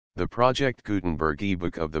The Project Gutenberg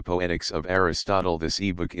ebook of the Poetics of Aristotle. This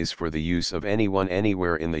ebook is for the use of anyone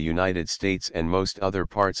anywhere in the United States and most other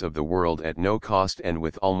parts of the world at no cost and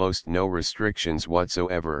with almost no restrictions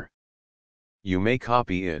whatsoever. You may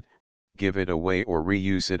copy it, give it away or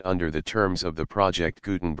reuse it under the terms of the Project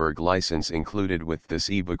Gutenberg license included with this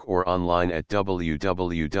ebook or online at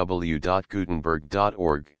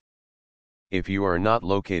www.gutenberg.org. If you are not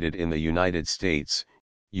located in the United States,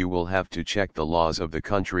 you will have to check the laws of the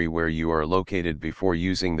country where you are located before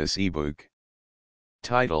using this ebook.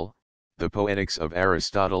 Title: The Poetics of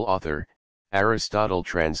Aristotle. Author: Aristotle.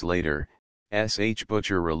 Translator: S.H.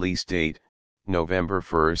 Butcher. Release date: November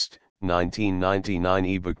 1, 1999.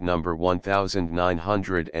 Ebook number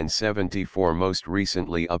 1974. Most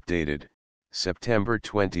recently updated, September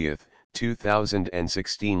 20,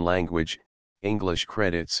 2016. Language: English.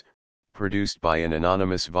 Credits: produced by an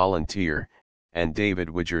anonymous volunteer, and David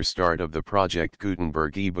Widger. Start of the Project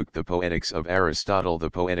Gutenberg ebook. The Poetics of Aristotle. The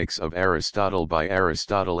Poetics of Aristotle by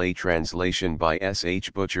Aristotle. A translation by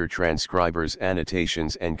S.H. Butcher. Transcribers,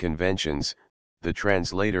 annotations and conventions. The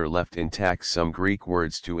translator left intact some Greek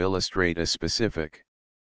words to illustrate a specific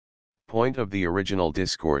point of the original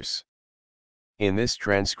discourse. In this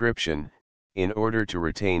transcription, in order to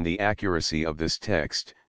retain the accuracy of this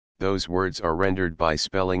text, those words are rendered by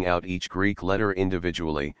spelling out each Greek letter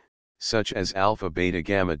individually, such as alpha, beta,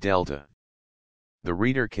 gamma, delta. The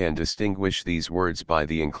reader can distinguish these words by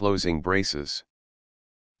the enclosing braces.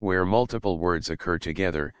 Where multiple words occur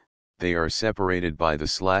together, they are separated by the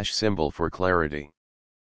slash symbol for clarity.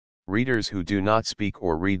 Readers who do not speak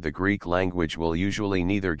or read the Greek language will usually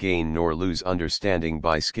neither gain nor lose understanding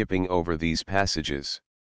by skipping over these passages.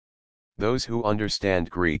 Those who understand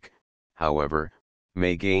Greek, however,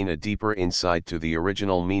 may gain a deeper insight to the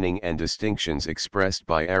original meaning and distinctions expressed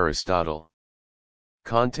by Aristotle.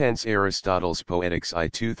 Contents: Aristotle's Poetics I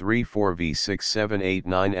 2 3 4 v 6 7 8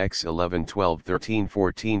 9 x 11 12 13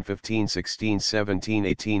 14 15 16 17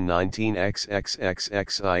 18 19 x x x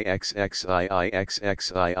x I x x I I x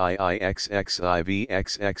x I x x I v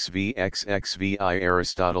x x v x x v I.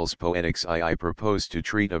 Aristotle's Poetics I propose to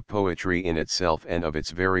treat of poetry in itself and of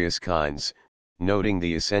its various kinds, noting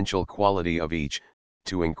the essential quality of each,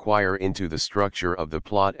 to inquire into the structure of the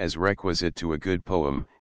plot as requisite to a good poem,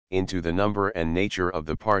 into the number and nature of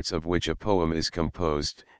the parts of which a poem is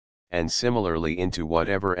composed, and similarly into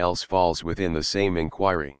whatever else falls within the same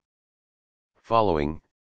inquiry. Following,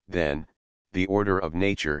 then, the order of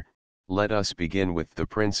nature, let us begin with the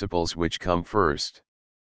principles which come first.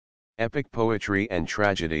 Epic poetry and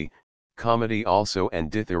tragedy, comedy also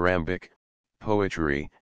and dithyrambic poetry,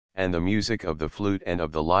 and the music of the flute and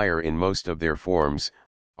of the lyre in most of their forms,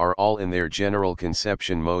 are all in their general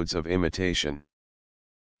conception modes of imitation.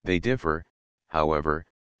 They differ, however,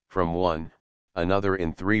 from one another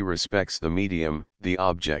in three respects: the medium, the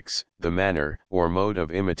objects, the manner or mode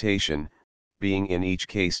of imitation, being in each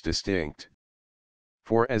case distinct.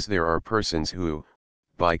 For as there are persons who,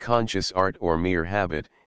 by conscious art or mere habit,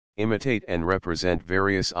 imitate and represent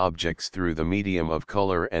various objects through the medium of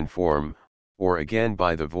color and form, or again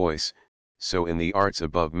by the voice, so in the arts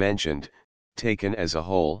above mentioned, taken as a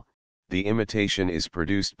whole, the imitation is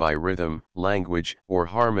produced by rhythm, language, or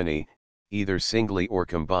harmony, either singly or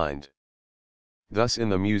combined. Thus in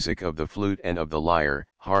the music of the flute and of the lyre,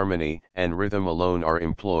 harmony and rhythm alone are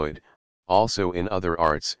employed, also in other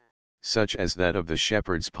arts, such as that of the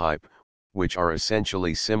shepherd's pipe, which are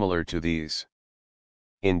essentially similar to these.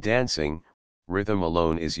 In dancing, rhythm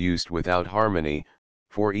alone is used without harmony,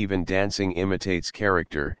 for even dancing imitates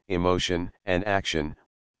character, emotion, and action,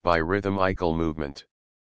 by rhythmical movement.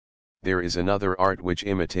 There is another art which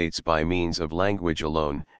imitates by means of language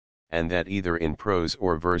alone, and that either in prose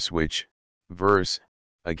or verse, which, verse,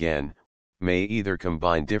 again, may either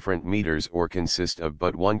combine different meters or consist of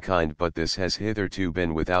but one kind, but this has hitherto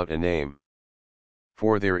been without a name.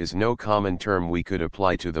 For there is no common term we could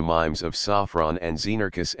apply to the mimes of Sophron and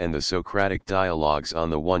Xenarchus and the Socratic dialogues on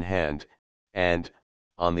the one hand, and,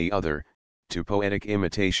 on the other, to poetic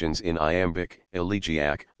imitations in iambic,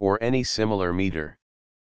 elegiac, or any similar meter.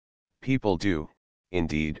 People do,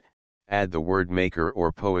 indeed, add the word maker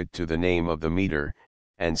or poet to the name of the meter,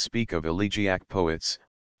 and speak of elegiac poets,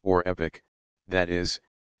 or epic, that is,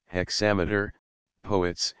 hexameter,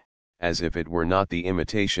 poets, as if it were not the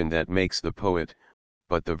imitation that makes the poet,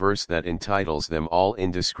 but the verse that entitles them all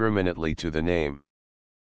indiscriminately to the name.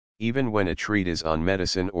 Even when a treatise on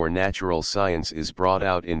medicine or natural science is brought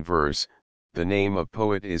out in verse, the name of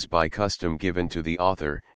poet is by custom given to the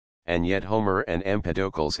author, and yet Homer and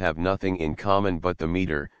Empedocles have nothing in common but the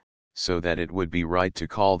meter, so that it would be right to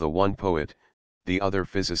call the one poet, the other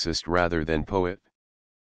physicist rather than poet.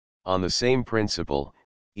 On the same principle,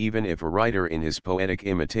 even if a writer in his poetic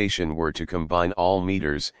imitation were to combine all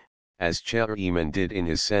meters, as Riemann did in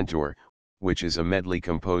his Centaur, which is a medley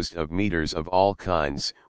composed of meters of all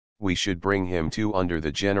kinds, we should bring him too under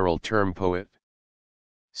the general term poet.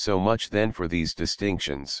 So much then for these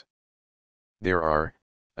distinctions. There are,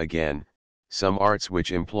 again, some arts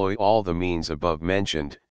which employ all the means above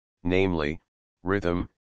mentioned, namely, rhythm,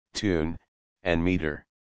 tune, and meter.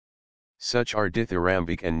 Such are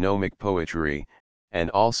dithyrambic and gnomic poetry, and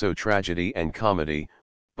also tragedy and comedy,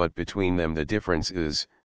 but between them the difference is,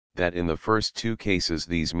 that in the first two cases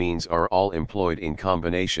these means are all employed in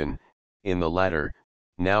combination, in the latter,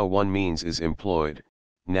 now one means is employed,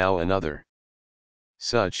 now another.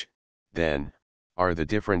 Such, then, are the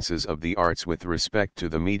differences of the arts with respect to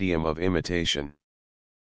the medium of imitation.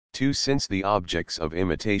 2. Since the objects of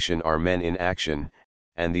imitation are men in action,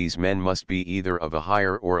 and these men must be either of a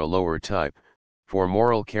higher or a lower type, for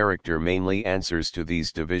moral character mainly answers to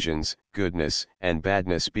these divisions, goodness and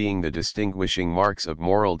badness being the distinguishing marks of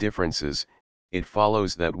moral differences, it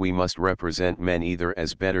follows that we must represent men either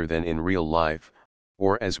as better than in real life,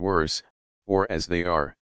 or as worse, or as they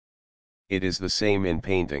are. It is the same in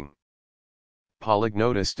painting.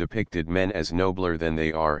 Polygnotus depicted men as nobler than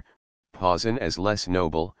they are, Pauson as less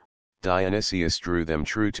noble, Dionysius drew them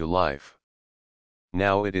true to life.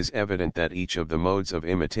 Now it is evident that each of the modes of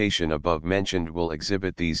imitation above mentioned will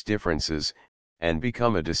exhibit these differences, and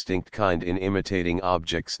become a distinct kind in imitating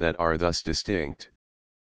objects that are thus distinct.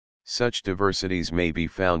 Such diversities may be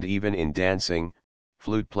found even in dancing,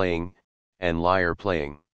 flute playing, and lyre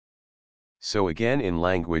playing. So again in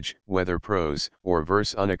language, whether prose or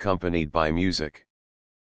verse unaccompanied by music.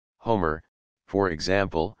 Homer, for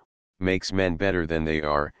example, makes men better than they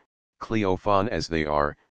are, Cleophon as they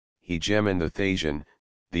are, Hegemon the Thasian,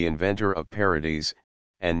 the inventor of parodies,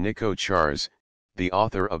 and Nicochars, the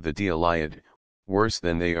author of the Dialeid, worse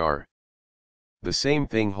than they are. The same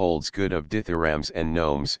thing holds good of dithyrambs and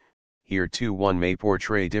gnomes. Here too one may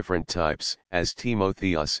portray different types, as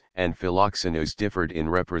Timotheus and Philoxenus differed in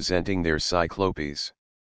representing their cyclopes.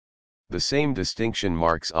 The same distinction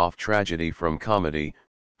marks off tragedy from comedy,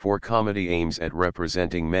 for comedy aims at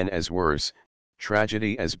representing men as worse,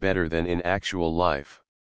 tragedy as better than in actual life.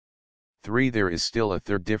 3. There is still a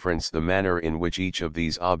third difference, the manner in which each of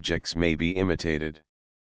these objects may be imitated.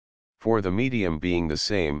 For the medium being the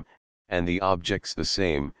same, and the objects the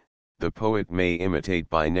same, the poet may imitate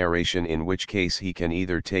by narration, in which case he can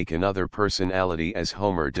either take another personality as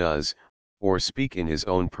Homer does, or speak in his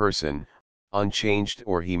own person, unchanged,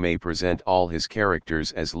 or he may present all his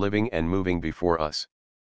characters as living and moving before us.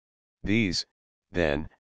 These, then,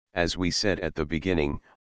 as we said at the beginning,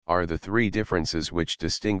 are the three differences which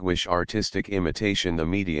distinguish artistic imitation: the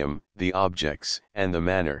medium, the objects, and the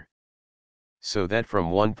manner. So that from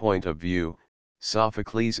one point of view,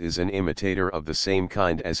 Sophocles is an imitator of the same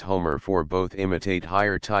kind as Homer, for both imitate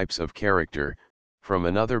higher types of character; from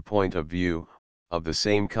another point of view, of the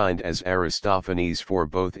same kind as Aristophanes, for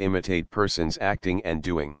both imitate persons acting and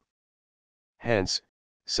doing. Hence,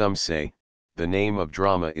 some say, the name of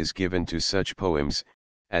drama is given to such poems,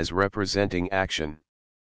 as representing action.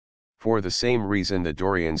 For the same reason the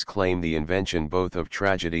Dorians claim the invention both of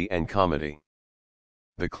tragedy and comedy.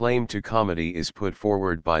 The claim to comedy is put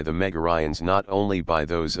forward by the Megarians, not only by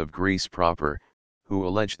those of Greece proper, who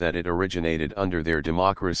allege that it originated under their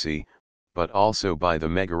democracy, but also by the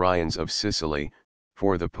Megarians of Sicily,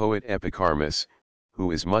 for the poet Epicharmus,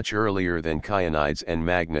 who is much earlier than Chionides and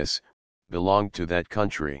Magnus, belonged to that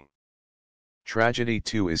country. Tragedy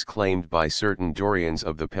too is claimed by certain Dorians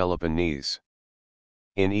of the Peloponnese.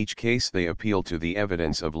 In each case they appeal to the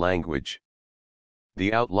evidence of language.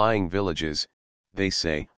 The outlying villages, they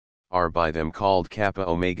say, are by them called kappa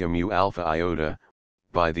omega mu alpha iota,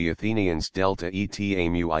 by the Athenians delta eta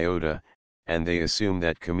mu iota, and they assume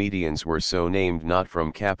that comedians were so named not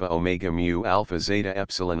from kappa omega mu alpha zeta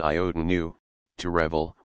epsilon iota nu, to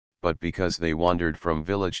revel, but because they wandered from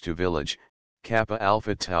village to village, kappa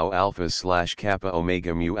alpha tau alpha / kappa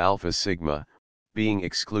omega mu alpha sigma, being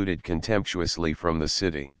excluded contemptuously from the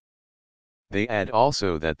city. They add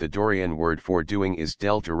also that the Dorian word for doing is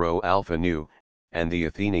delta rho alpha nu, and the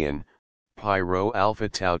Athenian, pi rho alpha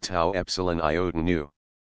tau tau epsilon iota nu.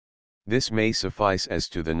 This may suffice as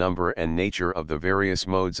to the number and nature of the various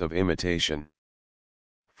modes of imitation.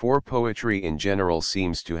 For poetry in general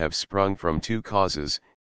seems to have sprung from two causes,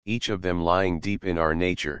 each of them lying deep in our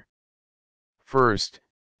nature. First,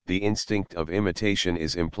 the instinct of imitation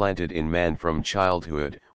is implanted in man from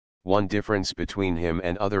childhood, one difference between him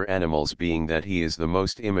and other animals being that he is the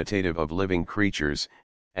most imitative of living creatures,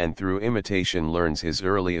 and through imitation learns his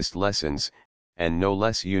earliest lessons, and no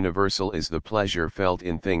less universal is the pleasure felt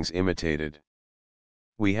in things imitated.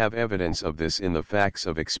 We have evidence of this in the facts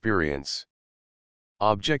of experience.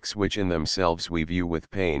 Objects which in themselves we view with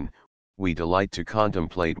pain, we delight to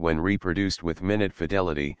contemplate when reproduced with minute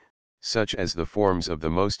fidelity, such as the forms of the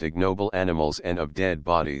most ignoble animals and of dead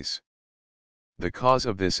bodies. The cause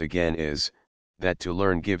of this again is, that to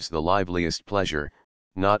learn gives the liveliest pleasure,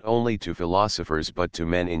 not only to philosophers but to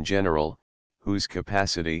men in general, whose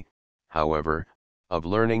capacity, however, of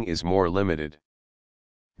learning is more limited.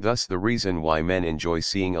 Thus the reason why men enjoy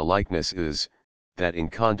seeing a likeness is, that in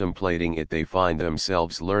contemplating it they find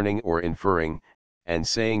themselves learning or inferring, and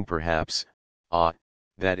saying perhaps, "Ah,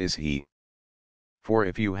 that is he." For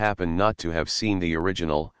if you happen not to have seen the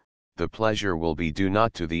original, the pleasure will be due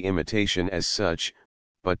not to the imitation as such,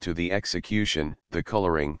 but to the execution, the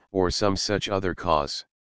coloring, or some such other cause.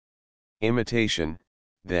 Imitation,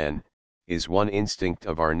 then, is one instinct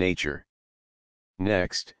of our nature.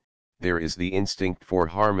 Next, there is the instinct for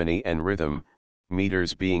harmony and rhythm,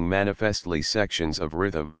 meters being manifestly sections of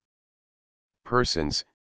rhythm. Persons,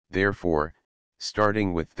 therefore,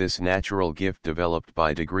 starting with this natural gift developed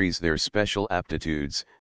by degrees their special aptitudes,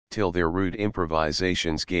 till their rude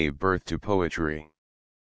improvisations gave birth to poetry.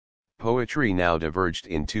 Poetry now diverged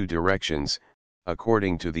in two directions,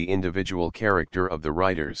 according to the individual character of the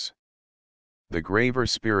writers. The graver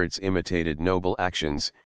spirits imitated noble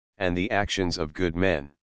actions, and the actions of good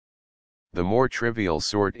men. The more trivial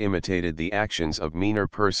sort imitated the actions of meaner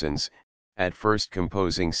persons, at first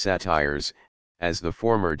composing satires, as the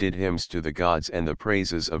former did hymns to the gods and the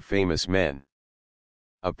praises of famous men.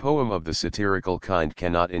 A poem of the satirical kind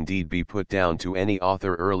cannot indeed be put down to any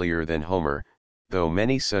author earlier than Homer, though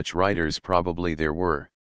many such writers probably there were.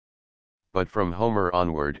 But from Homer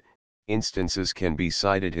onward, instances can be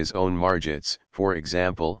cited his own Margits, for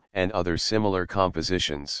example, and other similar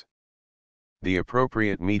compositions. The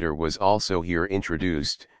appropriate meter was also here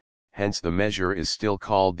introduced, hence the measure is still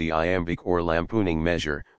called the iambic or lampooning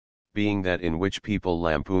measure, being that in which people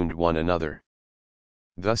lampooned one another.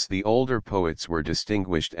 Thus the older poets were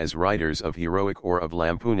distinguished as writers of heroic or of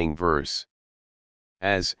lampooning verse.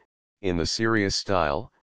 As, in the serious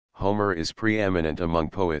style, Homer is preeminent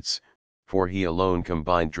among poets, for he alone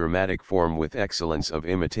combined dramatic form with excellence of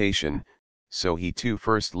imitation, so he too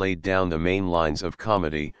first laid down the main lines of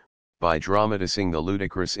comedy, by dramatizing the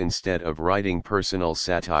ludicrous instead of writing personal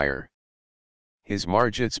satire. His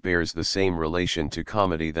Margits bears the same relation to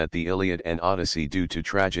comedy that the Iliad and Odyssey do to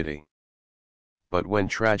tragedy. But when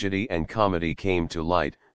tragedy and comedy came to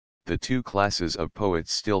light, the two classes of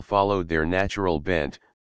poets still followed their natural bent,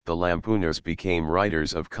 the lampooners became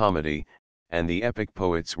writers of comedy, and the epic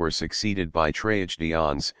poets were succeeded by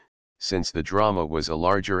tragedians, since the drama was a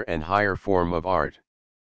larger and higher form of art.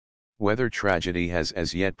 Whether tragedy has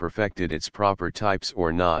as yet perfected its proper types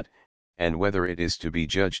or not, and whether it is to be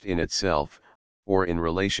judged in itself, or in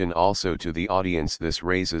relation also to the audience, this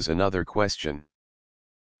raises another question.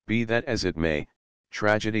 Be that as it may,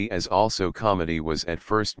 tragedy as also comedy was at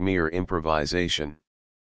first mere improvisation.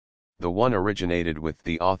 The one originated with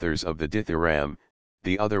the authors of the dithyramb,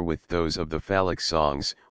 the other with those of the phallic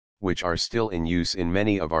songs, which are still in use in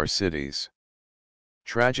many of our cities.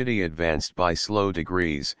 Tragedy advanced by slow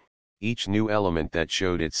degrees, each new element that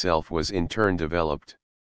showed itself was in turn developed.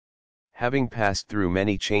 Having passed through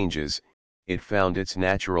many changes, it found its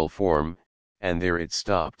natural form, and there it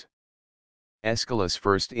stopped. Aeschylus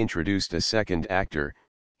first introduced a second actor,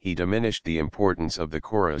 he diminished the importance of the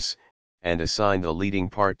chorus, and assigned the leading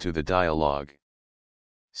part to the dialogue.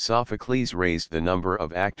 Sophocles raised the number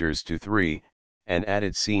of actors to 3, and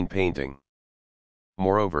added scene painting.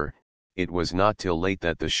 Moreover, it was not till late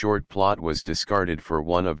that the short plot was discarded for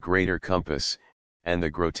one of greater compass, and the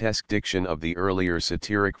grotesque diction of the earlier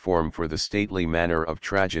satiric form for the stately manner of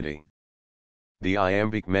tragedy. The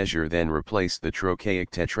iambic measure then replaced the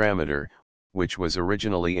trochaic tetrameter, which was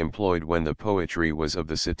originally employed when the poetry was of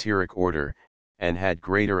the satiric order, and had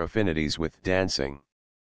greater affinities with dancing.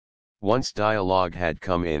 Once dialogue had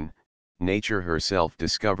come in, nature herself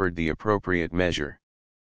discovered the appropriate measure.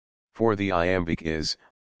 For the iambic is,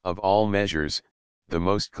 of all measures, the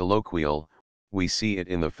most colloquial. We see it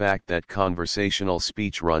in the fact that conversational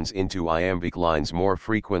speech runs into iambic lines more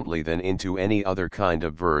frequently than into any other kind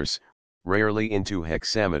of verse, rarely into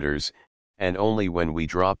hexameters, and only when we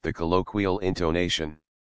drop the colloquial intonation.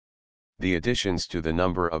 The additions to the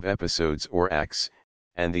number of episodes or acts,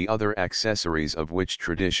 and the other accessories of which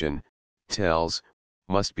tradition tells,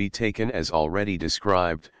 must be taken as already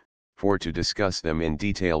described, for to discuss them in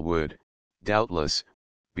detail would, doubtless,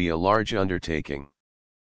 be a large undertaking.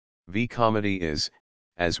 Comedy is,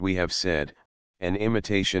 as we have said, an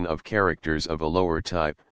imitation of characters of a lower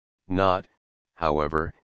type, not,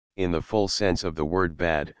 however, in the full sense of the word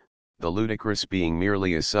bad, the ludicrous being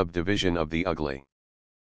merely a subdivision of the ugly.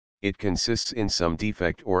 It consists in some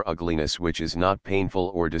defect or ugliness which is not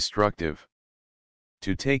painful or destructive.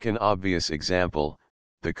 To take an obvious example,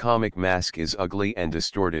 the comic mask is ugly and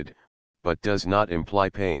distorted, but does not imply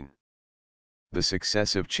pain. The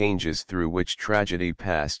successive changes through which tragedy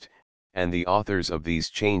passed, and the authors of these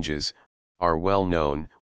changes, are well known,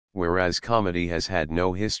 whereas comedy has had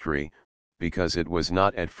no history, because it was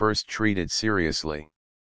not at first treated seriously.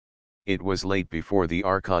 It was late before the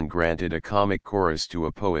archon granted a comic chorus to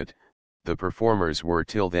a poet, the performers were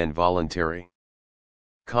till then voluntary.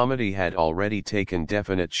 Comedy had already taken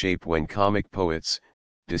definite shape when comic poets,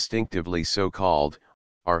 distinctively so called,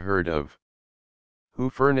 are heard of. Who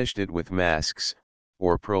furnished it with masks,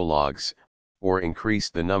 or prologues, or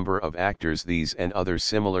increased the number of actors, these and other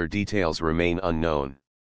similar details remain unknown.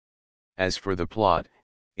 As for the plot,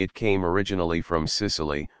 it came originally from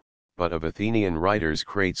Sicily, but of Athenian writers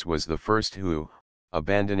Crates was the first who,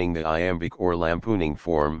 abandoning the iambic or lampooning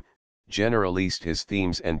form, generalized his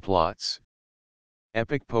themes and plots.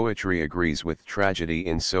 Epic poetry agrees with tragedy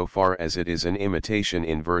in so far as it is an imitation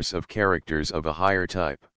in verse of characters of a higher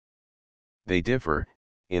type. They differ,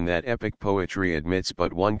 in that epic poetry admits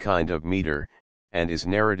but one kind of meter, and is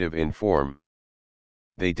narrative in form.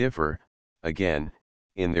 They differ, again,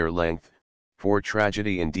 in their length, for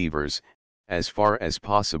tragedy endeavors, as far as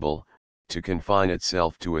possible, to confine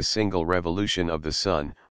itself to a single revolution of the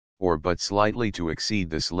sun, or but slightly to exceed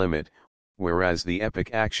this limit, whereas the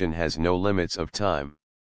epic action has no limits of time.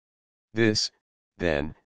 This,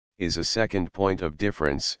 then, is a second point of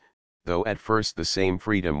difference, though at first the same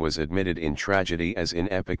freedom was admitted in tragedy as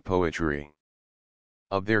in epic poetry.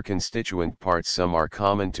 Of their constituent parts some are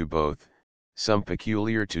common to both, some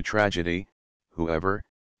peculiar to tragedy. Whoever,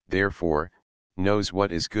 therefore, knows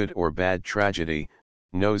what is good or bad tragedy,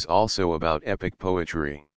 knows also about epic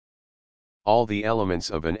poetry. All the elements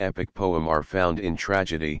of an epic poem are found in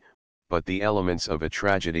tragedy, but the elements of a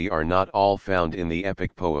tragedy are not all found in the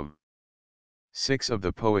epic poem. 6 of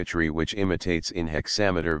the poetry which imitates in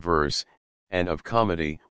hexameter verse, and of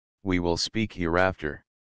comedy, we will speak hereafter.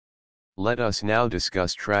 Let us now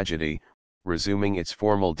discuss tragedy, resuming its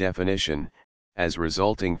formal definition, as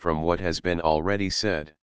resulting from what has been already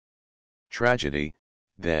said. Tragedy,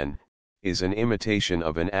 then, is an imitation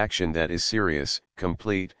of an action that is serious,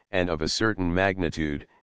 complete, and of a certain magnitude,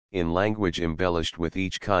 in language embellished with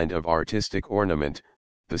each kind of artistic ornament,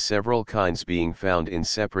 the several kinds being found in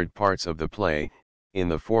separate parts of the play, in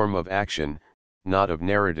the form of action, not of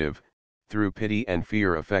narrative, through pity and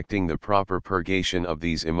fear affecting the proper purgation of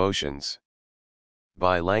these emotions.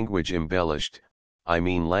 By language embellished, I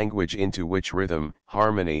mean language into which rhythm,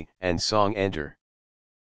 harmony, and song enter.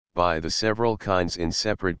 By the several kinds in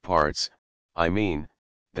separate parts, I mean,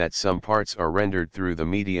 that some parts are rendered through the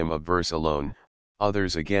medium of verse alone,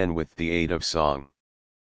 others again with the aid of song.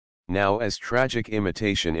 Now as tragic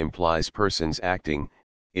imitation implies persons acting,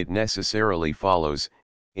 it necessarily follows,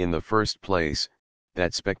 in the first place,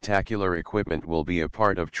 that spectacular equipment will be a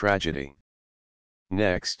part of tragedy.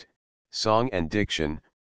 Next, song and diction,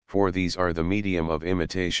 for these are the medium of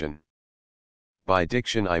imitation. By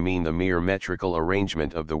diction I mean the mere metrical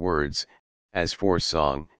arrangement of the words. As for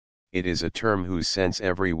song, it is a term whose sense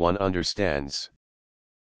every one understands.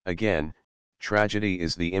 Again, tragedy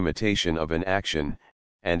is the imitation of an action,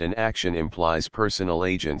 and an action implies personal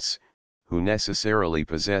agents, who necessarily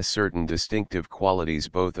possess certain distinctive qualities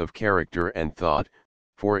both of character and thought,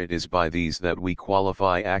 for it is by these that we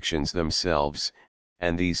qualify actions themselves,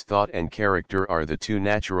 and these thought and character are the two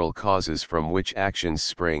natural causes from which actions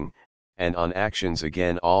spring, and on actions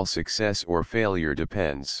again all success or failure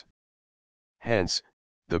depends. Hence,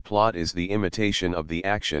 the plot is the imitation of the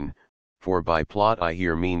action, for by plot I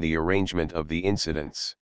here mean the arrangement of the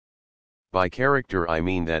incidents. By character I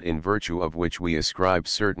mean that in virtue of which we ascribe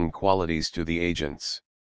certain qualities to the agents.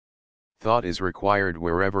 Thought is required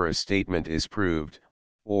wherever a statement is proved,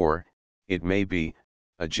 or, it may be,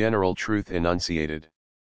 a general truth enunciated.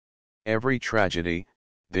 Every tragedy,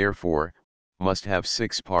 therefore, must have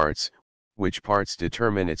 6 parts, which parts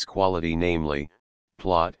determine its quality, namely,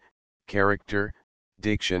 plot, character,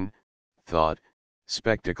 diction, thought,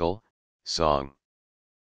 spectacle, song.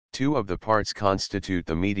 2 of the parts constitute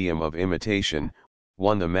the medium of imitation,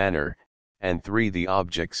 1 the manner, and 3 the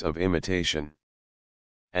objects of imitation.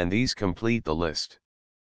 And these complete the list.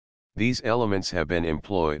 These elements have been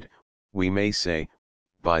employed, we may say,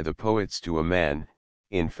 by the poets to a man.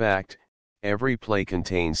 In fact, every play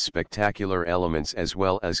contains spectacular elements as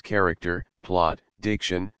well as character, plot,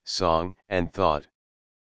 diction, song, and thought.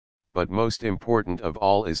 But most important of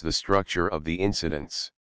all is the structure of the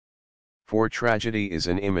incidents. For tragedy is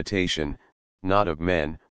an imitation, not of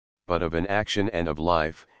men, but of an action and of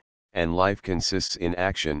life, and life consists in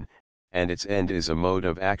action, and its end is a mode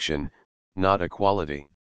of action, not a quality.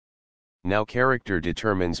 Now character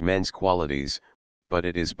determines men's qualities, but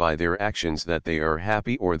it is by their actions that they are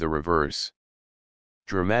happy or the reverse.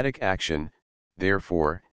 Dramatic action,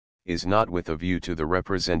 therefore, is not with a view to the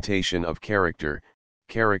representation of character,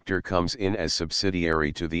 character comes in as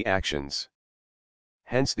subsidiary to the actions.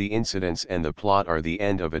 Hence the incidents and the plot are the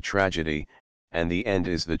end of a tragedy, and the end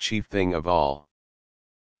is the chief thing of all.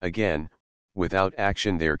 Again, without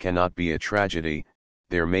action there cannot be a tragedy,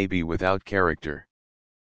 there may be without character.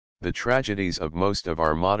 The tragedies of most of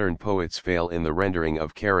our modern poets fail in the rendering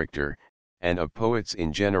of character, and of poets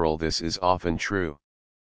in general this is often true.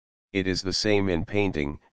 It is the same in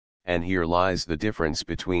painting, and here lies the difference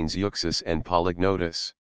between Zeuxis and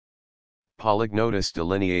Polygnotus. Polygnotus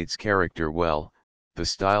delineates character well, the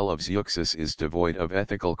style of Zeuxis is devoid of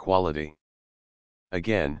ethical quality.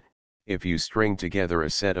 Again, if you string together a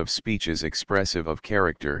set of speeches expressive of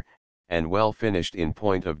character, and well finished in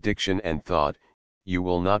point of diction and thought, you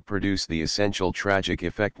will not produce the essential tragic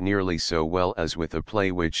effect nearly so well as with a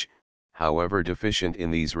play which, however deficient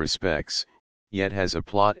in these respects, yet has a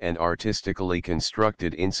plot and artistically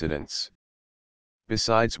constructed incidents.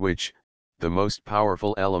 Besides which, the most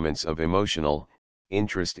powerful elements of emotional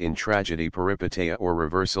interest in tragedy, peripeteia or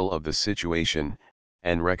reversal of the situation,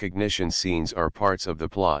 and recognition scenes are parts of the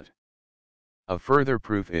plot. A further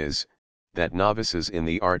proof is, that novices in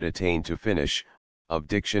the art attain to finish, of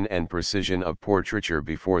diction and precision of portraiture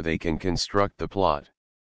before they can construct the plot.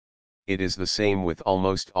 It is the same with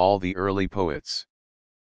almost all the early poets.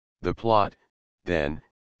 The plot, then,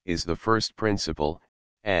 is the first principle,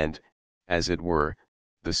 and, as it were,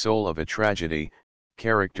 the soul of a tragedy,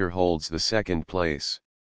 character holds the second place.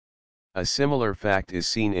 A similar fact is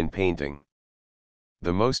seen in painting.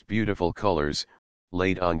 The most beautiful colors,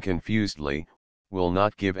 laid on confusedly, will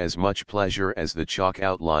not give as much pleasure as the chalk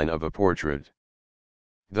outline of a portrait.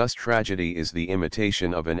 Thus tragedy is the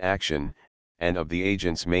imitation of an action, and of the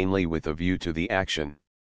agents mainly with a view to the action.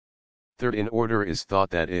 Third in order is thought,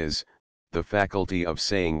 that is, the faculty of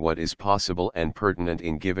saying what is possible and pertinent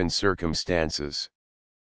in given circumstances.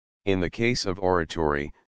 In the case of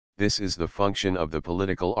oratory, this is the function of the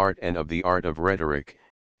political art and of the art of rhetoric,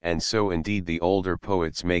 and so indeed the older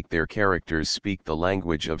poets make their characters speak the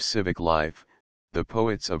language of civic life, the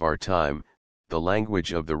poets of our time, the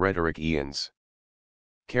language of the rhetoric eons.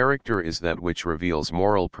 Character is that which reveals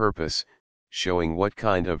moral purpose, showing what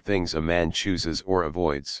kind of things a man chooses or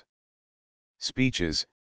avoids. Speeches,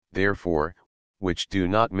 therefore, which do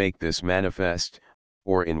not make this manifest,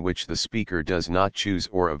 or in which the speaker does not choose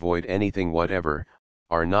or avoid anything whatever,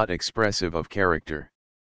 are not expressive of character.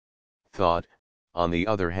 Thought, on the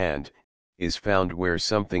other hand, is found where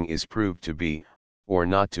something is proved to be, or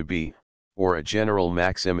not to be, or a general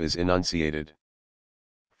maxim is enunciated.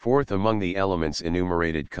 Fourth among the elements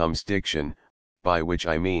enumerated comes diction, by which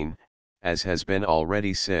I mean, as has been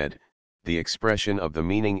already said, the expression of the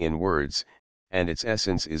meaning in words, and its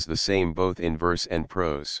essence is the same both in verse and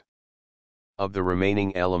prose. Of the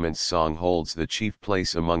remaining elements song holds the chief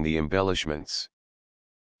place among the embellishments.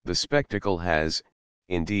 The spectacle has,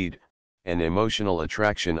 indeed, an emotional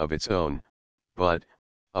attraction of its own, but,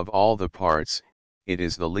 of all the parts, it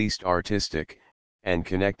is the least artistic, and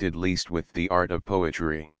connected least with the art of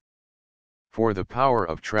poetry. For the power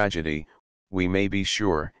of tragedy, we may be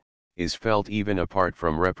sure, is felt even apart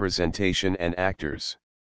from representation and actors.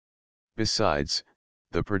 Besides,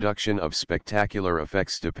 the production of spectacular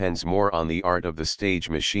effects depends more on the art of the stage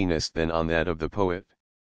machinist than on that of the poet.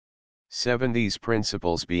 7. These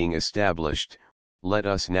principles being established, let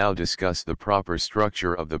us now discuss the proper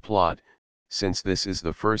structure of the plot, since this is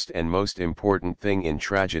the first and most important thing in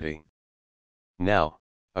tragedy. Now,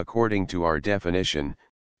 according to our definition,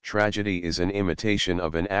 tragedy is an imitation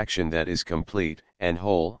of an action that is complete and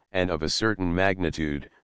whole and of a certain magnitude,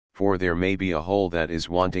 for there may be a whole that is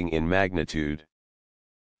wanting in magnitude.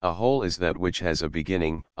 A whole is that which has a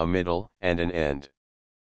beginning, a middle, and an end.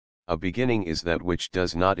 A beginning is that which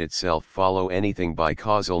does not itself follow anything by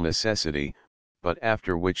causal necessity, but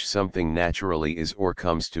after which something naturally is or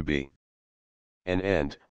comes to be. An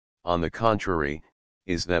end, on the contrary,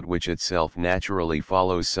 is that which itself naturally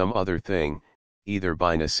follows some other thing, either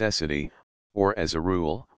by necessity, or as a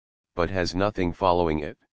rule, but has nothing following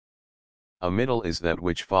it. A middle is that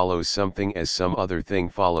which follows something as some other thing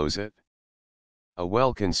follows it. A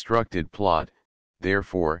well-constructed plot,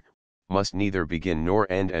 therefore, must neither begin nor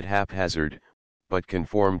end at haphazard, but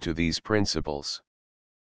conform to these principles.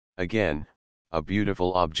 Again, a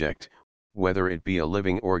beautiful object, whether it be a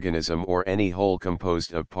living organism or any whole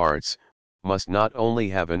composed of parts, must not only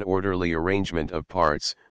have an orderly arrangement of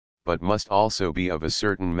parts, but must also be of a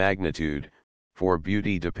certain magnitude, for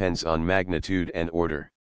beauty depends on magnitude and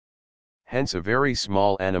order. Hence a very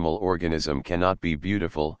small animal organism cannot be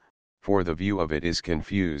beautiful, for the view of it is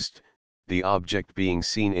confused, the object being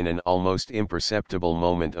seen in an almost imperceptible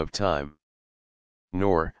moment of time.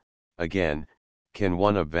 Nor, again, can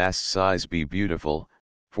one of vast size be beautiful,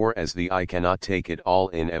 for as the eye cannot take it all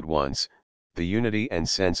in at once, the unity and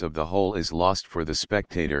sense of the whole is lost for the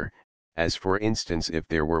spectator, as for instance if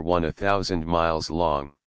there were one 1,000 miles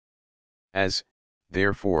long. As,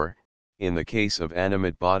 therefore, in the case of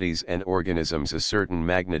animate bodies and organisms a certain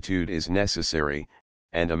magnitude is necessary,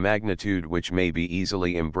 and a magnitude which may be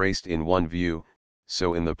easily embraced in one view,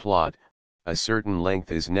 so in the plot, a certain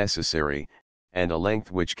length is necessary, and a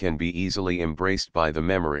length which can be easily embraced by the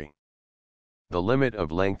memory. The limit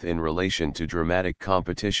of length in relation to dramatic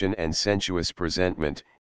competition and sensuous presentment,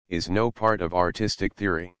 is no part of artistic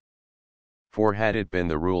theory. For had it been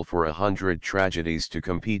the rule for 100 tragedies to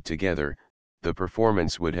compete together, the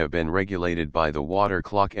performance would have been regulated by the water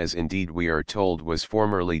clock as indeed we are told was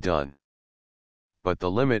formerly done. But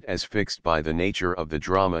the limit as fixed by the nature of the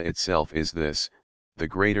drama itself is this: the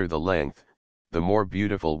greater the length, the more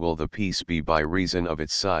beautiful will the piece be by reason of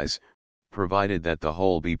its size, provided that the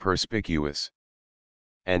whole be perspicuous.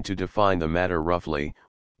 And to define the matter roughly,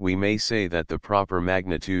 we may say that the proper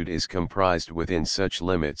magnitude is comprised within such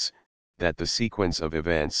limits, that the sequence of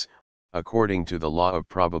events, according to the law of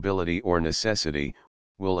probability or necessity,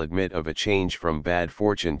 will admit of a change from bad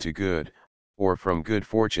fortune to good, or from good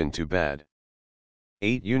fortune to bad.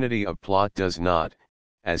 8. Unity of plot does not,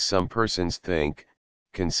 as some persons think,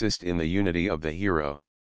 consist in the unity of the hero.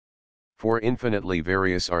 For infinitely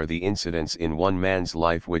various are the incidents in one man's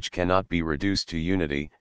life which cannot be reduced to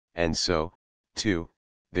unity, and so, too,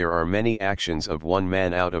 there are many actions of one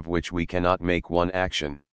man out of which we cannot make one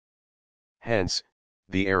action. Hence,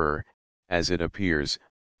 the error, as it appears,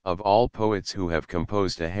 of all poets who have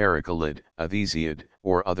composed a Heraclid, a Thesiad,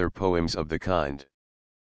 or other poems of the kind.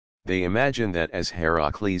 They imagine that as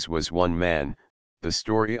Heracles was one man, the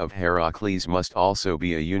story of Heracles must also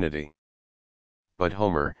be a unity. But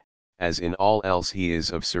Homer, as in all else he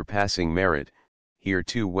is of surpassing merit, here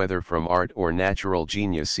too whether from art or natural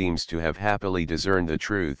genius seems to have happily discerned the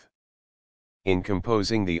truth. In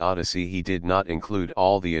composing the Odyssey he did not include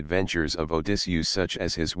all the adventures of Odysseus, such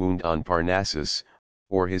as his wound on Parnassus,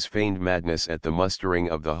 or his feigned madness at the mustering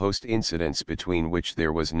of the host, incidents between which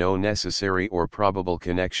there was no necessary or probable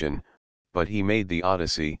connection, but he made the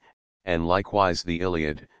Odyssey, and likewise the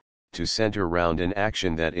Iliad, to center round an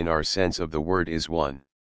action that in our sense of the word is one.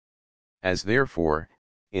 As therefore,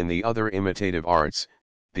 in the other imitative arts,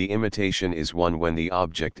 the imitation is one when the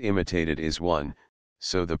object imitated is one,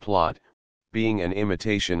 so the plot, being an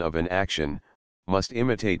imitation of an action, must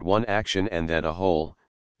imitate one action and that a whole,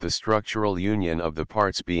 the structural union of the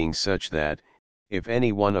parts being such that, if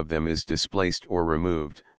any one of them is displaced or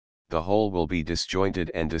removed, the whole will be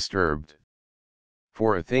disjointed and disturbed.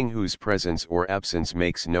 For a thing whose presence or absence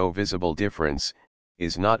makes no visible difference,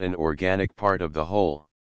 is not an organic part of the whole.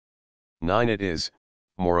 9. It is,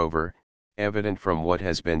 moreover, evident from what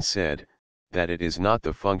has been said, that it is not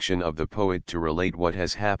the function of the poet to relate what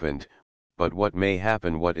has happened, but what may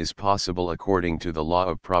happen, what is possible according to the law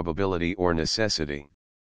of probability or necessity.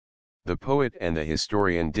 The poet and the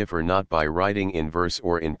historian differ not by writing in verse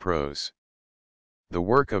or in prose. The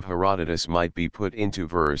work of Herodotus might be put into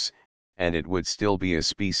verse, and it would still be a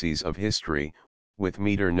species of history, with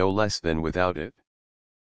meter no less than without it.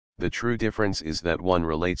 The true difference is that one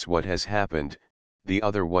relates what has happened, the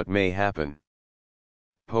other what may happen.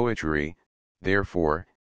 Poetry, therefore,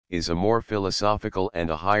 is a more philosophical and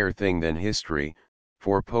a higher thing than history,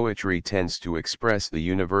 for poetry tends to express the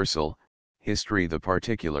universal, history the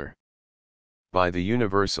particular. By the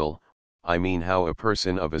universal, I mean how a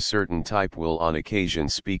person of a certain type will on occasion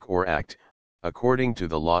speak or act, according to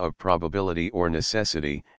the law of probability or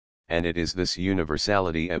necessity, and it is this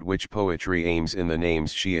universality at which poetry aims in the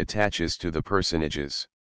names she attaches to the personages.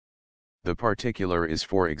 The particular is,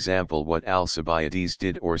 for example, what Alcibiades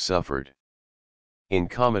did or suffered. In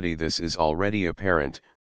comedy this is already apparent,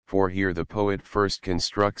 for here the poet first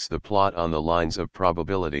constructs the plot on the lines of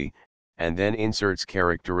probability, and then inserts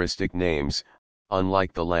characteristic names,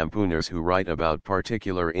 unlike the lampooners who write about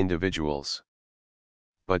particular individuals.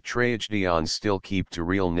 But tragedians still keep to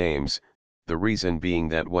real names, the reason being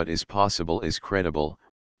that what is possible is credible,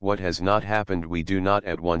 What has not happened we do not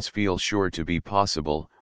at once feel sure to be possible,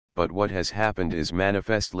 but what has happened is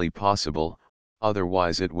manifestly possible,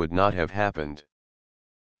 otherwise it would not have happened.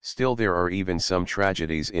 Still there are even some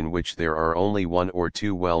tragedies in which there are only one or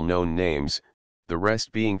two well-known names, the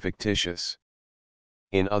rest being fictitious.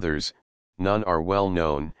 In others, none are well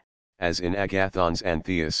known, as in Agathon's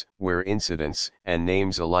Antheus, where incidents and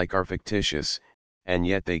names alike are fictitious, and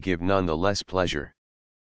yet they give none the less pleasure.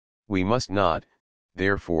 We must not,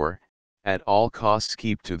 therefore, at all costs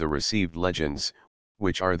keep to the received legends,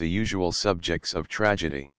 which are the usual subjects of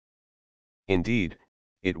tragedy. Indeed,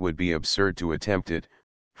 it would be absurd to attempt it,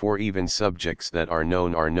 for even subjects that are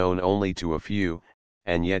known only to a few,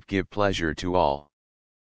 and yet give pleasure to all.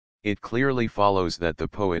 It clearly follows that the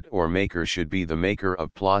poet or maker should be the maker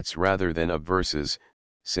of plots rather than of verses,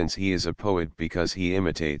 since he is a poet because he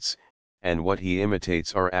imitates, and what he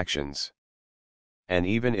imitates are actions. And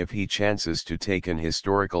even if he chances to take an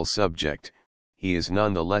historical subject, he is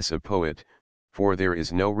none the less a poet, for there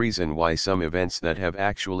is no reason why some events that have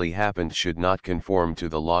actually happened should not conform to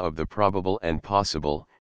the law of the probable and possible,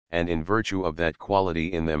 and in virtue of that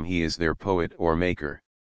quality in them he is their poet or maker.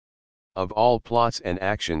 Of all plots and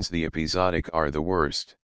actions the episodic are the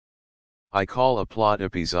worst. I call a plot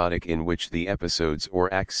episodic in which the episodes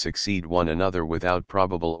or acts succeed one another without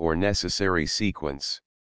probable or necessary sequence.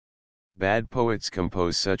 Bad poets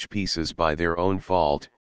compose such pieces by their own fault,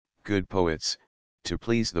 good poets, to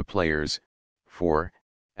please the players, for,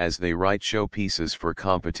 as they write show pieces for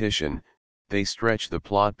competition, they stretch the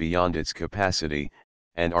plot beyond its capacity,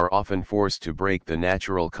 and are often forced to break the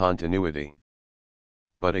natural continuity.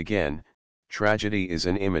 But again, tragedy is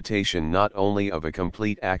an imitation not only of a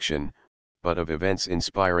complete action, but of events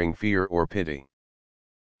inspiring fear or pity.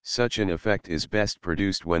 Such an effect is best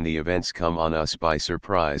produced when the events come on us by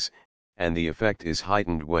surprise, and the effect is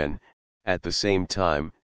heightened when, at the same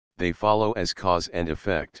time, they follow as cause and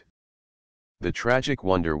effect. The tragic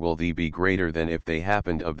wonder will be greater than if they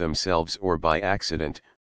happened of themselves or by accident,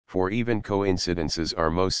 for even coincidences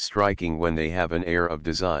are most striking when they have an air of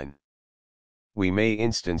design. We may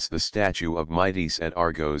instance the statue of Midas at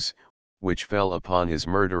Argos, which fell upon his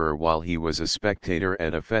murderer while he was a spectator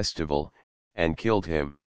at a festival, and killed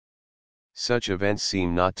him. Such events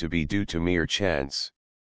seem not to be due to mere chance.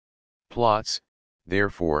 Plots,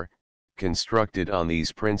 therefore, constructed on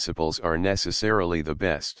these principles are necessarily the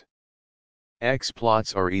best.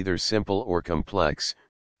 Plots are either simple or complex,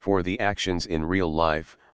 for the actions in real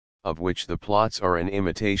life, of which the plots are an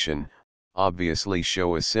imitation, obviously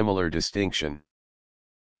show a similar distinction.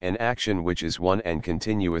 An action which is one and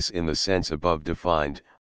continuous in the sense above defined,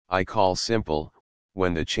 I call simple,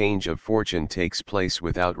 when the change of fortune takes place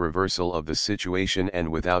without reversal of the situation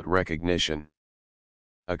and without recognition.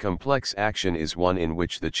 A complex action is one in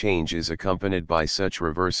which the change is accompanied by such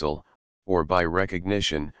reversal, or by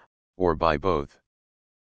recognition, or by both.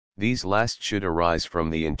 These last should arise from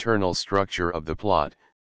the internal structure of the plot,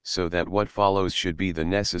 so that what follows should be the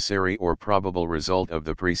necessary or probable result of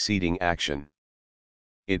the preceding action.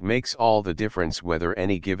 It makes all the difference whether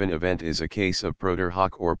any given event is a case of proter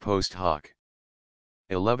hoc or post hoc.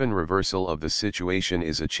 11. Reversal of the situation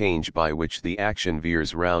is a change by which the action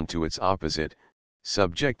veers round to its opposite,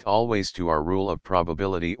 subject always to our rule of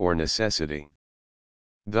probability or necessity.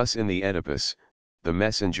 Thus in the Oedipus, the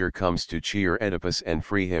messenger comes to cheer Oedipus and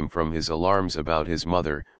free him from his alarms about his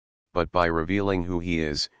mother, but by revealing who he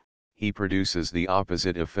is, he produces the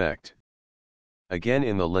opposite effect. Again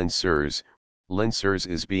in the Lyncers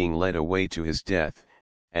is being led away to his death,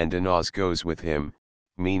 and Danaus goes with him,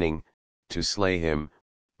 meaning, to slay him,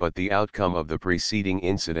 but the outcome of the preceding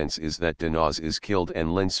incidents is that Danaus is killed and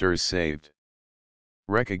Lyncers saved.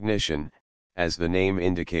 Recognition, as the name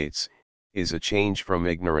indicates, is a change from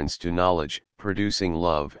ignorance to knowledge, producing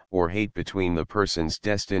love or hate between the persons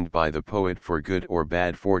destined by the poet for good or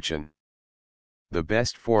bad fortune. The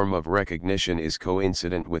best form of recognition is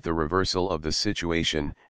coincident with the reversal of the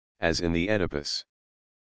situation, as in the Oedipus.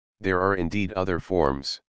 There are indeed other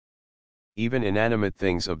forms. Even inanimate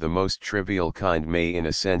things of the most trivial kind may in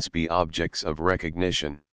a sense be objects of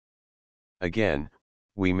recognition. Again,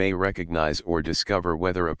 we may recognize or discover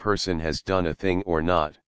whether a person has done a thing or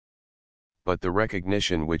not. But the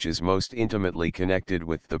recognition which is most intimately connected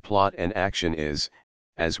with the plot and action is,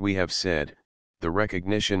 as we have said, the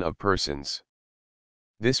recognition of persons.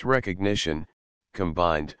 This recognition,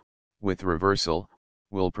 combined, with reversal,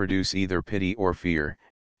 will produce either pity or fear,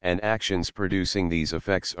 and actions producing these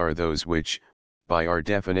effects are those which, by our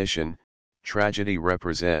definition, tragedy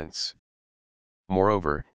represents.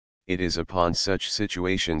 Moreover, it is upon such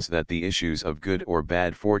situations that the issues of good or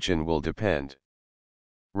bad fortune will depend.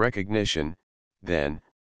 Recognition, then,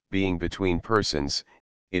 being between persons,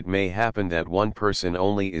 it may happen that one person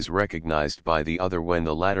only is recognized by the other when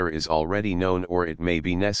the latter is already known, or it may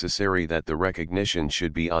be necessary that the recognition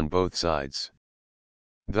should be on both sides.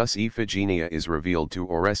 Thus Iphigenia is revealed to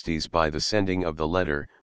Orestes by the sending of the letter,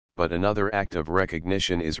 but another act of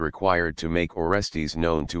recognition is required to make Orestes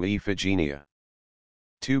known to Iphigenia.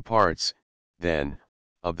 Two parts, then,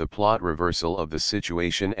 of the plot: reversal of the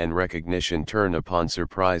situation and recognition turn upon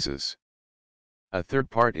surprises. A third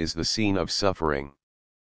part is the scene of suffering.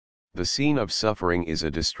 The scene of suffering is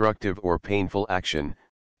a destructive or painful action,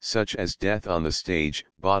 such as death on the stage,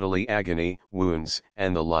 bodily agony, wounds,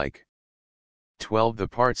 and the like. 12. The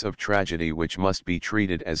parts of tragedy which must be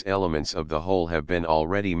treated as elements of the whole have been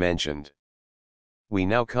already mentioned. We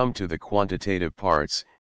now come to the quantitative parts,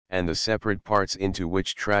 and the separate parts into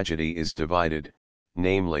which tragedy is divided,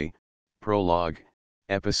 namely, prologue,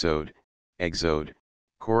 episode, exode,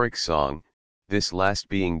 choric song, this last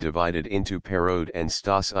being divided into parode and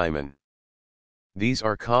stasimen. These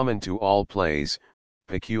are common to all plays,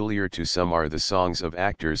 peculiar to some are the songs of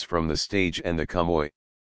actors from the stage and the chomoi.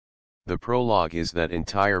 The prologue is that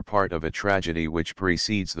entire part of a tragedy which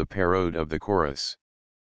precedes the parode of the chorus.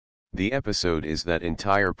 The episode is that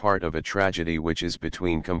entire part of a tragedy which is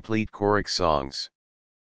between complete choric songs.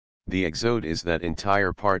 The exode is that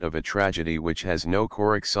entire part of a tragedy which has no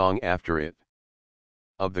choric song after it.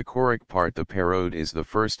 Of the choric part, the parode is the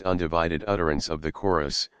first undivided utterance of the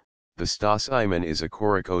chorus, the stasimen is a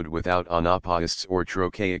choric ode without anapaests or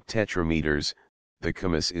trochaic tetrameters, the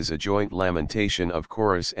chomos is a joint lamentation of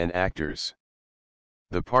chorus and actors.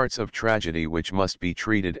 The parts of tragedy which must be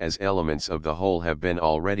treated as elements of the whole have been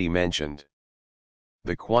already mentioned.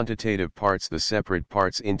 The quantitative parts, the separate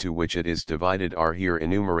parts into which it is divided, are here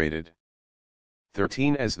enumerated.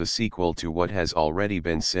 13. As the sequel to what has already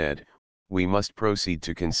been said, we must proceed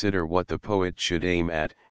to consider what the poet should aim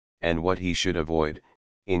at, and what he should avoid,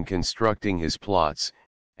 in constructing his plots,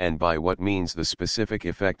 and by what means the specific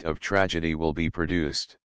effect of tragedy will be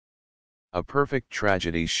produced. A perfect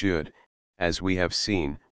tragedy should, as we have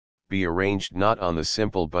seen, be arranged not on the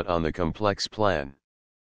simple but on the complex plan.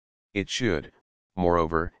 It should,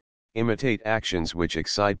 moreover, imitate actions which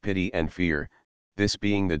excite pity and fear, this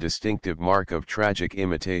being the distinctive mark of tragic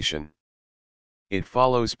imitation. It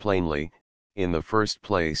follows plainly, in the first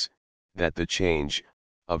place, that the change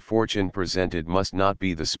of fortune presented must not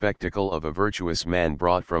be the spectacle of a virtuous man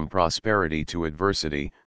brought from prosperity to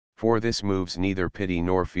adversity, for this moves neither pity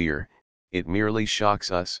nor fear, it merely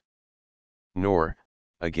shocks us. Nor,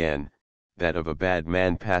 again, that of a bad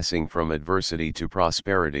man passing from adversity to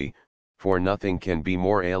prosperity, for nothing can be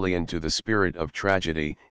more alien to the spirit of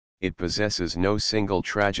tragedy, it possesses no single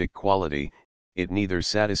tragic quality, it neither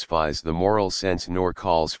satisfies the moral sense nor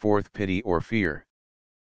calls forth pity or fear.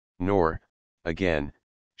 Nor, again,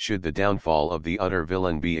 should the downfall of the utter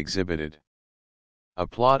villain be exhibited. A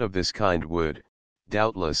plot of this kind would,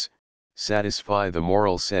 doubtless, satisfy the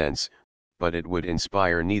moral sense, but it would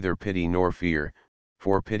inspire neither pity nor fear,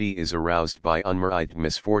 for pity is aroused by unmerited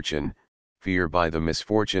misfortune, fear by the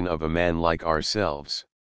misfortune of a man like ourselves.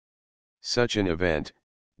 Such an event,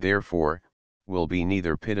 therefore, will be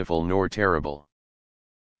neither pitiful nor terrible.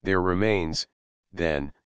 There remains,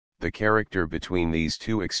 then, the character between these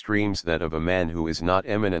two extremes, that of a man who is not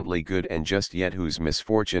eminently good and just, yet whose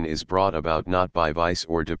misfortune is brought about not by vice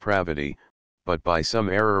or depravity, but by some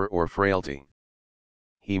error or frailty.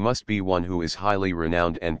 He must be one who is highly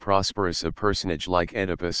renowned and prosperous, a personage like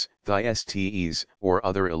Oedipus, Thyestes, or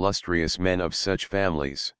other illustrious men of such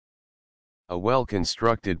families. A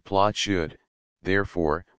well-constructed plot should,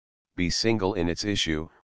 therefore, be single in its issue,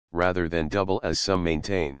 rather than double as some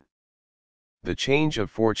maintain. The change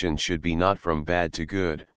of fortune should be not from bad to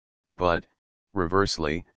good, but,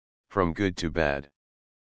 reversely, from good to bad.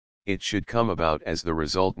 It should come about as the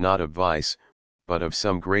result not of vice, but of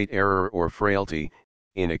some great error or frailty,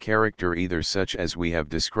 in a character either such as we have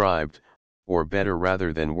described, or better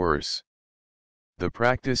rather than worse. The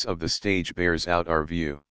practice of the stage bears out our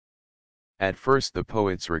view. At first the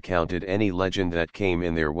poets recounted any legend that came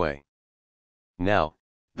in their way. Now,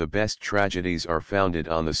 the best tragedies are founded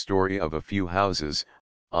on the story of a few houses,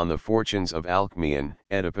 on the fortunes of Alcmaeon,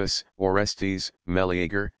 Oedipus, Orestes,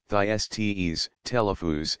 Meleager, Thyestes,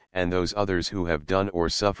 Telephus, and those others who have done or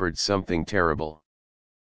suffered something terrible.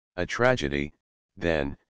 A tragedy,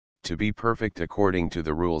 then, to be perfect according to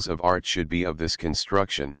the rules of art, should be of this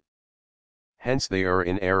construction. Hence they are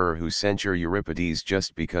in error who censure Euripides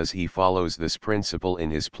just because he follows this principle in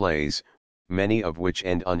his plays, many of which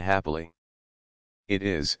end unhappily. It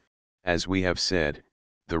is, as we have said,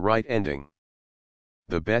 the right ending.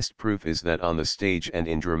 The best proof is that on the stage and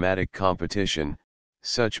in dramatic competition,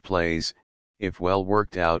 Such plays, if well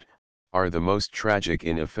worked out, are the most tragic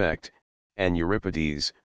in effect, and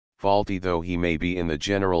Euripides, faulty though he may be in the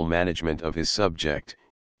general management of his subject,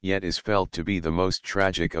 yet is felt to be the most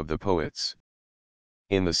tragic of the poets.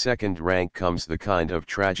 In the second rank comes the kind of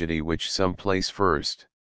tragedy which some place first.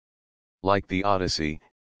 Like the Odyssey,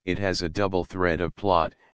 it has a double thread of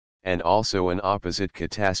plot, and also an opposite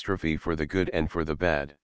catastrophe for the good and for the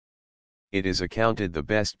bad. It is accounted the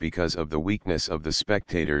best because of the weakness of the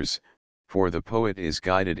spectators, for the poet is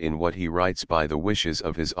guided in what he writes by the wishes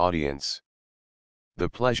of his audience. The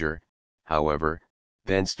pleasure, however,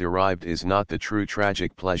 thence derived is not the true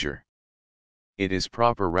tragic pleasure. It is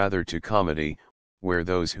proper rather to comedy, where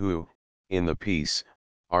those who, in the piece,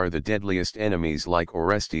 are the deadliest enemies like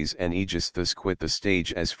Orestes and Aegisthus quit the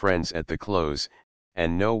stage as friends at the close,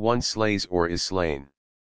 and no one slays or is slain.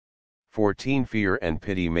 14 Fear and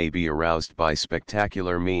pity may be aroused by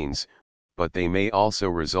spectacular means, but they may also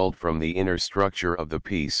result from the inner structure of the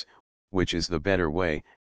piece, which is the better way,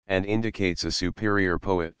 and indicates a superior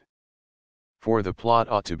poet. For the plot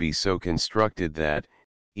ought to be so constructed that,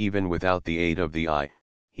 even without the aid of the eye,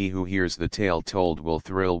 he who hears the tale told will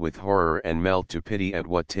thrill with horror and melt to pity at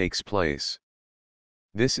what takes place.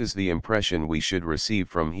 This is the impression we should receive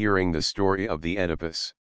from hearing the story of the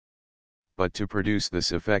Oedipus. But to produce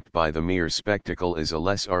this effect by the mere spectacle is a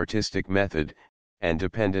less artistic method, and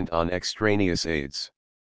dependent on extraneous aids.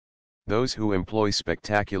 Those who employ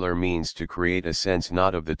spectacular means to create a sense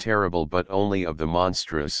not of the terrible but only of the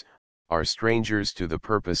monstrous, are strangers to the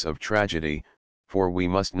purpose of tragedy, for we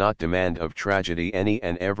must not demand of tragedy any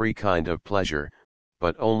and every kind of pleasure,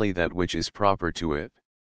 but only that which is proper to it.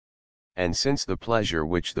 And since the pleasure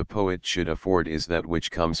which the poet should afford is that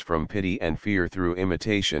which comes from pity and fear through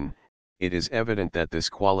imitation, it is evident that this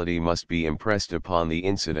quality must be impressed upon the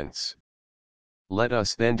incidents. Let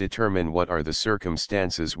us then determine what are the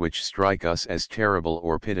circumstances which strike us as terrible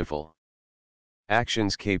or pitiful.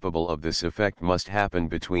 Actions capable of this effect must happen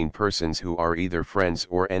between persons who are either friends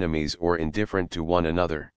or enemies or indifferent to one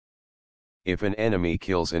another. If an enemy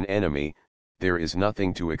kills an enemy, there is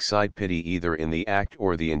nothing to excite pity either in the act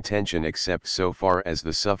or the intention except so far as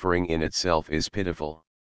the suffering in itself is pitiful.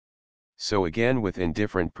 So again with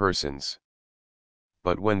indifferent persons.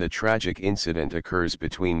 But when the tragic incident occurs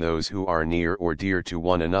between those who are near or dear to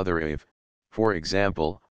one another, if, for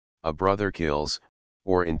example, a brother kills,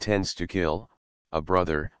 or intends to kill, a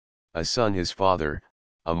brother, a son his father,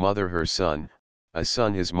 a mother her son, a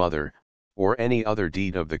son his mother, or any other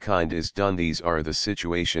deed of the kind is done, these are the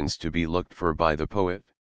situations to be looked for by the poet.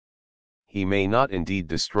 He may not indeed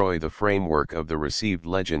destroy the framework of the received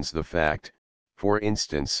legends, the fact, for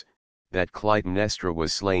instance, that Clytemnestra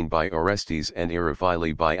was slain by Orestes and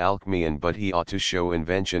Eriphyle by Alcmaeon, but he ought to show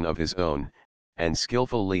invention of his own, and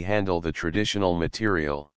skillfully handle the traditional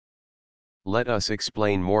material. Let us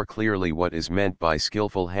explain more clearly what is meant by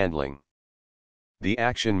skillful handling. The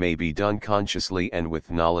action may be done consciously and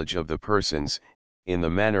with knowledge of the persons, in the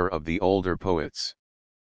manner of the older poets.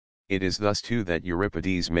 It is thus too that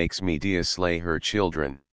Euripides makes Medea slay her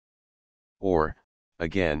children. Or,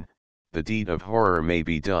 again, the deed of horror may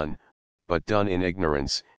be done, but done in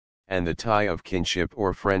ignorance, and the tie of kinship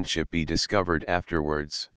or friendship be discovered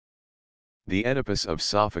afterwards. The Oedipus of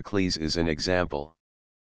Sophocles is an example.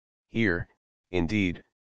 Here, indeed,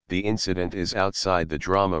 the incident is outside the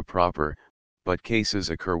drama proper, but cases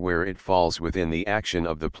occur where it falls within the action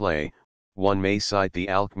of the play. One may cite the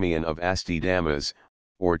Alcmaeon of Astydamas,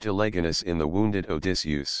 or Telegonus in the Wounded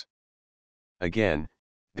Odysseus. Again,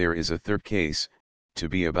 there is a third case, to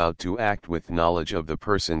be about to act with knowledge of the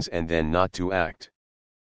persons and then not to act.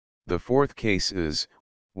 The fourth case is,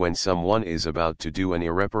 when someone is about to do an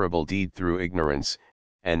irreparable deed through ignorance,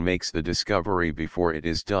 and makes the discovery before it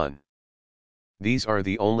is done. These are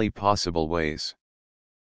the only possible ways.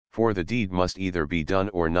 For the deed must either be done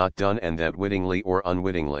or not done, and that wittingly or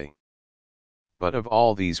unwittingly. But of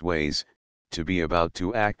all these ways, to be about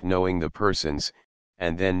to act knowing the persons,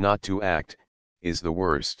 and then not to act, is the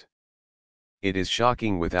worst. It is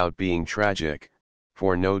shocking without being tragic,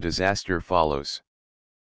 for no disaster follows.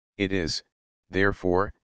 It is,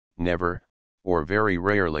 therefore, never, or very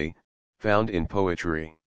rarely, found in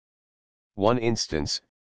poetry. One instance,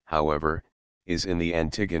 however, is in the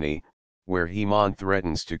Antigone, where Haemon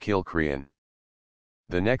threatens to kill Creon.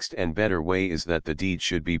 The next and better way is that the deed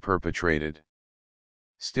should be perpetrated.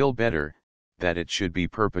 Still better, that it should be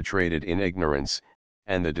perpetrated in ignorance,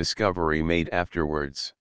 and the discovery made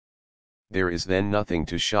afterwards. There is then nothing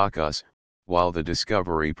to shock us, while the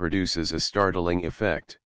discovery produces a startling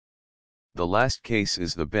effect. The last case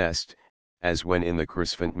is the best, as when in the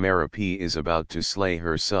Cresphent Merope is about to slay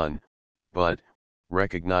her son, but,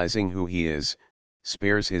 recognizing who he is,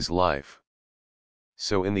 spares his life.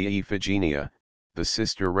 So in the Iphigenia, the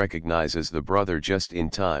sister recognizes the brother just in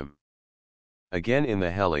time. Again in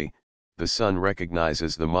the Helle, the son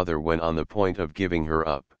recognizes the mother when on the point of giving her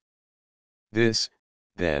up. This,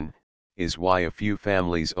 then, is why a few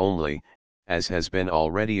families only, as has been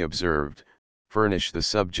already observed, furnish the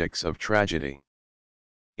subjects of tragedy.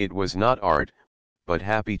 It was not art, but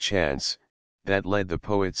happy chance, that led the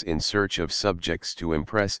poets in search of subjects to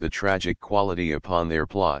impress the tragic quality upon their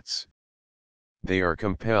plots. They are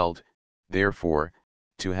compelled, therefore,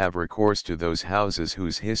 to have recourse to those houses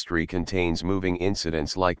whose history contains moving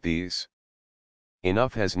incidents like these.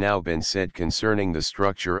 Enough has now been said concerning the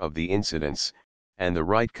structure of the incidents, and the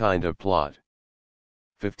right kind of plot.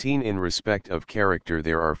 15. In respect of character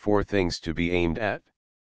there are 4 things to be aimed at.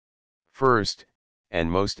 First,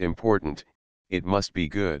 and most important, it must be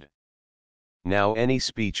good. Now any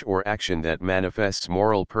speech or action that manifests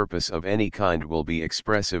moral purpose of any kind will be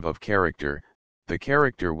expressive of character, the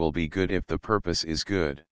character will be good if the purpose is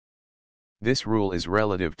good. This rule is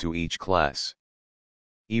relative to each class.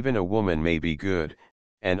 Even a woman may be good,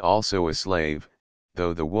 and also a slave,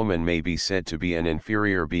 though the woman may be said to be an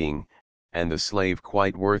inferior being, and the slave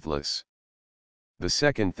quite worthless. The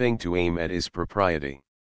second thing to aim at is propriety.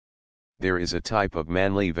 There is a type of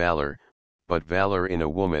manly valor, but valor in a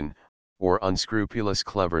woman, or unscrupulous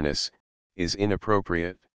cleverness, is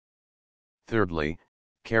inappropriate. Thirdly,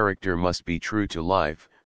 character must be true to life,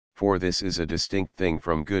 for this is a distinct thing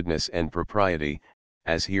from goodness and propriety,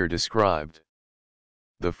 as here described.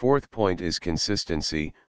 The fourth point is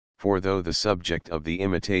consistency, for though the subject of the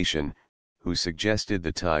imitation, who suggested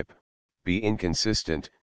the type, be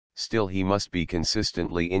inconsistent, still he must be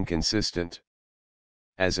consistently inconsistent.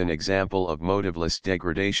 As an example of motiveless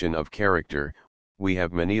degradation of character, we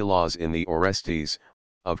have Menelaus in the Orestes,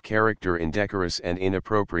 of character indecorous and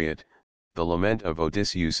inappropriate, the lament of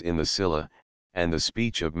Odysseus in the Scylla, and the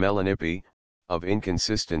speech of Melanippe, of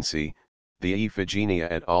inconsistency, the Iphigenia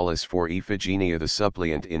at Aulis, for Iphigenia the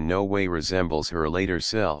suppliant in no way resembles her later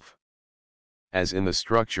self. As in the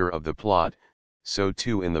structure of the plot, so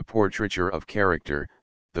too in the portraiture of character,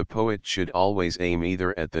 the poet should always aim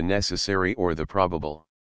either at the necessary or the probable.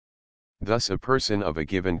 Thus a person of a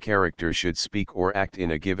given character should speak or act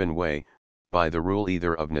in a given way, by the rule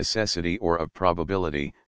either of necessity or of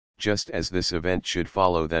probability, just as this event should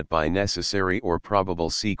follow that by necessary or probable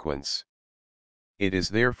sequence. It is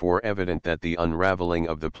therefore evident that the unraveling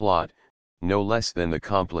of the plot, no less than the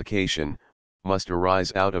complication, must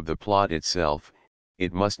arise out of the plot itself.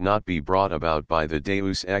 It must not be brought about by the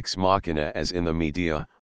deus ex machina as in the Medea,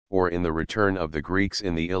 or in the return of the Greeks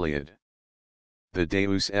in the Iliad. The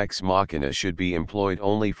deus ex machina should be employed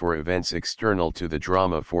only for events external to the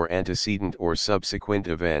drama, for antecedent or subsequent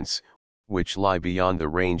events, which lie beyond the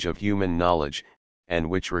range of human knowledge, and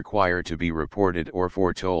which require to be reported or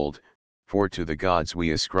foretold, for to the gods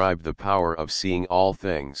we ascribe the power of seeing all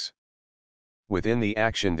things. Within the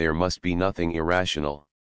action there must be nothing irrational.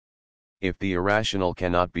 If the irrational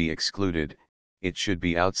cannot be excluded, it should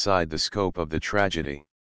be outside the scope of the tragedy.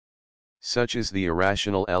 Such is the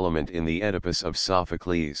irrational element in the Oedipus of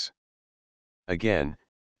Sophocles. Again,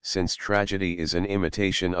 since tragedy is an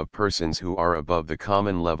imitation of persons who are above the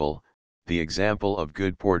common level, the example of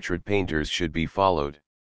good portrait painters should be followed.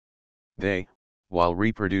 They, while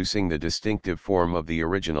reproducing the distinctive form of the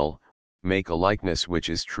original, make a likeness which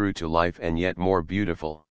is true to life and yet more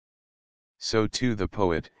beautiful. So too the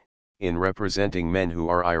poet, in representing men who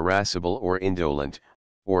are irascible or indolent,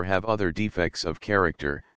 or have other defects of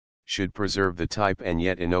character, should preserve the type and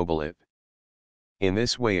yet ennoble it. In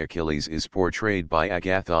this way Achilles is portrayed by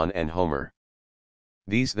Agathon and Homer.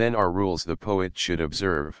 These then are rules the poet should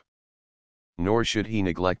observe. Nor should he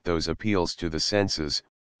neglect those appeals to the senses,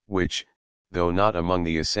 which, though not among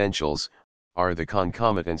the essentials, are the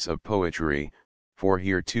concomitants of poetry, for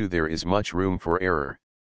here too there is much room for error.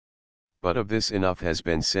 But of this enough has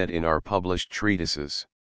been said in our published treatises.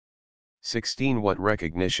 16. What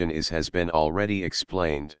recognition is has been already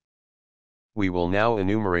explained. We will now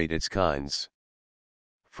enumerate its kinds.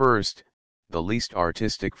 First, the least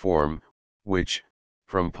artistic form, which,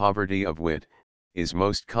 from poverty of wit, is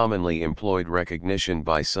most commonly employed, recognition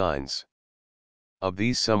by signs. Of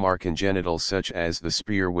these some are congenital, such as the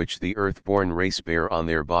spear which the earth-born race bear on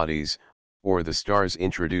their bodies, or the stars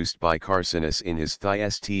introduced by Carcinus in his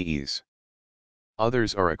Thyestes.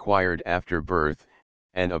 Others are acquired after birth,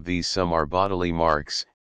 and of these some are bodily marks,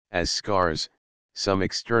 as scars, some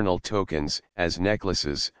external tokens, as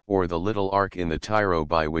necklaces, or the little arc in the tyro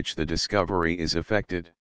by which the discovery is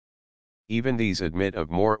effected. Even these admit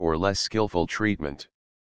of more or less skillful treatment.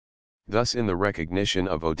 Thus in the recognition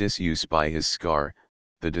of Odysseus by his scar,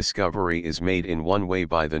 the discovery is made in one way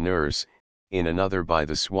by the nurse, in another by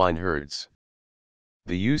the swineherds.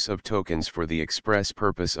 The use of tokens for the express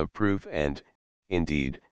purpose of proof and,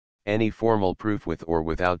 indeed, any formal proof with or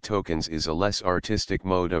without tokens is a less artistic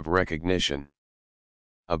mode of recognition.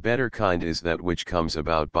 A better kind is that which comes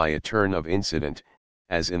about by a turn of incident,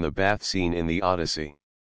 as in the bath scene in the Odyssey.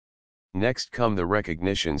 Next come the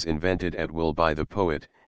recognitions invented at will by the poet,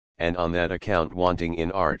 and on that account wanting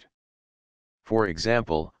in art. For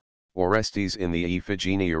example, Orestes in the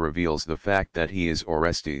Iphigenia reveals the fact that he is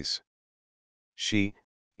Orestes. She,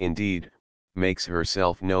 indeed, makes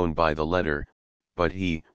herself known by the letter, but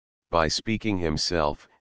he, by speaking himself,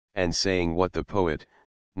 and saying what the poet,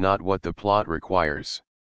 not what the plot requires.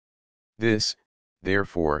 This,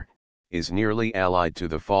 therefore, is nearly allied to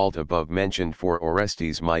the fault above mentioned, for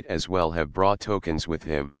Orestes might as well have brought tokens with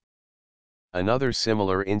him. Another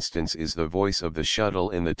similar instance is the voice of the shuttle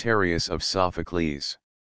in the Tereus of Sophocles.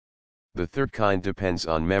 The third kind depends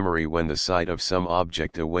on memory when the sight of some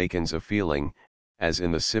object awakens a feeling, as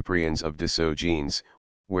in the Cyprians of Diogenes,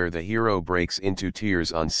 where the hero breaks into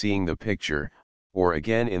tears on seeing the picture, or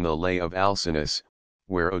again in the Lay of Alcinous,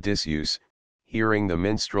 where Odysseus, hearing the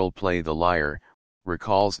minstrel play the lyre,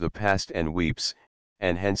 recalls the past and weeps,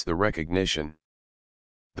 and hence the recognition.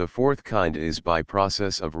 The fourth kind is by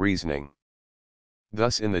process of reasoning.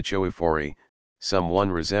 Thus in the Choephori, some one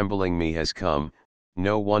resembling me has come,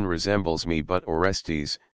 no one resembles me but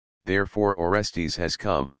Orestes, therefore Orestes has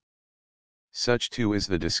come. Such too is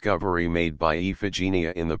the discovery made by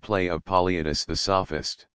Iphigenia in the play of Polyidus the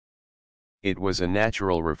Sophist. It was a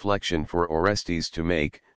natural reflection for Orestes to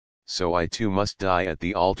make, so I too must die at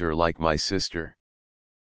the altar like my sister.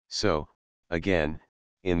 So, again,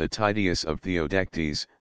 in the Titius of Theodectes,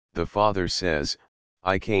 the father says,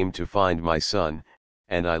 I came to find my son,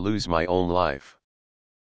 and I lose my own life.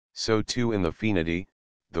 So too in the Phaenidae,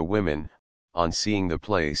 the women, on seeing the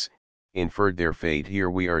place, inferred their fate: here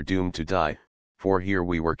we are doomed to die, for here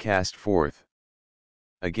we were cast forth.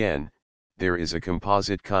 Again, there is a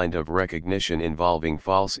composite kind of recognition involving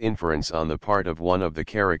false inference on the part of one of the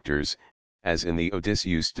characters, as in the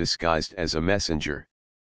Odysseus disguised as a messenger.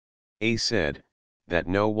 A said, that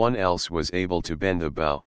no one else was able to bend the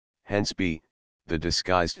bow, hence B, the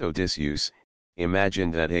disguised Odysseus,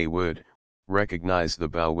 imagined that A would recognize the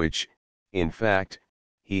bow which, in fact,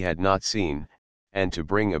 he had not seen, and to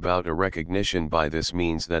bring about a recognition by this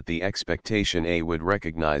means that the expectation A would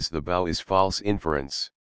recognize the bow is false inference.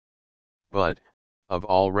 But, of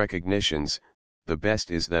all recognitions, the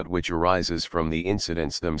best is that which arises from the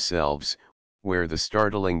incidents themselves, where the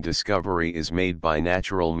startling discovery is made by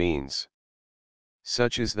natural means.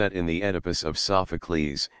 Such is that in the Oedipus of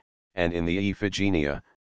Sophocles, and in the Iphigenia,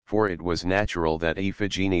 for it was natural that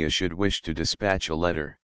Iphigenia should wish to dispatch a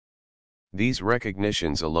letter. These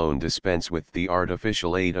recognitions alone dispense with the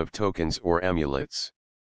artificial aid of tokens or amulets.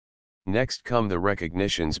 Next come the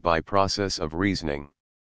recognitions by process of reasoning.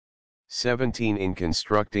 17. In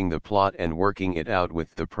constructing the plot and working it out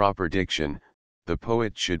with the proper diction, the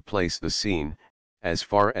poet should place the scene, as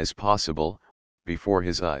far as possible, before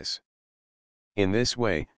his eyes. In this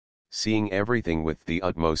way, seeing everything with the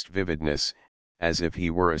utmost vividness, as if he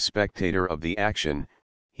were a spectator of the action,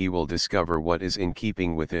 he will discover what is in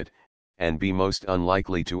keeping with it, and be most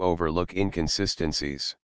unlikely to overlook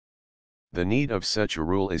inconsistencies. The need of such a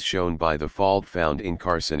rule is shown by the fault found in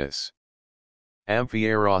Carcinus.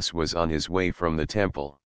 Amphiaraus was on his way from the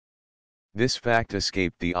temple. This fact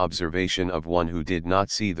escaped the observation of one who did not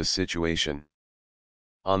see the situation.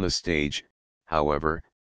 On the stage, however,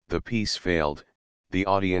 the piece failed, the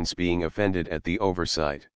audience being offended at the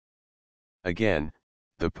oversight. Again,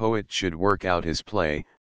 the poet should work out his play,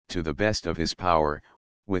 to the best of his power,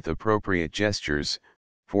 with appropriate gestures,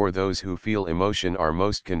 for those who feel emotion are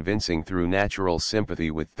most convincing through natural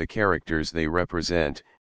sympathy with the characters they represent,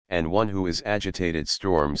 and one who is agitated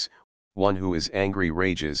storms, one who is angry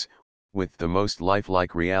rages, with the most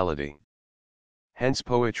lifelike reality. Hence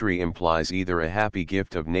poetry implies either a happy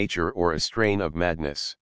gift of nature or a strain of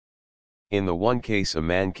madness. In the one case a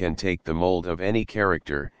man can take the mold of any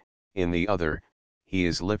character, in the other, he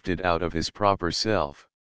is lifted out of his proper self.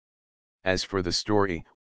 As for the story,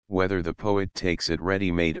 whether the poet takes it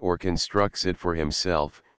ready-made or constructs it for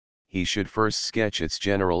himself, he should first sketch its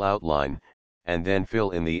general outline, and then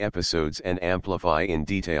fill in the episodes and amplify in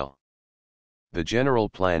detail. The general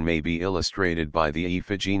plan may be illustrated by the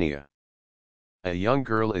Iphigenia. A young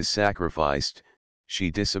girl is sacrificed, she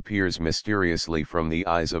disappears mysteriously from the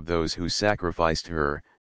eyes of those who sacrificed her,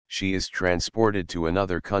 she is transported to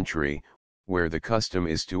another country, where the custom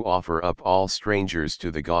is to offer up all strangers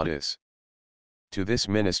to the goddess. To this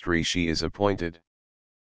ministry she is appointed.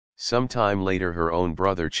 Some time later her own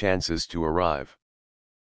brother chances to arrive.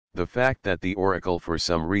 The fact that the oracle for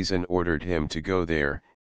some reason ordered him to go there,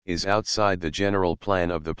 is outside the general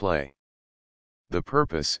plan of the play. The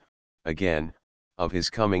purpose, again, of his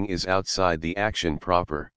coming is outside the action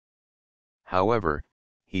proper. However,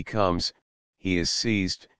 he comes, he is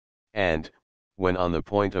seized, and, when on the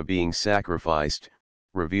point of being sacrificed,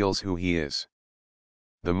 reveals who he is.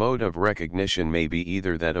 The mode of recognition may be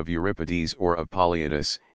either that of Euripides or of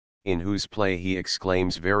Poetics, in whose play he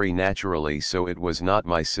exclaims very naturally, "So it was not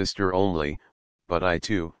my sister only, but I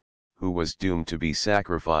too, who was doomed to be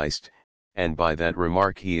sacrificed," and by that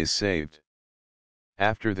remark he is saved.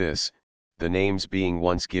 After this, the names being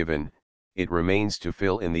once given, it remains to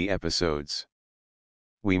fill in the episodes.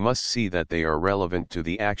 We must see that they are relevant to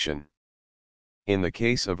the action. In the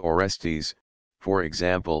case of Orestes, for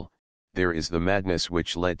example, there is the madness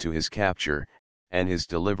which led to his capture, and his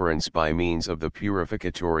deliverance by means of the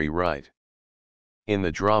purificatory rite. In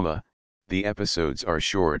the drama, the episodes are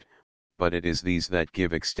short, but it is these that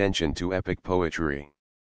give extension to epic poetry.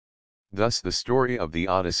 Thus the story of the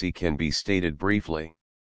Odyssey can be stated briefly.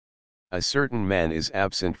 A certain man is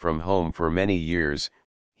absent from home for many years,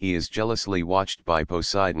 he is jealously watched by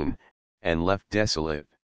Poseidon, and left desolate.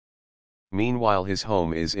 Meanwhile his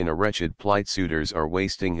home is in a wretched plight, suitors are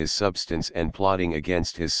wasting his substance and plotting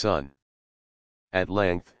against his son. At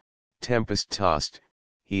length, tempest-tossed,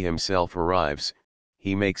 he himself arrives,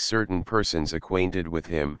 he makes certain persons acquainted with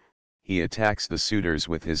him, he attacks the suitors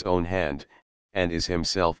with his own hand, and is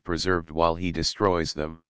himself preserved while he destroys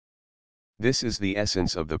them. This is the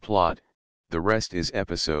essence of the plot, the rest is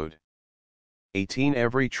episode. 18.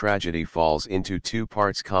 Every tragedy falls into two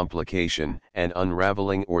parts: complication and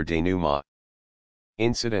unraveling or denouement.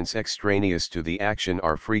 Incidents extraneous to the action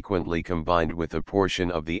are frequently combined with a portion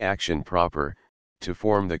of the action proper, to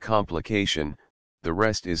form the complication, the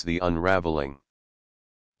rest is the unraveling.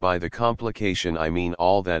 By the complication I mean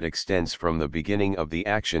all that extends from the beginning of the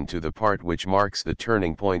action to the part which marks the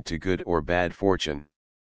turning point to good or bad fortune.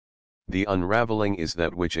 The unraveling is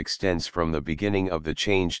that which extends from the beginning of the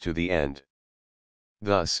change to the end.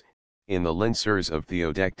 Thus, in the Lincers of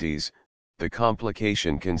Theodectes, the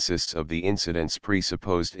complication consists of the incidents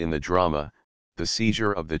presupposed in the drama, the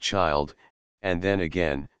seizure of the child, and then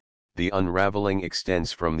again, the unraveling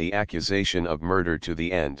extends from the accusation of murder to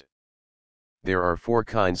the end. There are four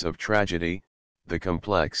kinds of tragedy: the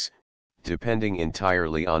complex, depending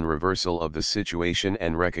entirely on reversal of the situation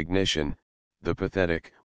and recognition; the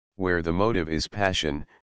pathetic, where the motive is passion,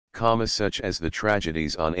 such as the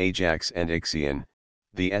tragedies on Ajax and Ixion;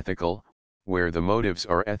 the ethical, where the motives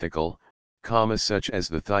are ethical, such as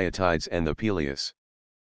the Thyatides and the Peleus.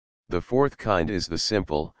 The fourth kind is the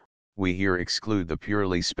simple. We here exclude the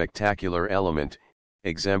purely spectacular element,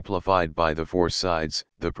 exemplified by the four sides,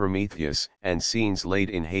 the Prometheus, and scenes laid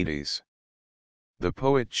in Hades. The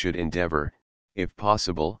poet should endeavor, if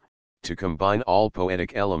possible, to combine all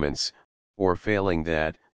poetic elements, or failing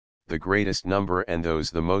that, the greatest number and those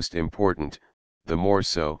the most important, the more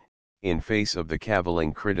so, in face of the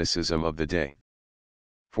cavilling criticism of the day.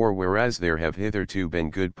 For whereas there have hitherto been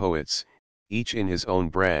good poets, each in his own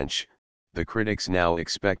branch, the critics now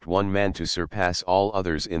expect one man to surpass all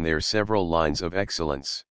others in their several lines of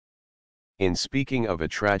excellence. In speaking of a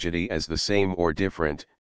tragedy as the same or different,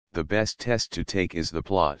 the best test to take is the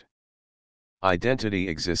plot. Identity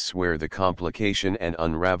exists where the complication and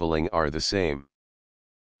unraveling are the same.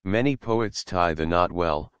 Many poets tie the knot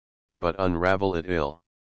well, but unravel it ill.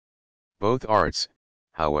 Both arts,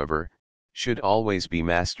 however, should always be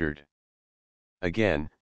mastered. Again,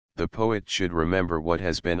 the poet should remember what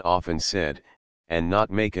has been often said, and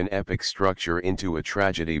not make an epic structure into a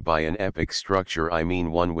tragedy. By an epic structure I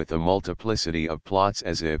mean one with a multiplicity of plots,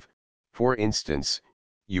 as if, for instance,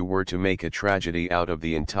 you were to make a tragedy out of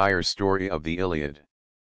the entire story of the Iliad.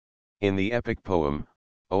 In the epic poem,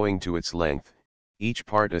 owing to its length, each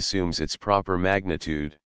part assumes its proper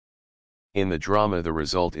magnitude. In the drama the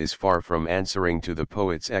result is far from answering to the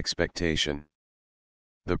poet's expectation.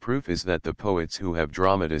 The proof is that the poets who have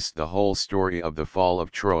dramatized the whole story of the fall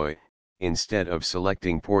of Troy, instead of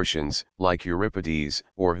selecting portions, like Euripides,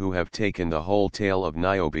 or who have taken the whole tale of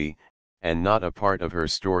Niobe, and not a part of her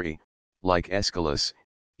story, like Aeschylus,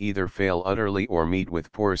 either fail utterly or meet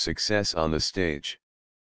with poor success on the stage.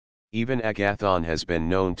 Even Agathon has been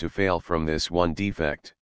known to fail from this one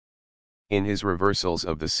defect. In his reversals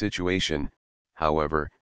of the situation, however,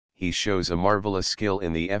 he shows a marvelous skill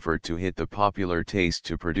in the effort to hit the popular taste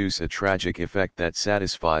to produce a tragic effect that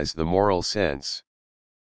satisfies the moral sense.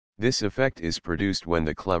 This effect is produced when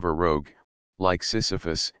the clever rogue, like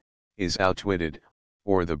Sisyphus, is outwitted,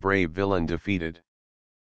 or the brave villain defeated.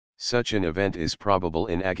 Such an event is probable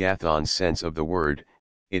in Agathon's sense of the word.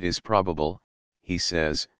 It is probable, he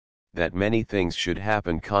says, that many things should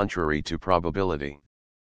happen contrary to probability.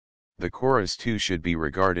 The chorus too should be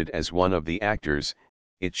regarded as one of the actors,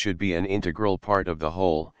 it should be an integral part of the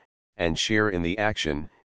whole, and share in the action,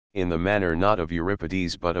 in the manner not of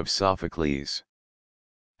Euripides but of Sophocles.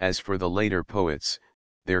 As for the later poets,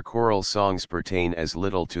 their choral songs pertain as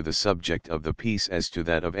little to the subject of the piece as to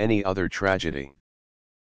that of any other tragedy.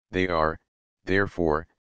 They are, therefore,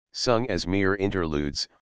 sung as mere interludes,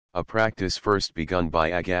 a practice first begun by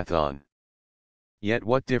Agathon. Yet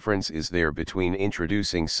what difference is there between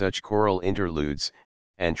introducing such choral interludes,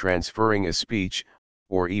 and transferring a speech,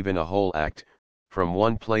 or even a whole act, from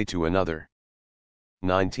one play to another?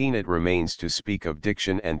 19. It remains to speak of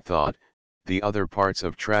diction and thought, the other parts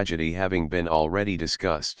of tragedy having been already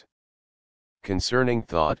discussed. Concerning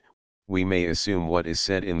thought, we may assume what is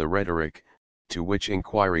said in the rhetoric, to which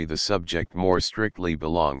inquiry the subject more strictly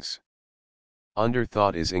belongs. Under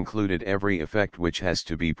thought is included every effect which has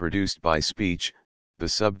to be produced by speech, the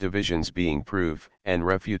subdivisions being proof and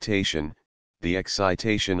refutation, the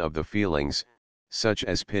excitation of the feelings, such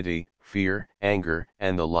as pity, fear, anger,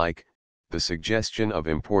 and the like, the suggestion of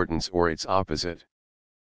importance or its opposite.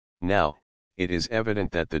 Now, it is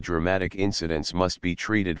evident that the dramatic incidents must be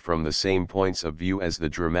treated from the same points of view as the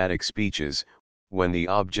dramatic speeches, when the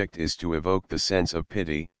object is to evoke the sense of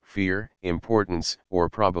pity, fear, importance, or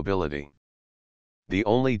probability. The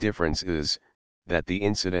only difference is, that the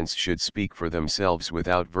incidents should speak for themselves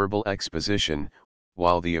without verbal exposition,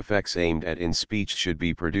 while the effects aimed at in speech should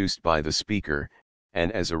be produced by the speaker,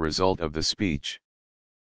 and as a result of the speech.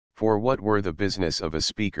 For what were the business of a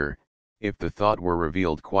speaker, if the thought were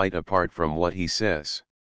revealed quite apart from what he says?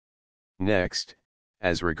 Next,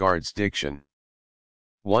 as regards diction.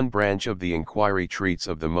 One branch of the inquiry treats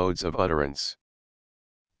of the modes of utterance.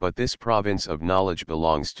 But this province of knowledge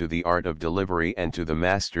belongs to the art of delivery and to the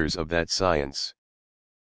masters of that science.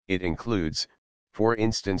 It includes, for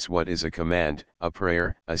instance, what is a command, a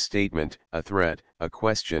prayer, a statement, a threat, a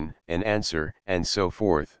question, an answer, and so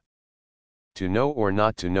forth. To know or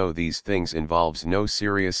not to know these things involves no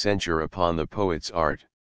serious censure upon the poet's art.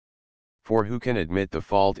 For who can admit the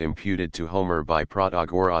fault imputed to Homer by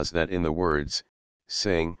Protagoras that in the words,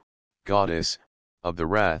 "Sing, goddess, of the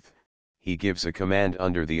wrath," he gives a command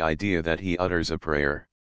under the idea that he utters a prayer?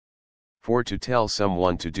 For to tell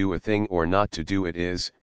someone to do a thing or not to do it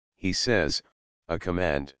is, he says, a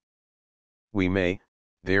command. We may,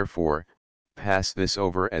 therefore, pass this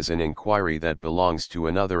over as an inquiry that belongs to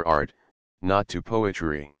another art, not to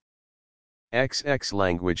poetry. XX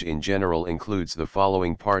language in general includes the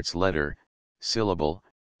following parts: letter, syllable,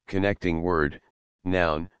 connecting word,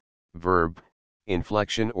 noun, verb,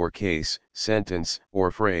 inflection or case, sentence or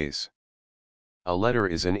phrase. A letter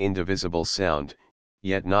is an indivisible sound,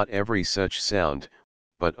 yet not every such sound,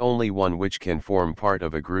 but only one which can form part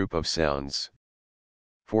of a group of sounds.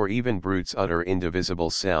 For even brutes utter indivisible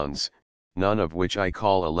sounds, none of which I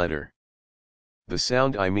call a letter. The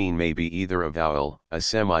sound I mean may be either a vowel, a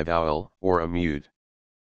semivowel, or a mute.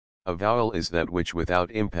 A vowel is that which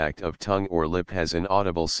without impact of tongue or lip has an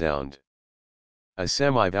audible sound. A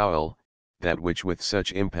semivowel, that which with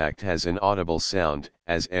such impact has an audible sound,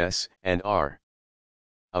 as S and R.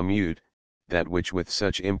 A mute, that which with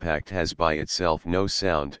such impact has by itself no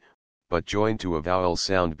sound, but joined to a vowel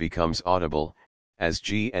sound becomes audible, as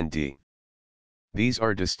G and D. These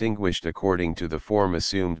are distinguished according to the form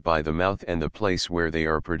assumed by the mouth and the place where they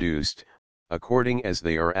are produced, according as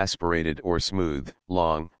they are aspirated or smooth,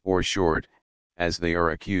 long or short, as they are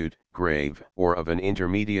acute, grave, or of an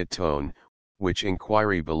intermediate tone, which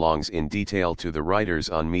inquiry belongs in detail to the writers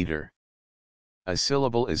on meter. A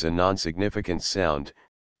syllable is a non-significant sound,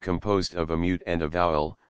 composed of a mute and a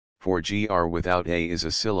vowel, for gr without a is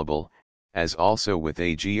a syllable, as also with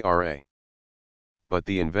a gra. But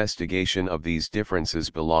the investigation of these differences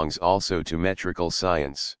belongs also to metrical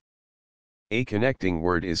science. A connecting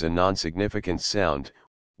word is a non-significant sound,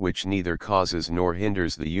 which neither causes nor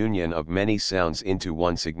hinders the union of many sounds into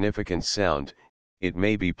one significant sound. It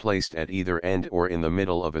may be placed at either end or in the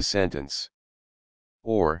middle of a sentence.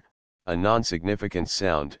 Or, a non-significant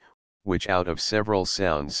sound, which out of several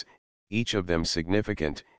sounds, each of them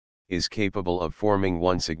significant, is capable of forming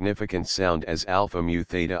one significant sound, as alpha mu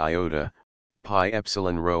theta iota, pi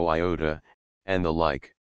epsilon rho iota, and the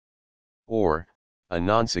like. Or, a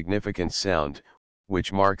non-significant sound,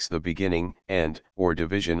 which marks the beginning, end, or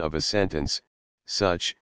division of a sentence,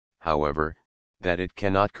 such, however, that it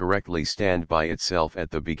cannot correctly stand by itself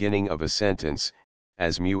at the beginning of a sentence,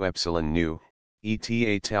 as mu epsilon nu,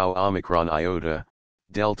 eta tau omicron iota,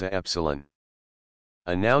 delta epsilon.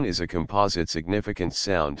 A noun is a composite significant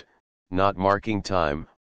sound, not marking time,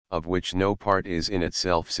 of which no part is in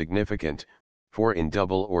itself significant, for in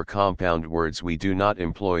double or compound words we do not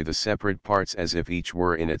employ the separate parts as if each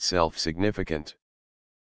were in itself significant.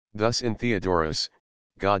 Thus in Theodorus,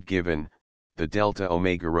 God-given, the delta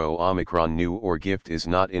omega rho omicron nu or gift is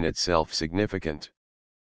not in itself significant.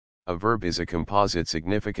 A verb is a composite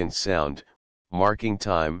significant sound, marking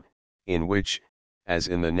time, in which, as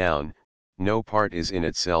in the noun, no part is in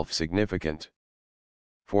itself significant.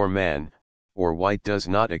 For man, or white does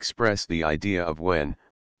not express the idea of when,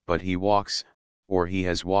 but he walks, or he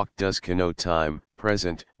has walked does connote time,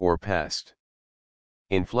 present or past.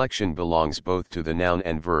 Inflection belongs both to the noun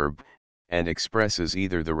and verb, and expresses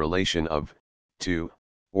either the relation of, to,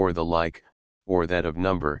 or the like, or that of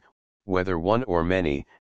number, whether one or many,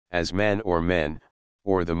 as man or men,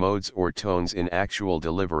 or the modes or tones in actual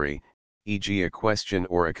delivery, e.g. a question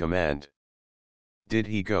or a command. Did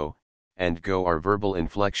he go, and go are verbal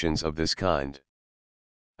inflections of this kind.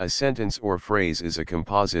 A sentence or phrase is a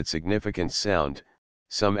composite significant sound,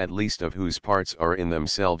 some at least of whose parts are in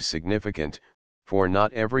themselves significant, for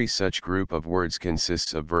not every such group of words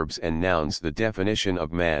consists of verbs and nouns. The definition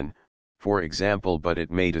of man, for example, but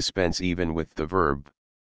it may dispense even with the verb.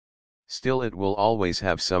 Still it will always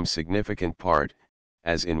have some significant part,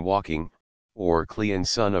 as in walking, or Cleon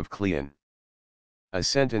son of Cleon. A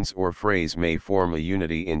sentence or phrase may form a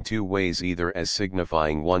unity in two ways, either as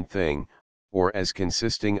signifying one thing, or as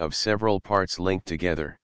consisting of several parts linked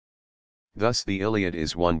together. Thus the Iliad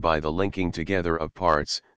is one by the linking together of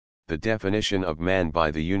parts, the definition of man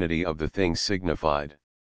by the unity of the things signified.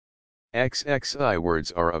 XXI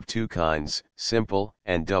words are of two kinds, simple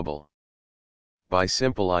and double. By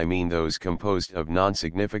simple I mean those composed of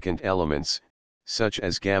non-significant elements, such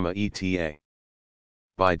as gamma eta.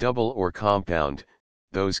 By double or compound,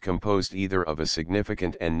 those composed either of a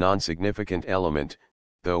significant and non-significant element,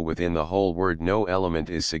 though within the whole word no element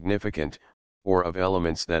is significant, or of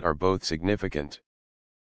elements that are both significant.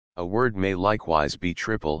 A word may likewise be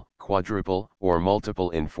triple, quadruple, or multiple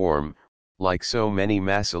in form, like so many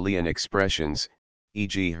Massilian expressions,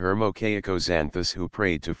 e.g. Hermokeikoxanthus who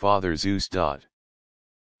prayed to Father Zeus.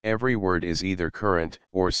 Every word is either current,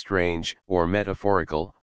 or strange, or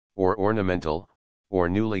metaphorical, or ornamental, or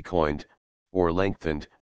newly coined, or lengthened,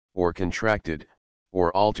 or contracted,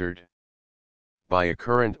 or altered. By a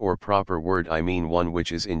current or proper word I mean one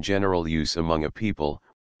which is in general use among a people,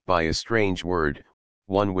 by a strange word,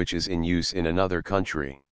 one which is in use in another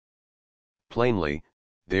country. Plainly,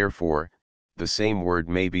 therefore, the same word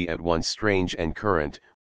may be at once strange and current,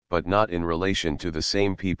 but not in relation to the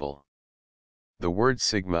same people. The word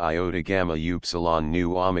sigma iota gamma upsilon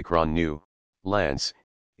nu omicron nu, lance,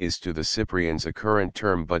 is to the Cyprians a current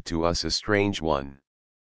term but to us a strange one.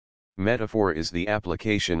 Metaphor is the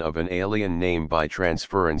application of an alien name by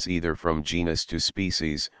transference either from genus to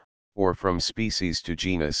species, or from species to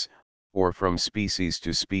genus, or from species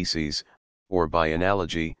to species, or by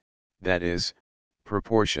analogy, that is,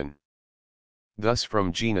 proportion. Thus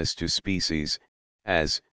from genus to species,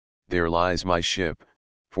 as, there lies my ship,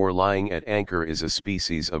 for lying at anchor is a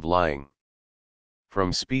species of lying.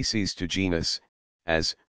 From species to genus,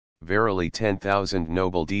 as, verily 10,000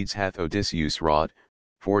 noble deeds hath Odysseus wrought,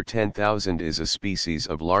 for 10,000 is a species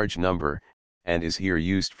of large number, and is here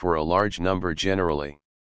used for a large number generally.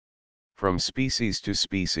 From species to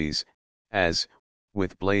species, as,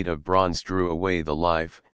 with blade of bronze drew away the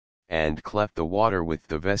life, and cleft the water with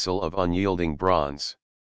the vessel of unyielding bronze.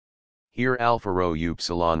 Here alpha rho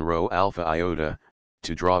upsilon rho alpha iota,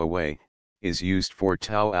 to draw away, is used for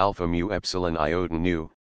tau alpha mu epsilon iota nu,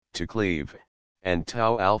 to cleave, and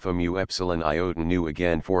tau alpha mu epsilon iota nu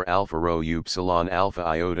again for alpha rho upsilon alpha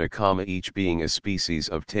iota comma, each being a species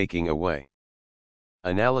of taking away.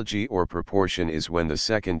 Analogy or proportion is when the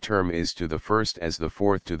second term is to the first as the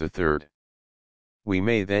fourth to the third. We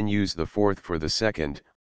may then use the fourth for the second,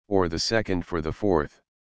 or the second for the fourth.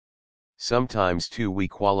 Sometimes too we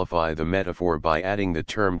qualify the metaphor by adding the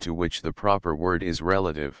term to which the proper word is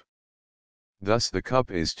relative. Thus the cup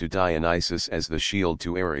is to Dionysus as the shield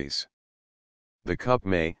to Ares. The cup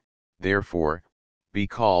may, therefore, be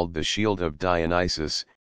called the shield of Dionysus,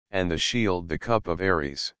 and the shield the cup of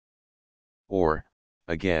Ares. Or,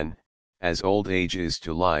 again, as old age is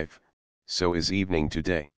to life, so is evening to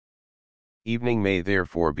day. Evening may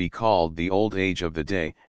therefore be called the old age of the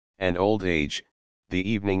day, and old age, the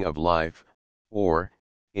evening of life, or,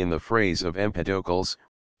 in the phrase of Empedocles,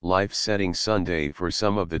 life-setting Sunday. For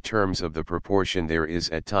some of the terms of the proportion there is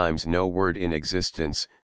at times no word in existence,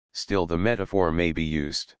 still the metaphor may be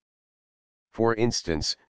used. For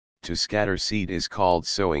instance, to scatter seed is called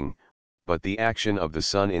sowing, but the action of the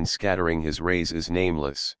sun in scattering his rays is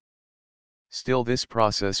nameless. Still this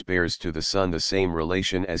process bears to the sun the same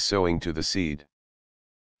relation as sowing to the seed.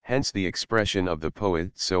 Hence the expression of the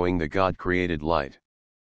poet sowing the God-created light.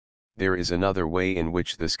 There is another way in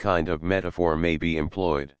which this kind of metaphor may be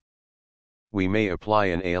employed. We may apply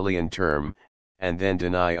an alien term, and then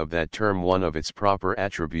deny of that term one of its proper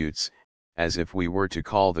attributes, as if we were to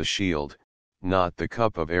call the shield, not the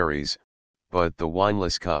cup of Ares, but the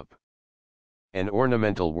wineless cup. An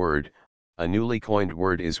ornamental word, a newly coined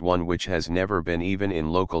word, is one which has never been even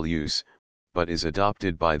in local use, but is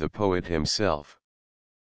adopted by the poet himself.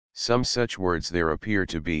 Some such words there appear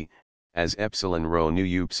to be, as epsilon rho nu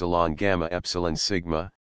upsilon gamma epsilon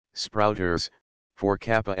sigma, sprouters, for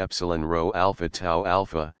kappa epsilon rho alpha tau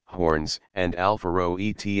alpha, horns, and alpha rho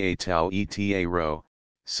eta tau eta rho,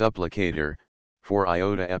 supplicator, for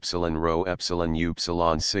iota epsilon rho epsilon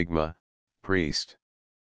upsilon sigma, priest.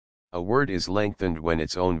 A word is lengthened when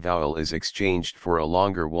its own vowel is exchanged for a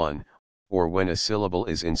longer one, or when a syllable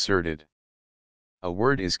is inserted. A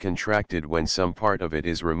word is contracted when some part of it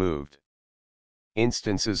is removed.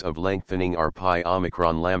 Instances of lengthening are pi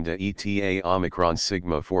omicron lambda eta omicron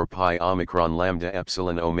sigma for pi omicron lambda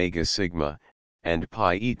epsilon omega sigma, and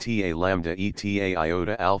pi eta lambda eta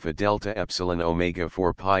iota alpha delta epsilon omega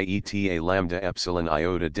for pi eta lambda epsilon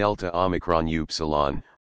iota delta omicron upsilon,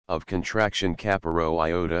 of contraction kappa rho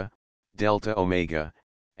iota, delta omega,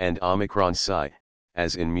 and omicron psi,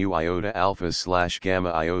 as in mu iota alpha slash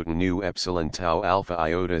gamma iota nu epsilon tau alpha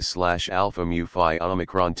iota slash alpha mu phi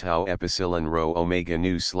omicron tau epsilon rho omega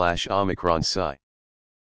nu slash omicron psi.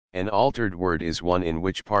 An altered word is one in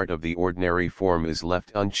which part of the ordinary form is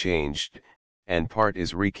left unchanged, and part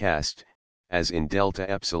is recast, as in delta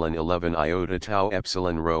epsilon 11 iota tau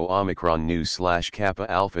epsilon rho omicron nu slash kappa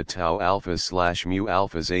alpha tau alpha slash mu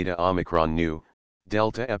alpha zeta omicron nu.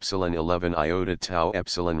 Delta epsilon 11 iota tau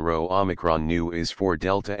epsilon rho omicron nu is for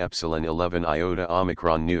delta epsilon 11 iota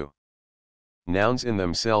omicron nu. Nouns in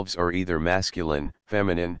themselves are either masculine,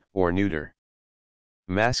 feminine, or neuter.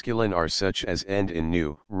 Masculine are such as end in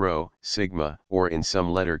nu, rho, sigma, or in some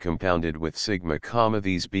letter compounded with sigma,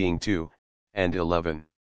 these being 2, and 11.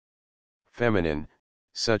 Feminine,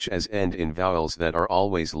 such as end in vowels that are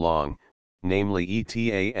always long, namely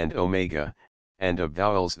eta and omega, and of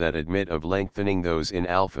vowels that admit of lengthening, those in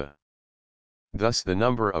alpha. Thus the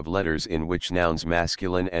number of letters in which nouns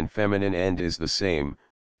masculine and feminine end is the same,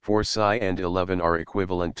 for psi and 11 are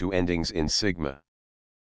equivalent to endings in sigma.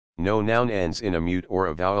 No noun ends in a mute or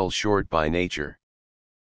a vowel short by nature.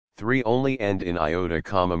 3 only end in iota,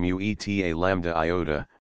 mu eta lambda iota,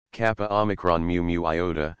 kappa omicron mu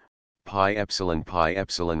iota, pi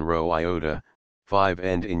epsilon rho iota, 5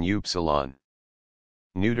 end in upsilon.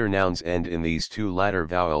 Neuter nouns end in these two latter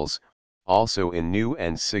vowels, also in nu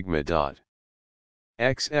and sigma. XXII.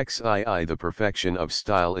 The perfection of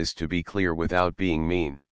style is to be clear without being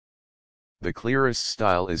mean. The clearest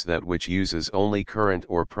style is that which uses only current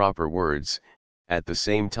or proper words, at the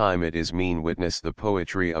same time it is mean. Witness the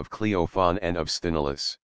poetry of Cleophon and of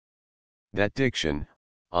Sthenelus. That diction,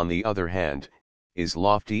 on the other hand, is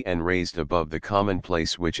lofty and raised above the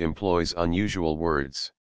commonplace which employs unusual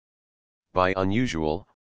words. By unusual,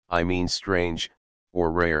 I mean strange,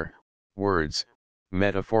 or rare, words,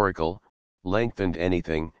 metaphorical, lengthened,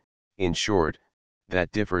 anything, in short,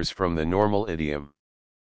 that differs from the normal idiom.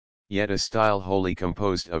 Yet a style wholly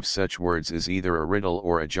composed of such words is either a riddle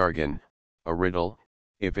or a jargon. A riddle,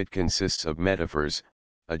 if it consists of metaphors;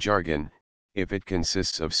 a jargon, if it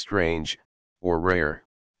consists of strange, or rare,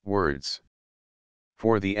 words.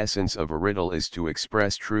 For the essence of a riddle is to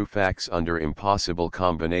express true facts under impossible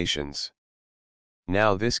combinations.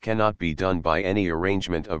 Now this cannot be done by any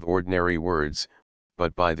arrangement of ordinary words,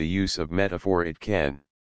 but by the use of metaphor it can.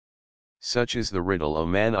 Such is the riddle: a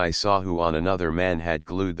man I saw who on another man had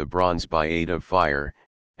glued the bronze by aid of fire,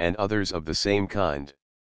 and others of the same kind.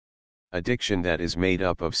 A diction that is made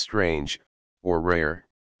up of strange, or rare,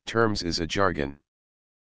 terms is a jargon.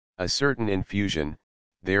 A certain infusion,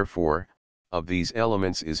 therefore, of these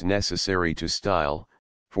elements is necessary to style,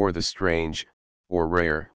 for the strange, or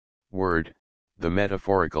rare, word, the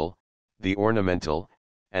metaphorical, the ornamental,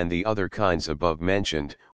 and the other kinds above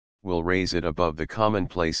mentioned, will raise it above the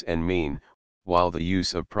commonplace and mean, while the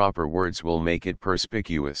use of proper words will make it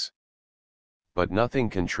perspicuous. But nothing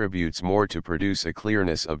contributes more to produce a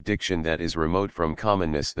clearness of diction that is remote from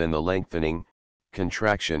commonness than the lengthening,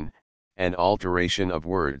 contraction, and alteration of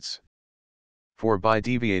words. For by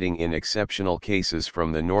deviating in exceptional cases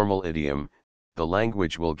from the normal idiom, the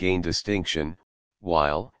language will gain distinction,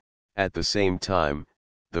 while, at the same time,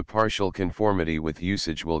 the partial conformity with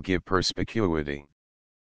usage will give perspicuity.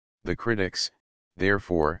 The critics,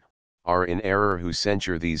 therefore, are in error who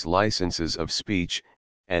censure these licenses of speech,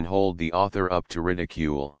 and hold the author up to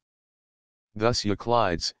ridicule. Thus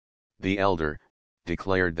Euclides, the elder,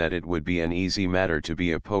 declared that it would be an easy matter to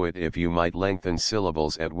be a poet if you might lengthen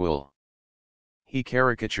syllables at will. He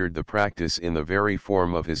caricatured the practice in the very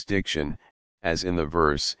form of his diction, as in the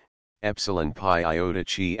verse, epsilon pi iota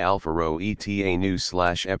chi alpha rho eta nu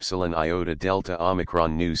slash epsilon iota delta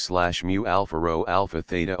omicron nu slash mu alpha rho alpha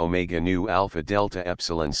theta omega nu alpha delta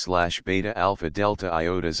epsilon slash beta alpha delta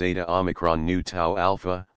iota zeta omicron nu tau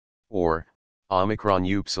alpha, or, omicron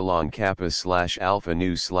upsilon kappa slash alpha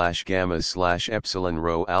nu slash gamma slash epsilon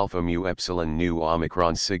rho alpha mu epsilon nu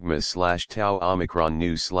omicron sigma slash tau omicron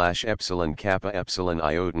nu slash epsilon kappa epsilon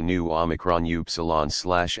iota nu omicron upsilon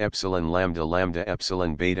slash epsilon lambda lambda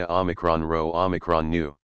epsilon beta omicron rho omicron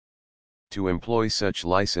nu. To employ such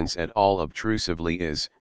license at all obtrusively is,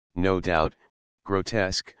 no doubt,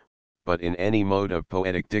 grotesque, but in any mode of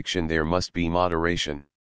poetic diction there must be moderation.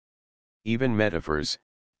 Even metaphors,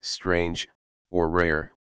 strange, or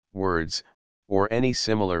rare, words, or any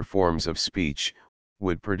similar forms of speech,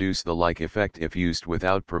 would produce the like effect if used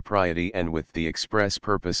without propriety and with the express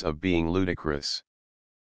purpose of being ludicrous.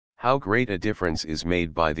 How great a difference is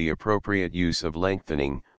made by the appropriate use of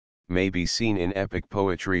lengthening, may be seen in epic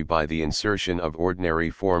poetry by the insertion of ordinary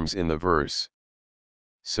forms in the verse.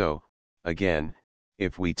 So, again,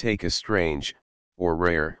 if we take a strange, or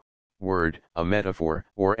rare, word, a metaphor,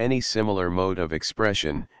 or any similar mode of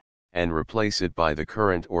expression, and replace it by the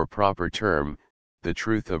current or proper term, the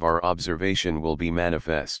truth of our observation will be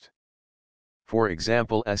manifest. For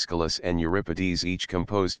example, Aeschylus and Euripides each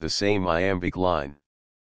composed the same iambic line.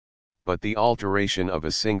 But the alteration of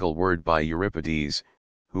a single word by Euripides,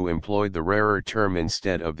 who employed the rarer term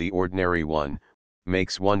instead of the ordinary one,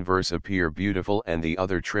 makes one verse appear beautiful and the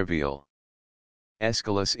other trivial.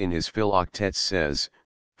 Aeschylus in his Philoctetes says,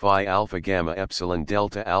 phi alpha gamma epsilon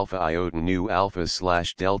delta alpha iota nu alpha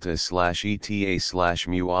slash delta slash eta slash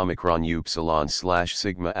mu omicron upsilon slash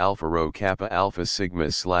sigma alpha rho kappa alpha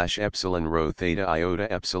sigma slash epsilon rho theta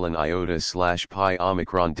iota slash pi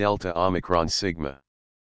omicron delta omicron sigma.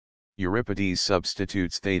 Euripides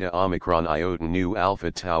substitutes theta omicron iota nu alpha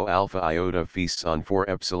tau alpha iota feasts on 4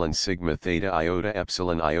 epsilon sigma theta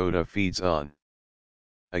iota feeds on.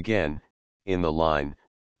 Again, in the line,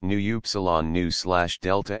 nu upsilon nu slash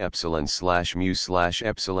delta epsilon slash mu slash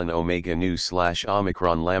epsilon omega nu slash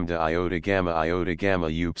omicron lambda iota gamma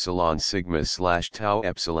upsilon sigma slash tau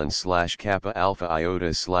epsilon slash kappa alpha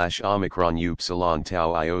iota slash omicron upsilon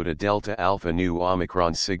tau iota delta alpha nu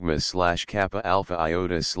omicron sigma slash kappa alpha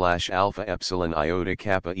iota slash alpha epsilon iota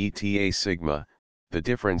kappa eta sigma. The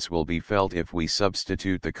difference will be felt if we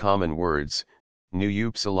substitute the common words, nu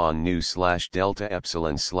upsilon nu slash delta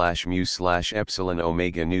epsilon slash mu slash epsilon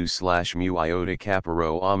omega nu slash mu iota kappa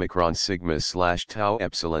rho omicron sigma slash tau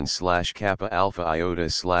epsilon slash kappa alpha iota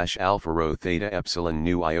slash alpha rho theta epsilon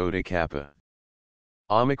nu iota kappa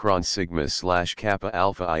omicron sigma slash kappa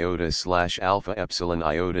alpha iota slash alpha epsilon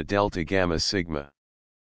iota delta gamma sigma.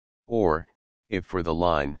 Or, if for the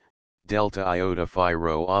line, delta iota phi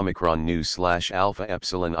rho omicron nu slash alpha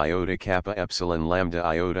epsilon iota kappa epsilon lambda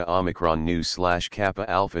iota omicron nu slash kappa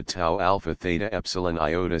alpha tau alpha theta epsilon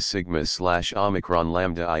iota sigma slash omicron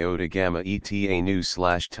lambda iota gamma eta nu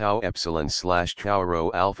slash tau epsilon slash tau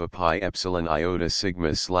rho alpha pi epsilon iota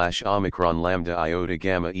sigma slash omicron lambda iota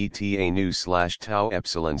gamma eta nu slash tau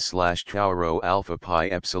epsilon slash tau rho alpha pi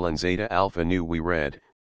epsilon zeta alpha nu. We read,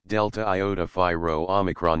 delta iota phi rho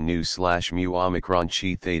omicron nu slash mu omicron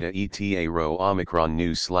chi theta eta rho omicron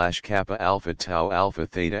nu slash kappa alpha tau alpha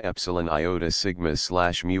theta epsilon iota sigma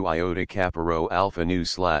slash mu iota kappa rho alpha nu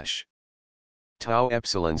slash tau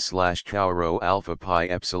epsilon slash tau rho alpha pi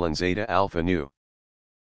epsilon zeta alpha nu.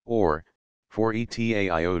 Or, for eta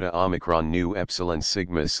iota omicron nu epsilon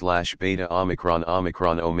sigma slash beta omicron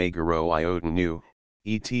omega rho iota nu,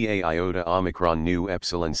 eta iota omicron nu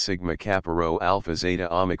epsilon sigma kappa rho alpha zeta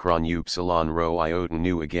omicron upsilon rho iota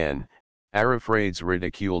nu. Again, Ariphrades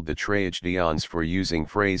ridiculed the tragedians for using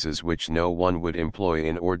phrases which no one would employ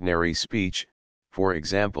in ordinary speech, for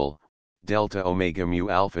example, delta omega mu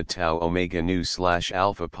alpha tau omega nu slash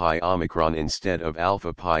alpha pi omicron instead of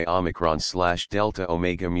alpha pi omicron slash delta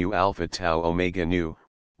omega mu alpha tau omega nu,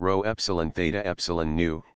 rho epsilon theta epsilon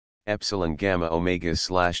nu, epsilon gamma omega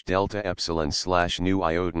slash delta epsilon slash nu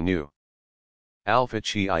iota nu. Alpha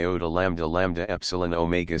chi iota lambda lambda epsilon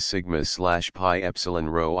omega sigma slash pi epsilon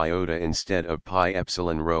rho iota instead of pi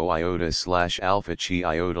epsilon rho iota slash alpha chi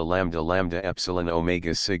iota lambda lambda epsilon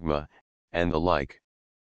omega sigma, and the like.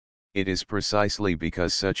 It is precisely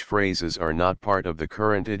because such phrases are not part of the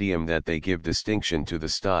current idiom that they give distinction to the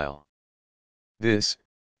style. This,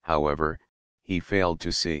 however, he failed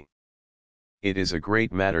to see. It is a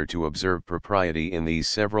great matter to observe propriety in these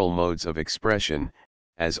several modes of expression,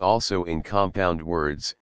 as also in compound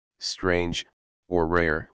words, strange, or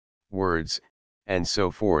rare, words, and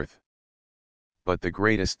so forth. But the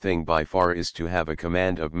greatest thing by far is to have a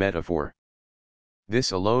command of metaphor.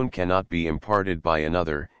 This alone cannot be imparted by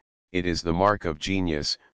another, it is the mark of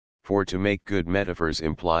genius, for to make good metaphors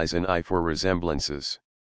implies an eye for resemblances.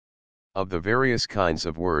 Of the various kinds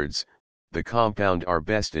of words, the compound are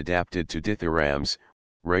best adapted to dithyrambs,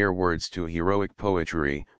 rare words to heroic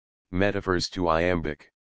poetry, metaphors to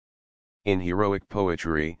iambic. In heroic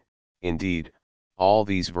poetry, indeed, all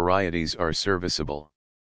these varieties are serviceable.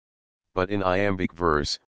 But in iambic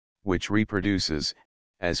verse, which reproduces,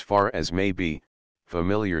 as far as may be,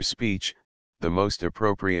 familiar speech, the most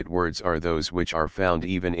appropriate words are those which are found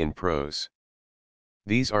even in prose.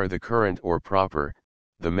 These are the current or proper,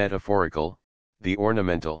 the metaphorical, the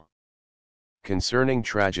ornamental. Concerning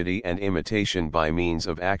tragedy and imitation by means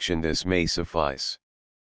of action this may suffice.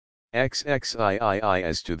 XXIII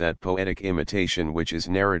as to that poetic imitation which is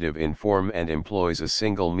narrative in form and employs a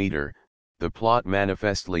single meter, the plot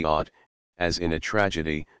manifestly ought, as in a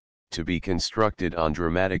tragedy, to be constructed on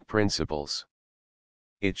dramatic principles.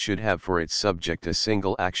 It should have for its subject a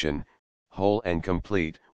single action, whole and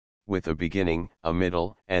complete, with a beginning, a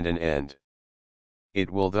middle, and an end. It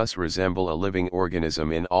will thus resemble a living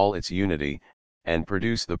organism in all its unity, and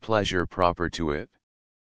produce the pleasure proper to it.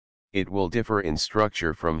 It will differ in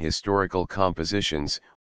structure from historical compositions,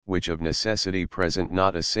 which of necessity present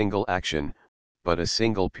not a single action, but a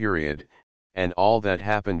single period, and all that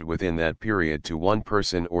happened within that period to one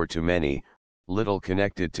person or to many, little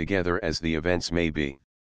connected together as the events may be.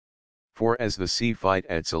 For as the sea fight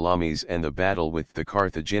at Salamis and the battle with the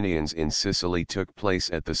Carthaginians in Sicily took place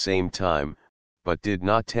at the same time, but did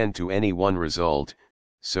not tend to any one result,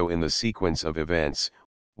 so in the sequence of events,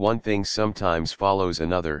 one thing sometimes follows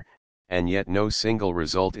another, and yet no single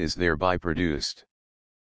result is thereby produced.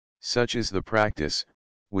 Such is the practice,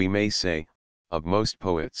 we may say, of most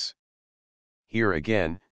poets. Here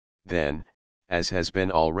again, then, as has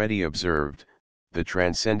been already observed, the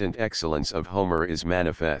transcendent excellence of Homer is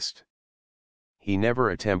manifest. He never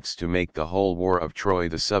attempts to make the whole war of Troy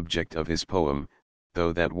the subject of his poem,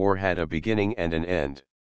 though that war had a beginning and an end.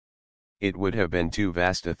 It would have been too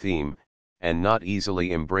vast a theme, and not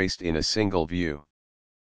easily embraced in a single view.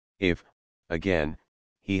 If, again,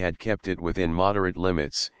 he had kept it within moderate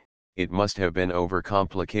limits, it must have been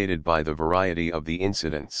overcomplicated by the variety of the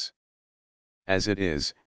incidents. As it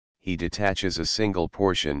is, he detaches a single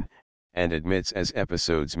portion, and admits as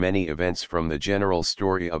episodes many events from the general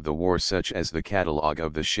story of the war, such as the catalogue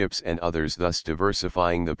of the ships and others, thus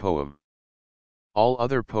diversifying the poem. All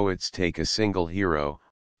other poets take a single hero,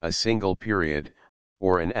 a single period,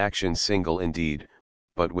 or an action single indeed,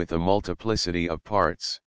 but with a multiplicity of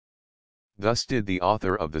parts. Thus did the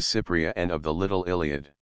author of the Cypria and of the Little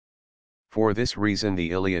Iliad. For this reason the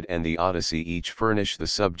Iliad and the Odyssey each furnish the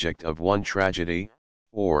subject of one tragedy,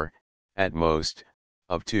 or, at most,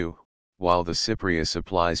 of two, while the Cypria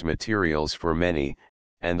supplies materials for many,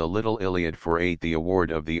 and the Little Iliad for 8 the award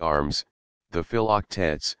of the arms, the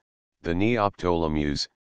Philoctetes, the Neoptolemus,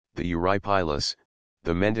 the Eurypylus,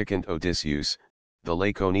 the mendicant Odysseus, the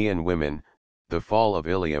Laconian women, the fall of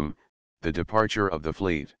Ilium, the departure of the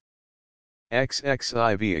fleet.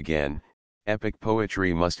 XXIV again, epic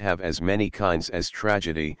poetry must have as many kinds as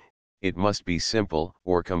tragedy, it must be simple,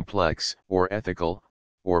 or complex, or ethical,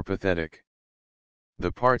 or pathetic.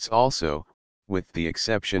 The parts also, with the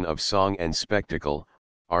exception of song and spectacle,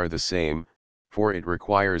 are the same, for it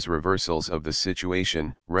requires reversals of the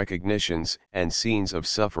situation, recognitions, and scenes of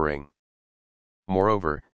suffering.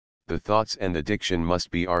 Moreover, the thoughts and the diction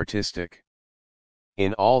must be artistic.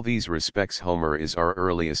 In all these respects Homer is our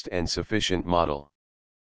earliest and sufficient model.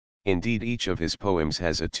 Indeed, each of his poems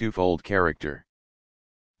has a twofold character.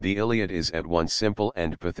 The Iliad is at once simple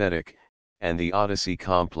and pathetic, and the Odyssey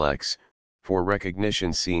complex, for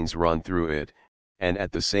recognition scenes run through it, and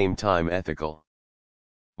at the same time ethical.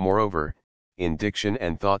 Moreover, in diction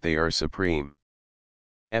and thought they are supreme.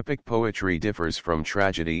 Epic poetry differs from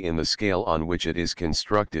tragedy in the scale on which it is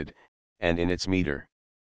constructed, and in its meter.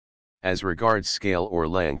 As regards scale or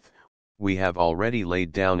length, we have already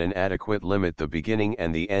laid down an adequate limit. The beginning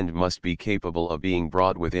and the end must be capable of being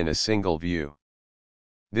brought within a single view.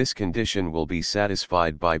 This condition will be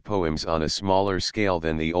satisfied by poems on a smaller scale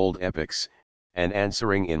than the old epics, and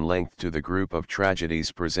answering in length to the group of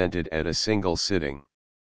tragedies presented at a single sitting.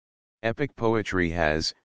 Epic poetry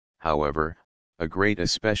has, however, a great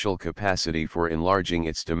especial capacity for enlarging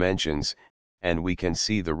its dimensions, and we can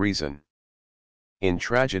see the reason. In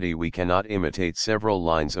tragedy we cannot imitate several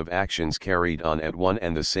lines of actions carried on at one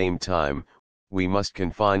and the same time, we must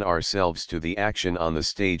confine ourselves to the action on the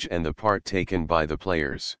stage and the part taken by the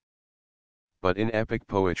players. But in epic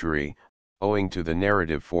poetry, owing to the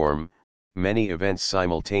narrative form, many events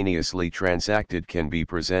simultaneously transacted can be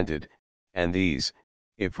presented, and these,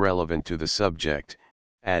 if relevant to the subject,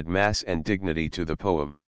 add mass and dignity to the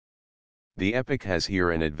poem. The epic has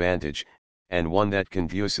here an advantage, and one that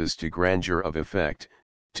conduces to grandeur of effect,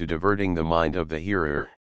 to diverting the mind of the hearer,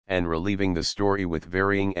 and relieving the story with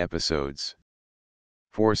varying episodes.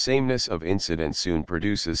 For sameness of incident soon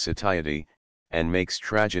produces satiety, and makes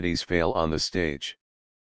tragedies fail on the stage.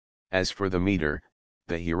 As for the meter,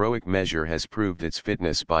 the heroic measure has proved its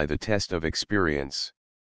fitness by the test of experience.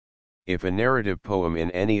 If a narrative poem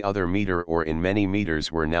in any other meter or in many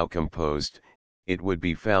meters were now composed, it would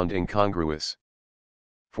be found incongruous.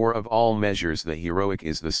 For of all measures the heroic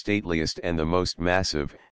is the stateliest and the most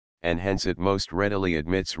massive, and hence it most readily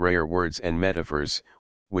admits rare words and metaphors,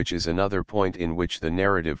 which is another point in which the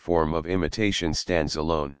narrative form of imitation stands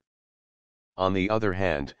alone. On the other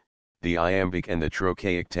hand, the iambic and the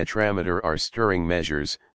trochaic tetrameter are stirring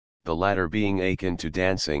measures, the latter being akin to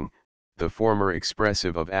dancing, the former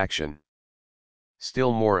expressive of action.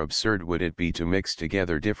 Still more absurd would it be to mix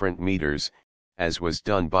together different meters, as was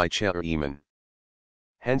done by Riemann.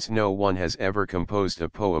 Hence no one has ever composed a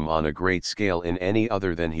poem on a great scale in any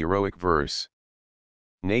other than heroic verse.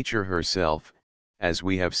 Nature herself, as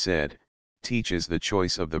we have said, teaches the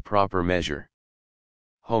choice of the proper measure.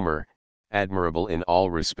 Homer, admirable in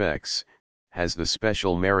all respects, has the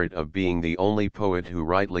special merit of being the only poet who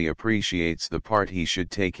rightly appreciates the part he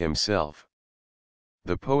should take himself.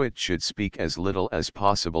 The poet should speak as little as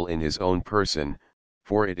possible in his own person,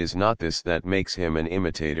 for it is not this that makes him an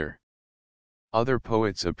imitator. Other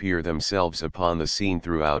poets appear themselves upon the scene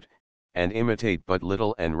throughout, and imitate but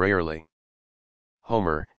little and rarely.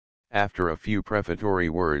 Homer, after a few prefatory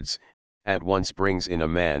words, at once brings in a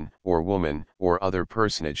man, or woman, or other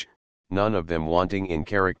personage, none of them wanting in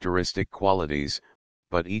characteristic qualities,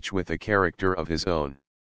 but each with a character of his own.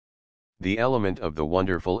 The element of the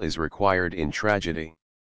wonderful is required in tragedy.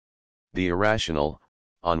 The irrational,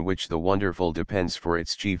 on which the wonderful depends for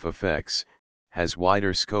its chief effects, has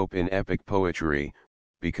wider scope in epic poetry,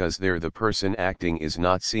 because there the person acting is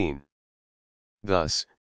not seen. Thus,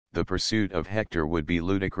 the pursuit of Hector would be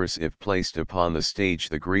ludicrous if placed upon the stage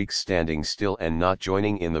the Greeks standing still and not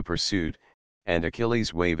joining in the pursuit, and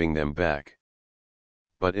Achilles waving them back.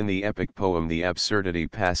 But in the epic poem the absurdity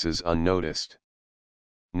passes unnoticed.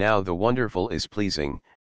 Now the wonderful is pleasing,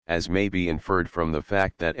 as may be inferred from the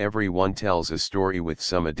fact that every one tells a story with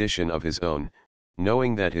some addition of his own,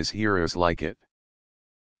 knowing that his hearers like it.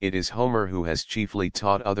 It is Homer who has chiefly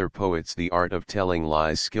taught other poets the art of telling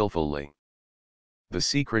lies skillfully. The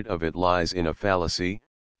secret of it lies in a fallacy,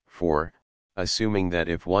 for, assuming that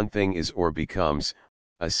if one thing is or becomes,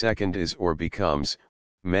 a second is or becomes,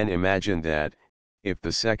 men imagine that, if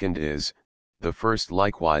the second is, the first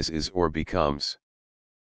likewise is or becomes.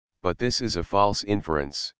 But this is a false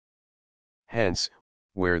inference. Hence,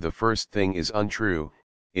 where the first thing is untrue,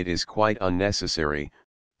 it is quite unnecessary,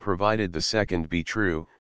 provided the second be true,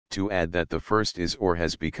 to add that the first is or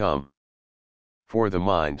has become. For the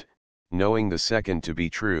mind, knowing the second to be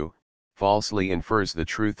true, falsely infers the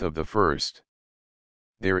truth of the first.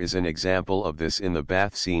 There is an example of this in the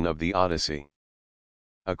bath scene of the Odyssey.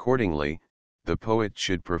 Accordingly, the poet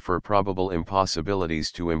should prefer probable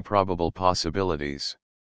impossibilities to improbable possibilities.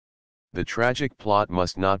 The tragic plot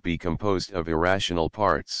must not be composed of irrational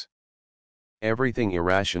parts. Everything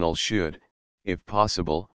irrational should, if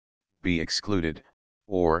possible, be excluded,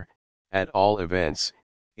 or, at all events,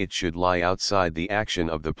 it should lie outside the action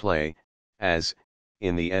of the play, as,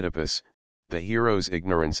 in the Oedipus, the hero's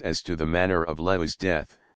ignorance as to the manner of Leto's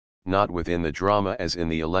death, not within the drama as in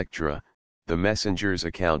the Electra, the messenger's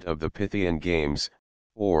account of the Pythian games,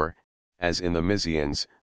 or, as in the Mysians,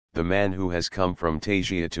 the man who has come from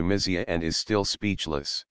Tasia to Mysia and is still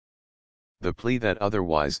speechless. The plea that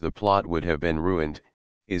otherwise the plot would have been ruined,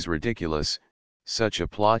 is ridiculous. Such a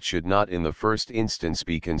plot should not in the first instance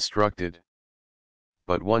be constructed.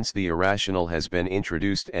 But once the irrational has been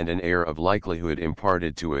introduced and an air of likelihood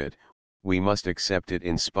imparted to it, we must accept it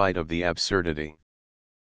in spite of the absurdity.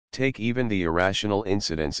 Take even the irrational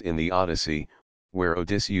incidents in the Odyssey, where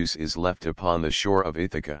Odysseus is left upon the shore of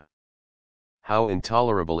Ithaca. How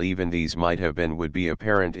intolerable even these might have been would be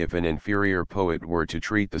apparent if an inferior poet were to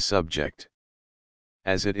treat the subject.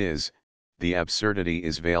 As it is, the absurdity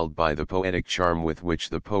is veiled by the poetic charm with which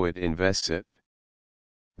the poet invests it.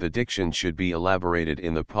 The diction should be elaborated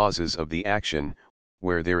in the pauses of the action,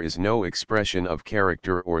 where there is no expression of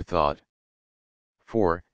character or thought.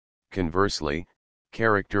 For, conversely,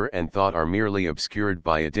 character and thought are merely obscured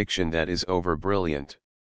by a diction that is over-brilliant.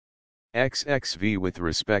 XXV With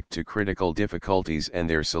respect to critical difficulties and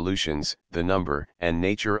their solutions, the number and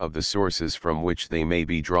nature of the sources from which they may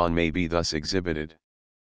be drawn may be thus exhibited.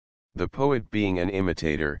 The poet, being an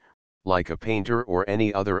imitator, like a painter or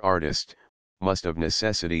any other artist, must of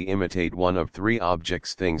necessity imitate one of three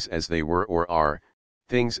objects: things as they were or are,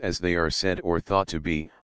 things as they are said or thought to be,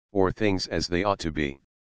 or things as they ought to be.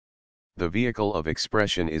 The vehicle of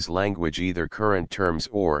expression is language, either current terms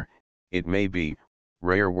or, it may be,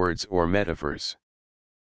 rare words or metaphors.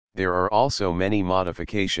 There are also many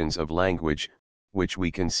modifications of language, which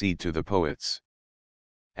we concede to the poets.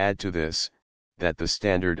 Add to this, that the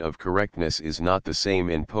standard of correctness is not the same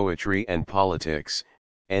in poetry and politics,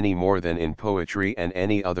 any more than in poetry and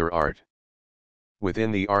any other art.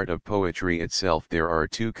 Within the art of poetry itself there are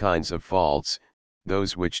two kinds of faults,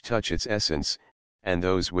 those which touch its essence, and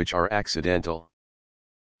those which are accidental.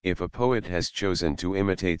 If a poet has chosen to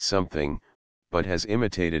imitate something, but has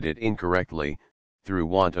imitated it incorrectly, through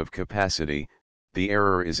want of capacity, the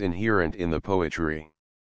error is inherent in the poetry.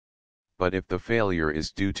 But if the failure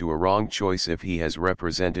is due to a wrong choice, if he has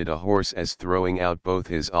represented a horse as throwing out both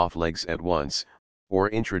his off legs at once, or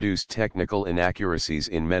introduced technical inaccuracies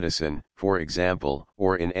in medicine, for example,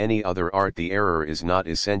 or in any other art, the error is not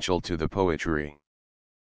essential to the poetry.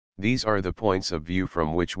 These are the points of view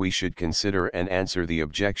from which we should consider and answer the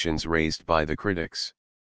objections raised by the critics.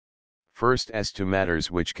 First, as to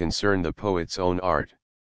matters which concern the poet's own art.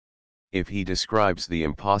 If he describes the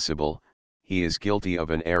impossible, he is guilty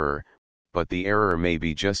of an error, but the error may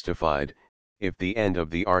be justified, if the end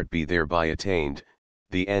of the art be thereby attained,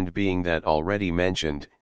 the end being that already mentioned,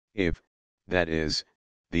 if, that is,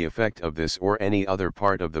 the effect of this or any other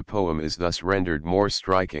part of the poem is thus rendered more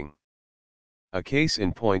striking. A case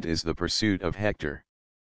in point is the pursuit of Hector.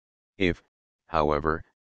 If, however,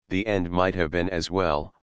 the end might have been as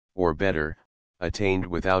well, or better, attained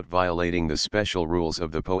without violating the special rules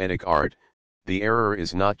of the poetic art, the error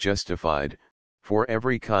is not justified, for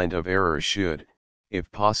every kind of error should, if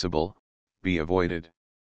possible, be avoided.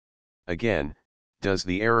 Again, does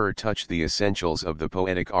the error touch the essentials of the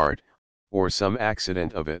poetic art, or some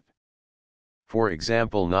accident of it? For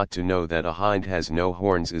example, not to know that a hind has no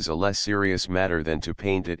horns is a less serious matter than to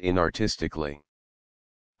paint it inartistically.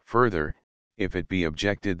 Further, if it be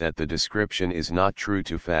objected that the description is not true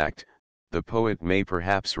to fact, the poet may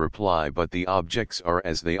perhaps reply, but the objects are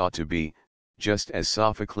as they ought to be, just as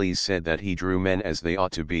Sophocles said that he drew men as they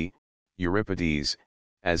ought to be, Euripides,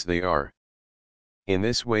 as they are. In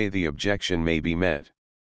this way the objection may be met.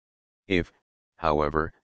 If,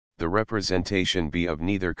 however, the representation be of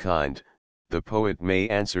neither kind, the poet may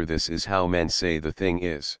answer, this is how men say the thing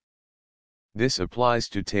is. This applies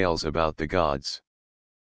to tales about the gods.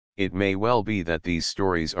 It may well be that these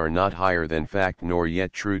stories are not higher than fact nor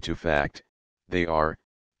yet true to fact, they are,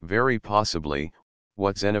 very possibly,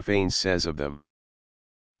 what Xenophanes says of them.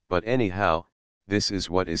 But anyhow, this is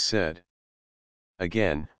what is said.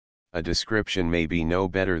 Again, a description may be no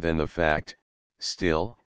better than the fact,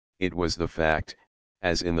 still, it was the fact,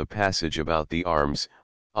 as in the passage about the arms,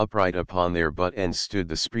 upright upon their butt ends stood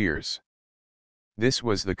the spears. This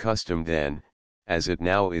was the custom then, as it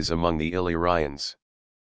now is among the Illyrians.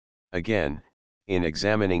 Again, in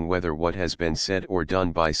examining whether what has been said or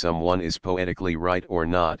done by someone is poetically right or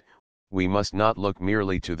not, we must not look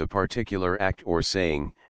merely to the particular act or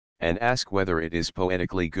saying, and ask whether it is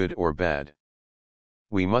poetically good or bad.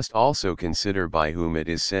 We must also consider by whom it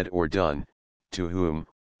is said or done, to whom,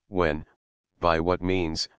 when, by what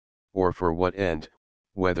means, or for what end,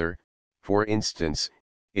 whether, for instance,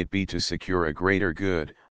 it be to secure a greater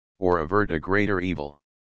good, or avert a greater evil.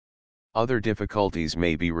 Other difficulties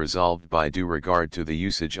may be resolved by due regard to the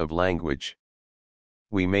usage of language.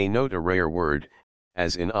 We may note a rare word,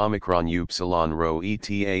 as in omicron upsilon rho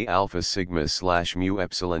eta alpha sigma slash mu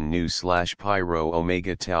epsilon nu slash pi rho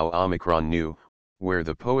omega tau omicron nu, where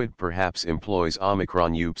the poet perhaps employs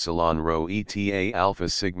omicron upsilon rho eta alpha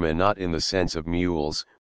sigma not in the sense of mules,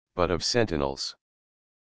 but of sentinels.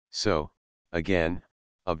 So, again,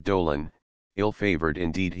 of Dolon, ill-favored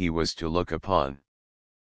indeed he was to look upon.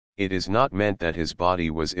 It is not meant that his body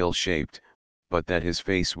was ill-shaped, but that his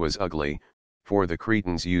face was ugly, for the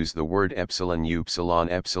Cretans use the word epsilon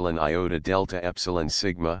epsilon iota delta epsilon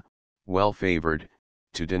sigma, well favored,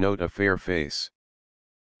 to denote a fair face.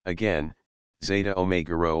 Again, zeta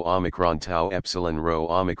omega rho omicron tau epsilon rho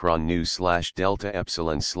omicron nu slash delta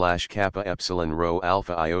epsilon slash kappa epsilon rho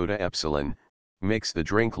alpha iota epsilon, mix the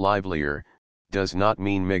drink livelier, does not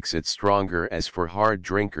mean mix it stronger as for hard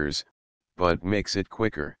drinkers, but mix it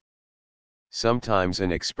quicker. Sometimes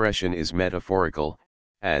an expression is metaphorical,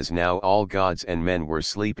 as now all gods and men were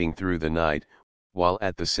sleeping through the night, while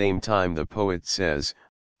at the same time the poet says,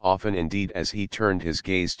 often indeed as he turned his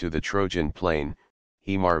gaze to the Trojan plain,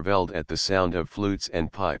 he marveled at the sound of flutes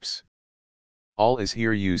and pipes. All is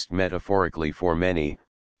here used metaphorically for many,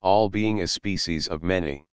 all being a species of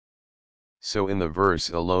many. So in the verse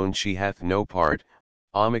alone she hath no part,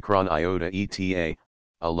 omicron iota eta,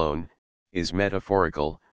 alone, is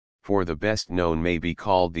metaphorical, for the best known may be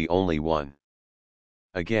called the only one.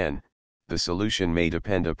 Again, the solution may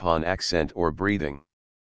depend upon accent or breathing.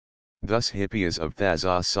 Thus Hippias of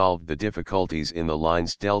Thazos solved the difficulties in the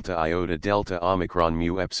lines delta iota delta omicron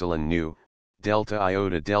mu epsilon nu, delta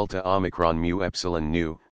iota delta omicron mu epsilon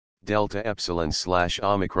nu, delta epsilon slash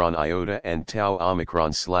omicron iota and tau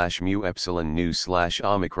omicron slash mu epsilon nu slash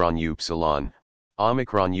omicron upsilon,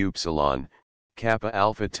 kappa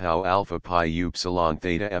alpha tau alpha pi upsilon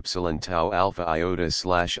theta epsilon tau alpha iota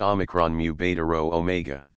slash omicron mu beta rho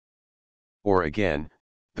omega. Or again,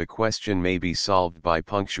 the question may be solved by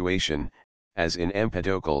punctuation, as in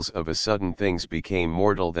Empedocles of a sudden things became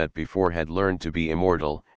mortal that before had learned to be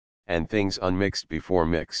immortal, and things unmixed before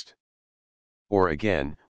mixed. Or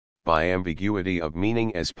again, by ambiguity of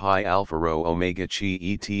meaning as pi alpha rho omega chi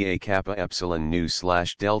eta kappa epsilon nu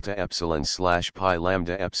slash delta epsilon slash pi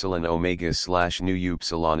lambda epsilon omega slash nu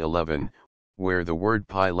upsilon 11, where the word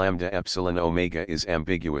pi lambda epsilon omega is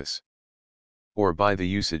ambiguous. Or by the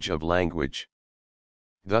usage of language.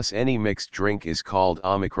 Thus any mixed drink is called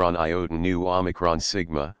omicron iota nu omicron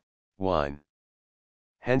sigma, wine.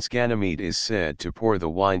 Hence Ganymede is said to pour the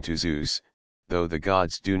wine to Zeus, though the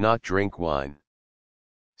gods do not drink wine.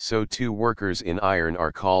 So too workers in iron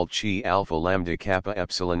are called chi alpha lambda kappa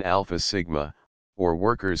epsilon alpha sigma, or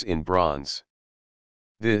workers in bronze.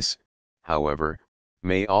 This, however,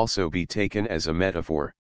 may also be taken as a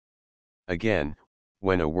metaphor. Again,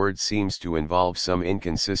 when a word seems to involve some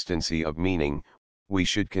inconsistency of meaning, we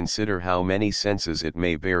should consider how many senses it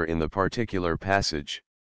may bear in the particular passage.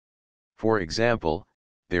 For example,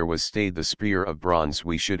 there was stayed the spear of bronze,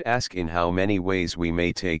 we should ask in how many ways we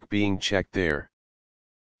may take being checked there.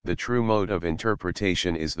 The true mode of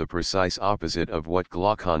interpretation is the precise opposite of what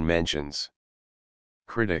Glaucon mentions.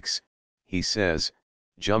 Critics, he says,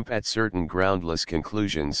 jump at certain groundless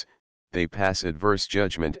conclusions, they pass adverse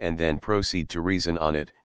judgment and then proceed to reason on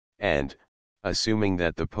it, and, assuming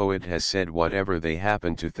that the poet has said whatever they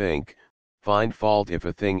happen to think, find fault if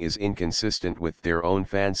a thing is inconsistent with their own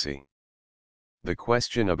fancy. The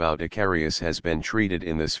question about Icarius has been treated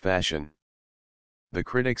in this fashion. The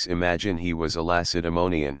critics imagine he was a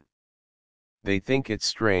Lacedaemonian. They think it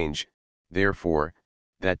strange, therefore,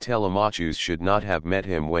 that Telemachus should not have met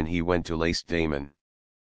him when he went to Lacedaemon.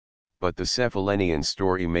 But the Cephallenian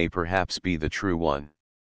story may perhaps be the true one.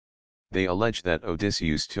 They allege that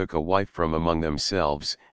Odysseus took a wife from among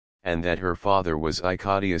themselves, and that her father was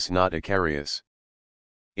Icarius not Icarius.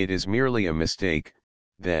 It is merely a mistake,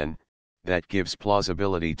 then, that gives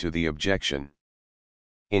plausibility to the objection.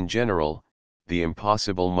 In general, the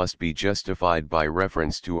impossible must be justified by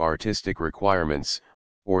reference to artistic requirements,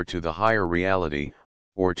 or to the higher reality,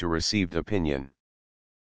 or to received opinion.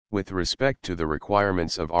 With respect to the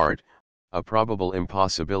requirements of art, a probable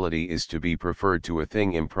impossibility is to be preferred to a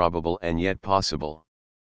thing improbable and yet possible.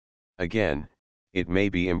 Again, it may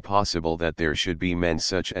be impossible that there should be men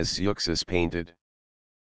such as Zeuxis painted.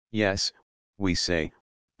 Yes, we say,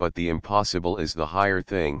 but the impossible is the higher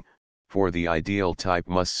thing, for the ideal type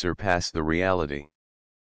must surpass the reality.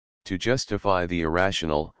 To justify the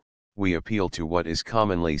irrational, we appeal to what is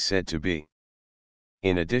commonly said to be.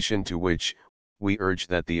 In addition to which, we urge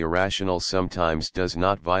that the irrational sometimes does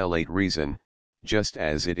not violate reason, just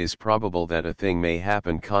as it is probable that a thing may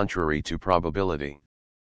happen contrary to probability.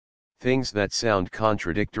 Things that sound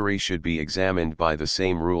contradictory should be examined by the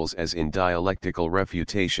same rules as in dialectical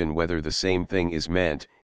refutation, whether the same thing is meant,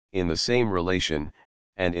 in the same relation,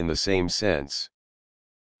 and in the same sense.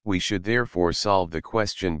 We should therefore solve the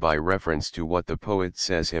question by reference to what the poet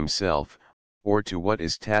says himself, or to what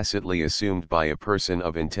is tacitly assumed by a person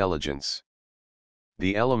of intelligence.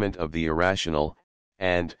 The element of the irrational,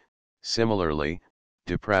 and, similarly,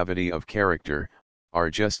 depravity of character, are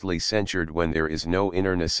justly censured when there is no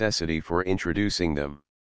inner necessity for introducing them.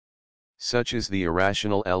 Such is the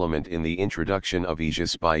irrational element in the introduction of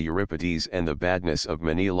Aegeus by Euripides and the badness of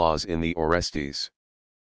Menelaus in the Orestes.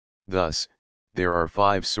 Thus, there are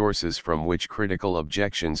 5 sources from which critical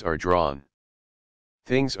objections are drawn.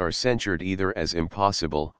 Things are censured either as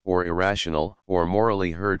impossible, or irrational, or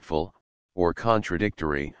morally hurtful, or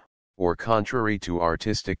contradictory, or contrary to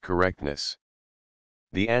artistic correctness.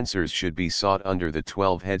 The answers should be sought under the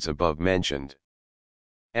 12 heads above mentioned.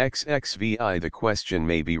 XXVI The question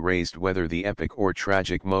may be raised whether the epic or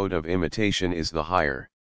tragic mode of imitation is the higher.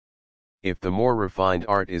 If the more refined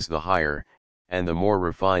art is the higher, and the more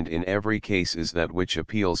refined in every case is that which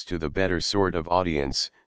appeals to the better sort of audience,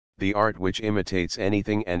 the art which imitates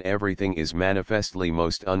anything and everything is manifestly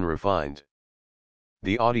most unrefined.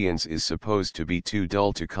 The audience is supposed to be too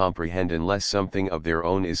dull to comprehend unless something of their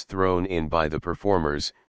own is thrown in by the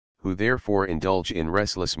performers, who therefore indulge in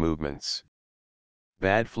restless movements.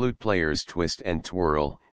 Bad flute players twist and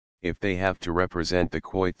twirl, if they have to represent the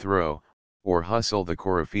quoit throw, or hustle the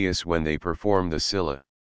coryphaeus when they perform the Scylla.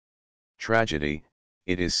 Tragedy,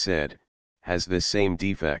 it is said, has this same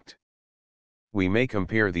defect. We may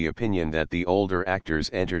compare the opinion that the older actors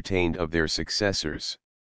entertained of their successors.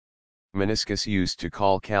 Meniscus used to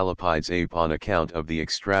call Callapydes ape on account of the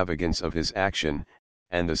extravagance of his action,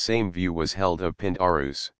 and the same view was held of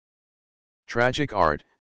Pindarus. Tragic art,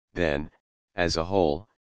 then, as a whole,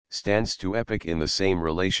 stands to epic in the same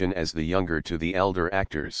relation as the younger to the elder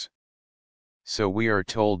actors. So we are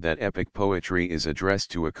told that epic poetry is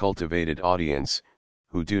addressed to a cultivated audience,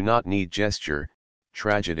 who do not need gesture,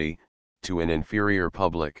 tragedy, to an inferior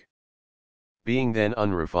public. Being then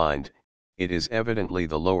unrefined, it is evidently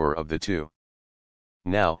the lower of the two.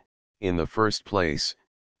 Now, in the first place,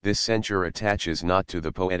 this censure attaches not to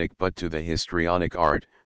the poetic but to the histrionic art,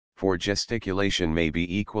 for gesticulation may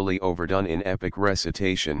be equally overdone in epic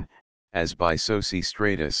recitation, as by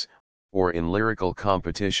Sosistratus, or in lyrical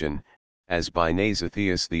competition, as by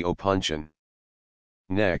Nausithius the Opuntian.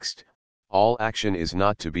 Next, all action is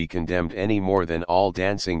not to be condemned any more than all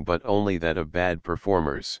dancing but only that of bad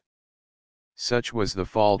performers. Such was the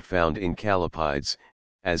fault found in Callapydes,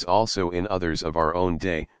 as also in others of our own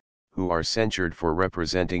day, who are censured for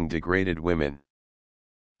representing degraded women.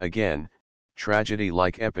 Again, tragedy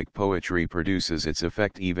like epic poetry produces its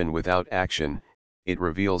effect even without action, it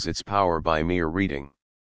reveals its power by mere reading.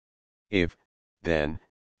 If, then,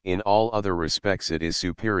 in all other respects it is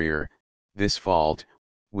superior, this fault,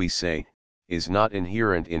 we say, is not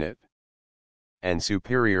inherent in it. And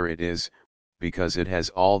superior it is, because it has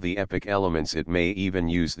all the epic elements. It may even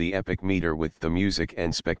use the epic meter with the music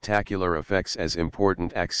and spectacular effects as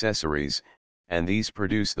important accessories, and these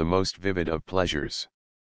produce the most vivid of pleasures.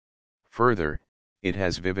 Further, it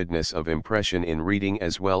has vividness of impression in reading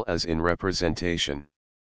as well as in representation.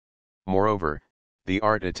 Moreover, the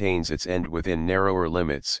art attains its end within narrower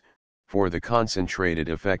limits, for the concentrated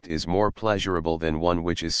effect is more pleasurable than one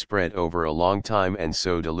which is spread over a long time and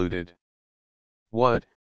so diluted. What,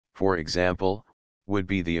 for example, would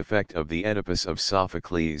be the effect of the Oedipus of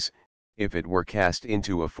Sophocles, if it were cast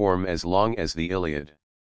into a form as long as the Iliad?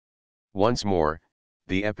 Once more,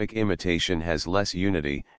 the epic imitation has less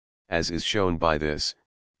unity, as is shown by this,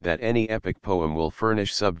 that any epic poem will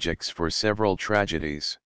furnish subjects for several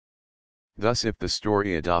tragedies. Thus if the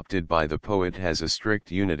story adopted by the poet has a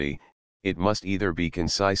strict unity, it must either be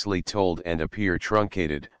concisely told and appear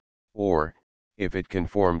truncated, or, if it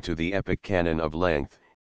conform to the epic canon of length,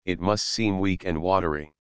 it must seem weak and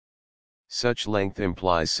watery. Such length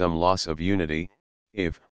implies some loss of unity,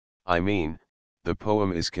 if, I mean, the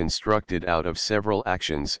poem is constructed out of several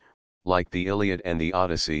actions, like the Iliad and the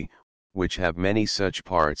Odyssey, which have many such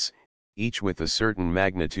parts, each with a certain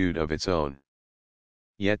magnitude of its own.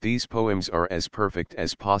 Yet these poems are as perfect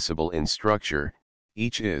as possible in structure,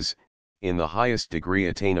 each is, in the highest degree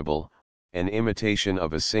attainable, an imitation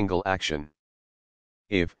of a single action.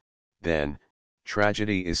 If, then,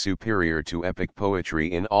 tragedy is superior to epic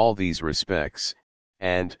poetry in all these respects,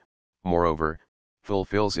 and, moreover,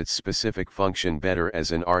 fulfills its specific function better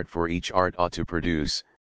as an art, for each art ought to produce,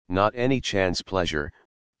 not any chance pleasure,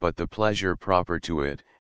 but the pleasure proper to it,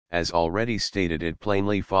 as already stated, it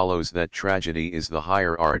plainly follows that tragedy is the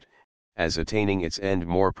higher art, as attaining its end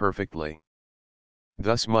more perfectly.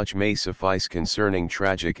 Thus much may suffice concerning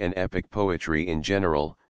tragic and epic poetry in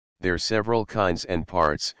general, their several kinds and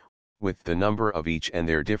parts, with the number of each and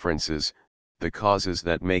their differences, the causes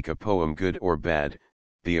that make a poem good or bad,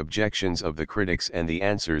 the objections of the critics and the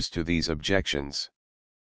answers to these objections.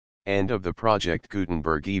 End of the Project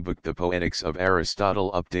Gutenberg ebook. The Poetics of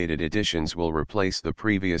Aristotle updated editions will replace the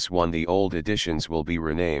previous one. The old editions will be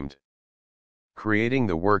renamed. Creating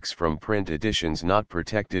the works from print editions not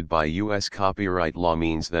protected by U.S. copyright law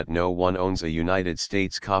means that no one owns a United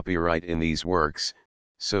States copyright in these works,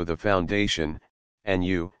 so the foundation, and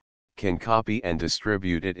you, can copy and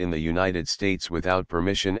distribute it in the United States without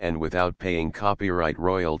permission and without paying copyright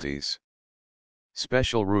royalties.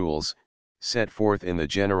 Special rules, set forth in the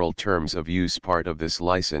general terms of use part of this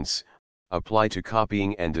license, apply to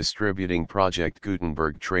copying and distributing Project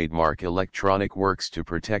Gutenberg trademark electronic works to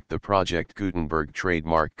protect the Project Gutenberg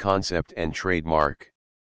trademark concept and trademark.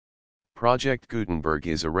 Project Gutenberg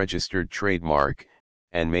is a registered trademark,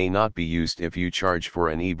 and may not be used if you charge for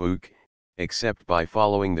an ebook, except by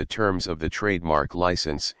following the terms of the trademark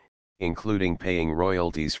license, including paying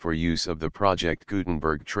royalties for use of the Project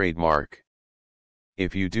Gutenberg trademark.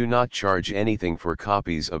 If you do not charge anything for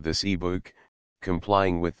copies of this ebook,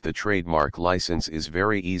 complying with the trademark license is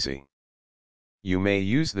very easy. You may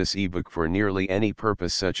use this ebook for nearly any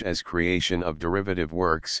purpose such as creation of derivative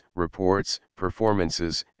works, reports,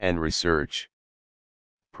 performances, and research.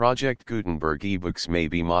 Project Gutenberg ebooks may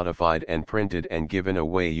be modified and printed and given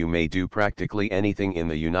away. You may do practically anything in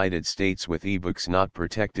the United States with ebooks not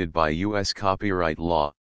protected by U.S. copyright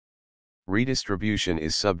law. Redistribution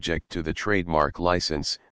is subject to the trademark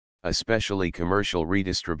license, especially commercial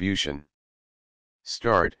redistribution.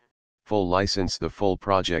 Start, full license. The full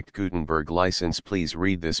Project Gutenberg license. Please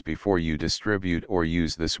read this before you distribute or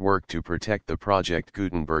use this work to protect the Project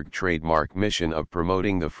Gutenberg trademark mission of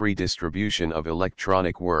promoting the free distribution of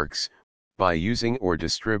electronic works, by using or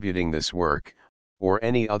distributing this work, or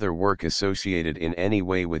any other work associated in any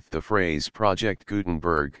way with the phrase Project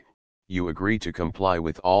Gutenberg. You agree to comply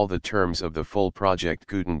with all the terms of the full Project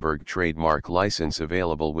Gutenberg trademark license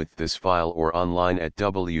available with this file or online at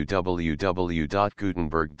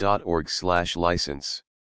www.gutenberg.org/license.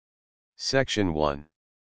 Section 1.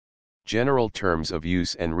 General Terms of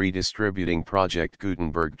Use and Redistributing Project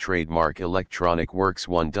Gutenberg Trademark Electronic Works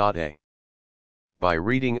 1.a. By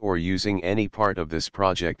reading or using any part of this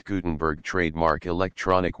Project Gutenberg trademark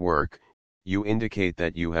electronic work, you indicate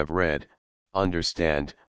that you have read,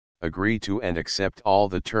 understand, agree to and accept all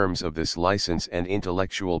the terms of this license and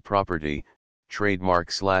intellectual property,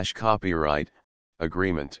 trademark/copyright,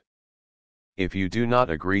 agreement. If you do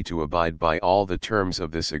not agree to abide by all the terms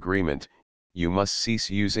of this agreement, you must cease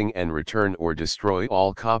using and return or destroy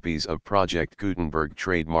all copies of Project Gutenberg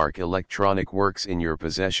trademark electronic works in your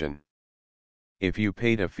possession. If you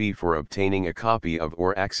paid a fee for obtaining a copy of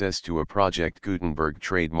or access to a Project Gutenberg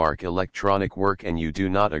trademark electronic work and you do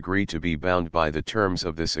not agree to be bound by the terms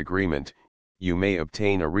of this agreement, you may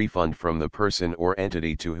obtain a refund from the person or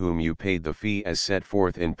entity to whom you paid the fee as set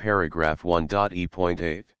forth in paragraph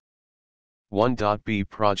 1.e.8. 1.b.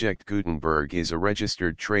 Project Gutenberg is a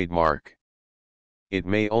registered trademark. It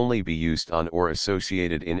may only be used on or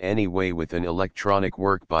associated in any way with an electronic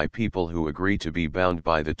work by people who agree to be bound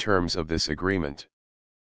by the terms of this agreement.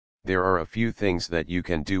 There are a few things that you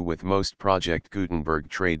can do with most Project Gutenberg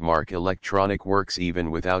trademark electronic works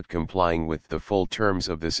even without complying with the full terms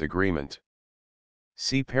of this agreement.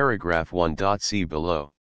 See paragraph 1.c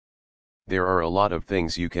below. There are a lot of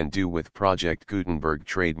things you can do with Project Gutenberg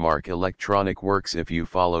trademark electronic works if you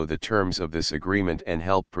follow the terms of this agreement and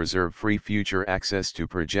help preserve free future access to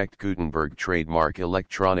Project Gutenberg trademark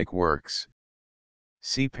electronic works.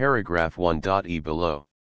 See paragraph 1.e below.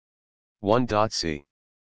 1.c.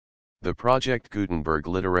 The Project Gutenberg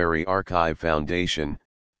Literary Archive Foundation,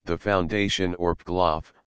 the Foundation or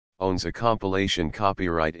PGLOF, owns a compilation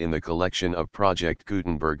copyright in the collection of Project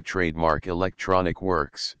Gutenberg trademark electronic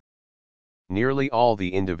works. Nearly all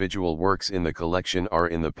the individual works in the collection are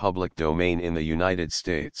in the public domain in the United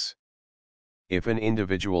States. If an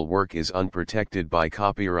individual work is unprotected by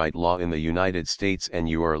copyright law in the United States and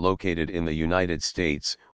you are located in the United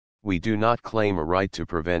States, we do not claim a right to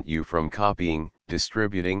prevent you from copying,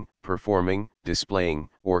 distributing, performing, displaying,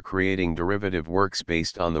 or creating derivative works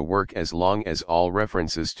based on the work as long as all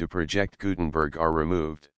references to Project Gutenberg are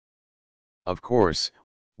removed. Of course,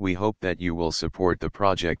 we hope that you will support the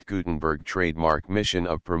Project Gutenberg trademark mission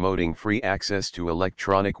of promoting free access to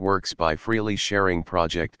electronic works by freely sharing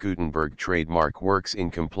Project Gutenberg trademark works in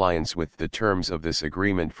compliance with the terms of this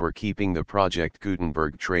agreement for keeping the Project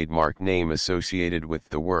Gutenberg trademark name associated with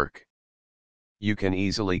the work. You can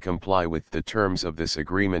easily comply with the terms of this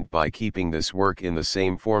agreement by keeping this work in the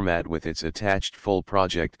same format with its attached full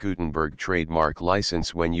Project Gutenberg trademark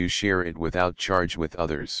license when you share it without charge with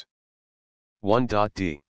others.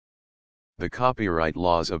 1.d. The copyright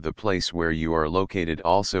laws of the place where you are located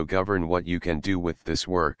also govern what you can do with this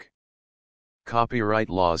work. Copyright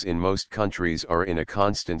laws in most countries are in a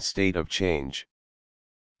constant state of change.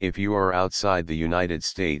 If you are outside the United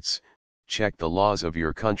States, check the laws of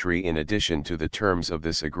your country in addition to the terms of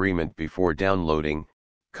this agreement before downloading,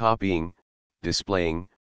 copying, displaying,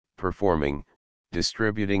 performing,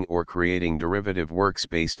 distributing or creating derivative works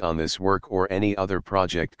based on this work or any other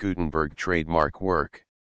Project Gutenberg trademark work.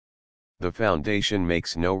 The Foundation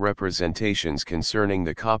makes no representations concerning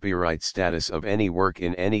the copyright status of any work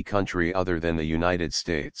in any country other than the United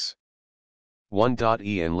States.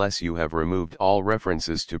 1.e Unless you have removed all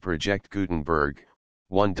references to Project Gutenberg,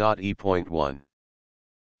 1.e.1.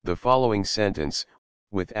 The following sentence,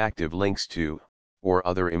 with active links to, or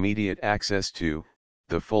other immediate access to,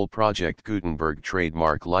 the full Project Gutenberg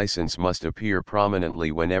trademark license must appear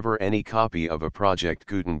prominently whenever any copy of a Project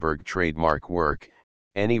Gutenberg trademark work,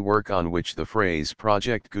 any work on which the phrase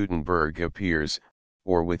Project Gutenberg appears,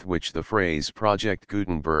 or with which the phrase Project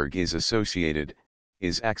Gutenberg is associated,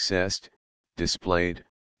 is accessed, displayed,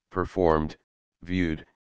 performed, viewed,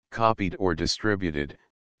 copied or distributed.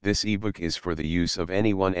 This ebook is for the use of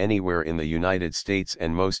anyone anywhere in the United States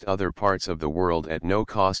and most other parts of the world at no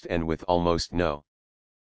cost and with almost no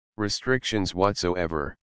restrictions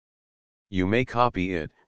whatsoever. You may copy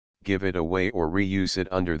it, give it away or reuse it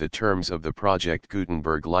under the terms of the Project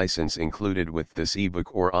Gutenberg license included with this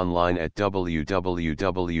ebook or online at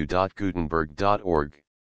www.gutenberg.org.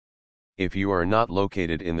 If you are not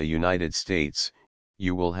located in the United States,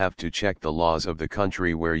 you will have to check the laws of the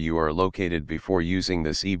country where you are located before using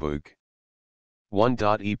this ebook.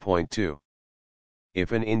 1.e.2.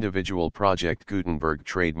 If an individual Project Gutenberg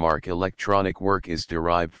trademark electronic work is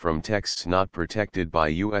derived from texts not protected by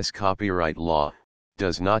U.S. copyright law,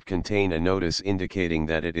 does not contain a notice indicating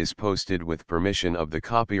that it is posted with permission of the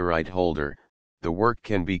copyright holder, the work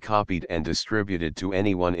can be copied and distributed to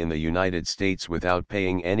anyone in the United States without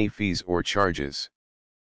paying any fees or charges.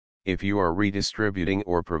 If you are redistributing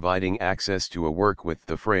or providing access to a work with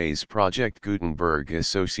the phrase Project Gutenberg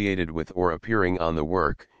associated with or appearing on the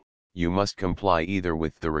work, you must comply either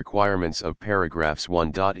with the requirements of paragraphs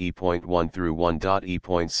 1.e.1 through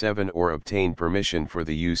 1.e.7 or obtain permission for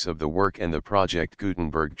the use of the work and the Project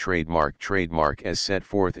Gutenberg trademark as set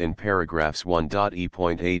forth in paragraphs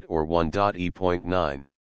 1.e.8 or 1.e.9.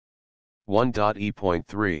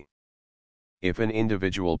 1.e.3. If an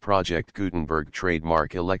individual Project Gutenberg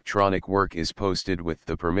trademark electronic work is posted with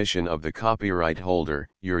the permission of the copyright holder,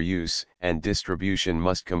 your use and distribution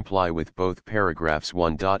must comply with both paragraphs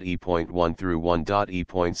 1.e.1 through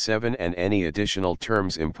 1.e.7 and any additional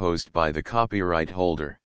terms imposed by the copyright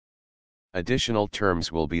holder. Additional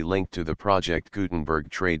terms will be linked to the Project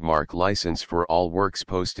Gutenberg trademark license for all works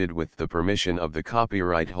posted with the permission of the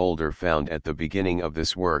copyright holder found at the beginning of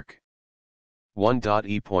this work.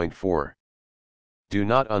 1.e.4. Do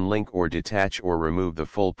not unlink or detach or remove the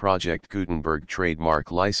full Project Gutenberg trademark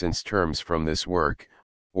license terms from this work,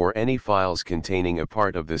 or any files containing a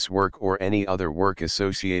part of this work or any other work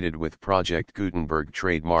associated with Project Gutenberg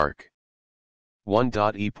trademark.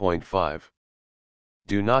 1.e.5.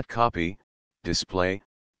 Do not copy, display,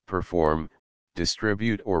 perform,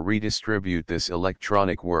 distribute or redistribute this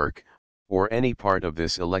electronic work, or any part of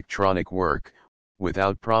this electronic work,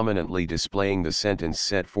 without prominently displaying the sentence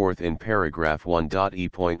set forth in paragraph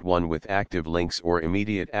 1.e.1 with active links or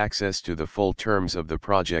immediate access to the full terms of the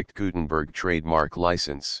Project Gutenberg trademark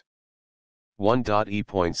license.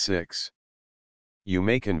 1.e.6. You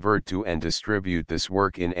may convert to and distribute this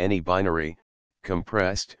work in any binary,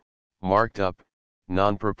 compressed, marked up,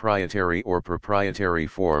 non-proprietary or proprietary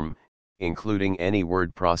form, including any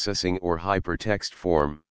word processing or hypertext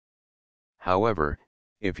form. However,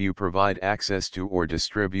 if you provide access to or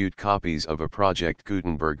distribute copies of a Project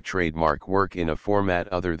Gutenberg trademark work in a format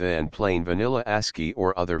other than plain vanilla ASCII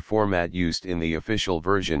or other format used in the official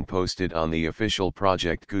version posted on the official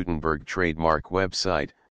Project Gutenberg trademark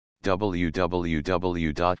website,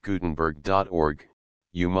 www.gutenberg.org,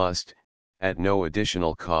 you must, at no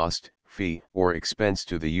additional cost, fee, or expense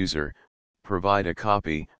to the user, provide a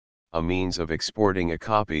copy, a means of exporting a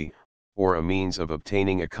copy, or a means of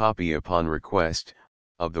obtaining a copy upon request,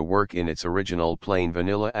 of the work in its original plain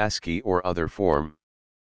vanilla ASCII or other form.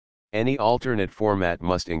 Any alternate format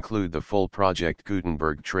must include the full Project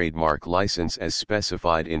Gutenberg trademark license as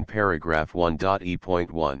specified in paragraph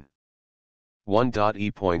 1.e.1.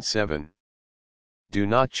 1.e.7. Do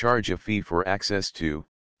not charge a fee for access to,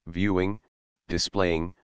 viewing,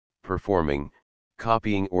 displaying, performing,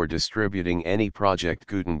 copying or distributing any Project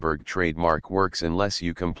Gutenberg trademark works unless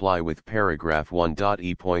you comply with paragraph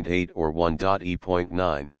 1.e.8 or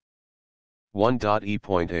 1.e.9.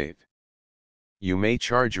 1.e.8. You may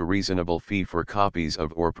charge a reasonable fee for copies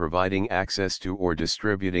of or providing access to or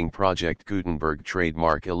distributing Project Gutenberg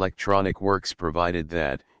trademark electronic works provided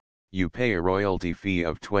that, You pay a royalty fee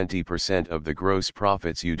of 20% of the gross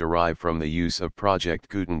profits you derive from the use of Project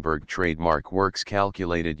Gutenberg trademark works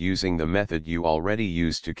calculated using the method you already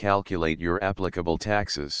use to calculate your applicable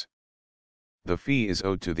taxes. The fee is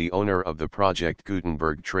owed to the owner of the Project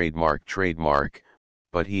Gutenberg trademark,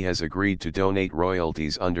 but he has agreed to donate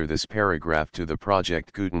royalties under this paragraph to the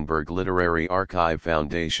Project Gutenberg Literary Archive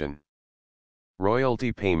Foundation.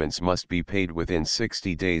 Royalty payments must be paid within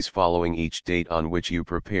 60 days following each date on which you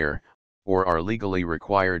prepare, or are legally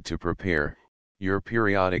required to prepare, your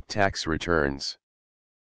periodic tax returns.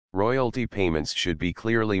 Royalty payments should be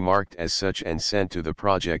clearly marked as such and sent to the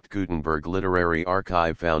Project Gutenberg Literary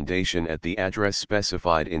Archive Foundation at the address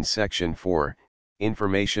specified in Section 4,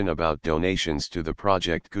 Information about donations to the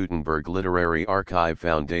Project Gutenberg Literary Archive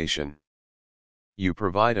Foundation. You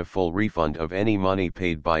provide a full refund of any money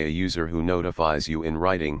paid by a user who notifies you in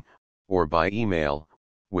writing, or by email,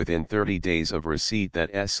 within 30 days of receipt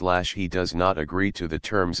that he does not agree to the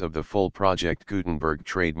terms of the full Project Gutenberg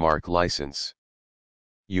trademark license.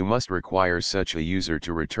 You must require such a user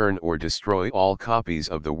to return or destroy all copies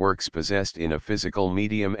of the works possessed in a physical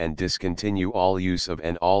medium and discontinue all use of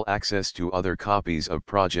and all access to other copies of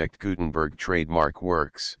Project Gutenberg trademark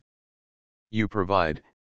works. You provide,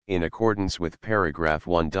 in accordance with paragraph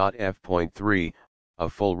 1.f.3, a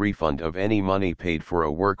full refund of any money paid for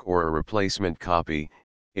a work or a replacement copy,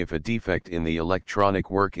 if a defect in the electronic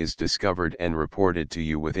work is discovered and reported to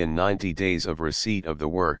you within 90 days of receipt of the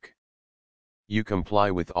work. You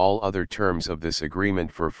comply with all other terms of this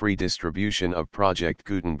agreement for free distribution of Project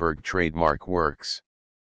Gutenberg trademark works.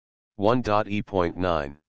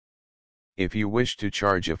 1.e.9. If you wish to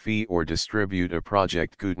charge a fee or distribute a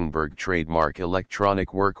Project Gutenberg trademark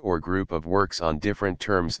electronic work or group of works on different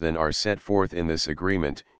terms than are set forth in this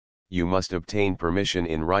agreement, you must obtain permission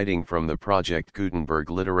in writing from the Project Gutenberg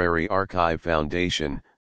Literary Archive Foundation,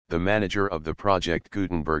 the manager of the Project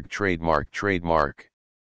Gutenberg trademark.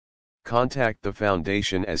 Contact the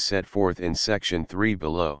Foundation as set forth in Section 3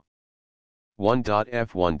 below.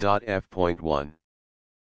 1.f1.f.1.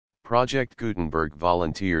 Project Gutenberg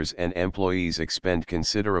volunteers and employees expend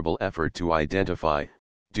considerable effort to identify,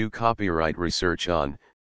 do copyright research on,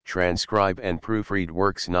 transcribe and proofread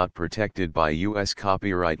works not protected by U.S.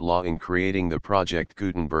 copyright law in creating the Project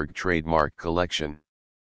Gutenberg trademark collection.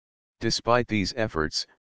 Despite these efforts,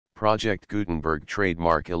 Project Gutenberg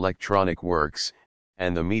trademark electronic works,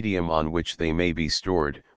 and the medium on which they may be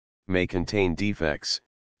stored, may contain defects,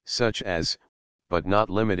 such as, but not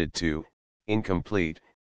limited to, incomplete,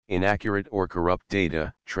 inaccurate or corrupt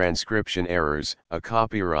data, transcription errors, a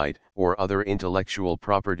copyright or other intellectual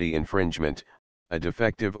property infringement, a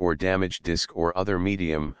defective or damaged disk or other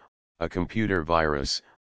medium, a computer virus,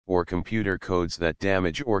 or computer codes that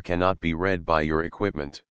damage or cannot be read by your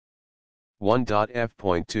equipment.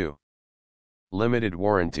 1.f.2. Limited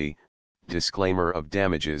warranty, disclaimer of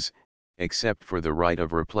damages, except for the right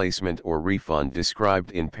of replacement or refund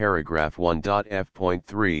described in paragraph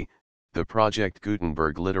 1.f.3, the Project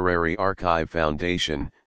Gutenberg Literary Archive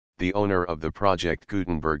Foundation, the owner of the Project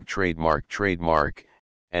Gutenberg trademark,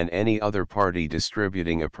 and any other party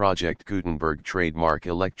distributing a Project Gutenberg trademark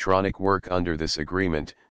electronic work under this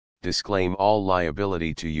agreement, disclaim all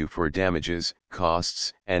liability to you for damages,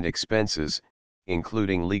 costs, and expenses,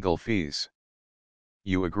 including legal fees.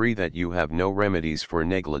 You agree that you have no remedies for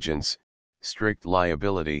negligence, strict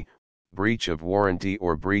liability, breach of warranty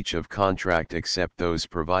or breach of contract except those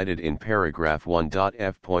provided in paragraph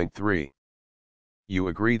 1.f.3. You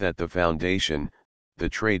agree that the Foundation, the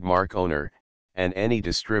trademark owner, and any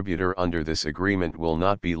distributor under this agreement will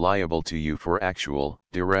not be liable to you for actual,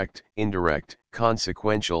 direct, indirect,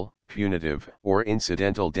 consequential, punitive, or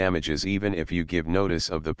incidental damages even if you give notice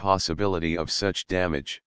of the possibility of such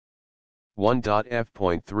damage.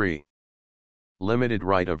 1.f.3. Limited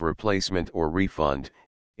right of replacement or refund.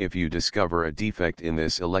 If you discover a defect in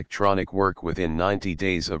this electronic work within 90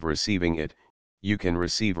 days of receiving it, you can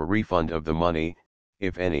receive a refund of the money,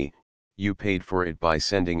 if any, you paid for it by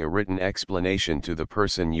sending a written explanation to the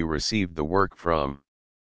person you received the work from.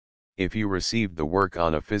 If you received the work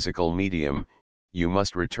on a physical medium, you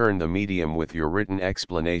must return the medium with your written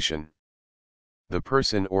explanation. The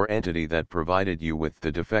person or entity that provided you with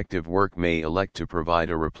the defective work may elect to provide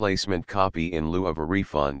a replacement copy in lieu of a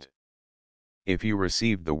refund. If you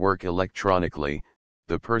received the work electronically,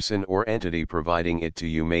 the person or entity providing it to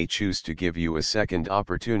you may choose to give you a second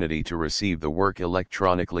opportunity to receive the work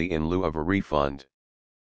electronically in lieu of a refund.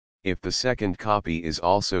 If the second copy is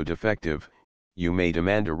also defective, you may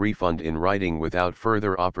demand a refund in writing without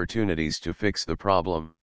further opportunities to fix the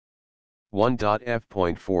problem.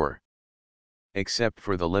 1.f.4. except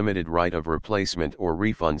for the limited right of replacement or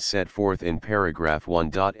refund set forth in paragraph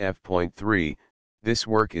 1.f.3, this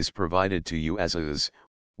work is provided to you as is,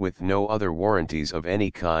 with no other warranties of any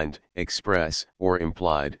kind, express or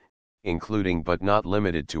implied, including but not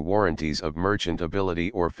limited to warranties of merchantability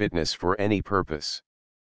or fitness for any purpose.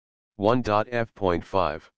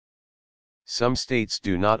 1.f.5. Some states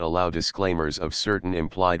do not allow disclaimers of certain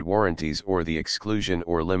implied warranties or the exclusion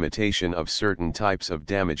or limitation of certain types of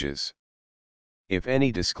damages. If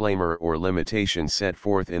any disclaimer or limitation set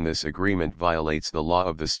forth in this agreement violates the law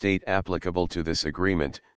of the state applicable to this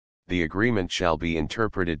agreement, the agreement shall be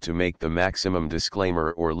interpreted to make the maximum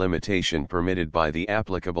disclaimer or limitation permitted by the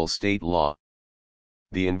applicable state law.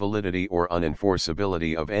 The invalidity or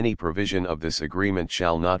unenforceability of any provision of this agreement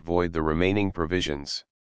shall not void the remaining provisions.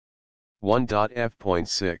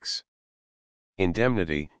 1.f.6.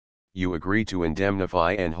 Indemnity. You agree to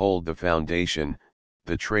indemnify and hold the foundation,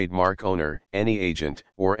 the trademark owner, any agent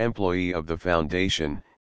or employee of the foundation,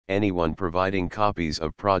 anyone providing copies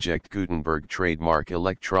of Project Gutenberg trademark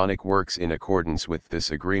electronic works in accordance with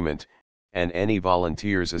this agreement, and any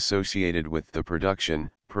volunteers associated with the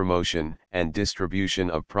production, promotion, and distribution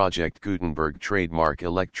of Project Gutenberg trademark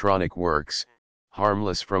electronic works,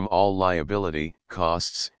 harmless from all liability,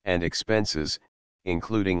 costs, and expenses,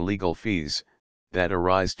 including legal fees, that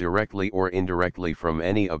arise directly or indirectly from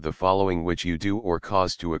any of the following which you do or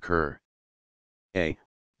cause to occur. A.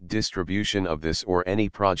 Distribution of this or any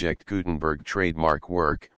Project Gutenberg trademark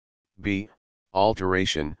work. B.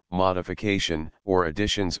 Alteration, modification, or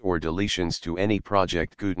additions or deletions to any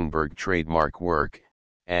Project Gutenberg trademark work,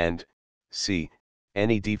 and C.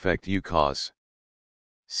 Any defect you cause.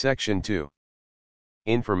 Section 2.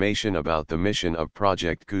 Information about the mission of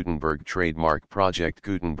Project Gutenberg trademark. Project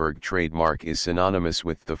Gutenberg trademark is synonymous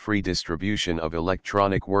with the free distribution of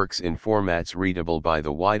electronic works in formats readable by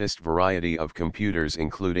the widest variety of computers,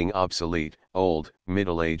 including obsolete, old,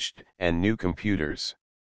 middle-aged, and new computers.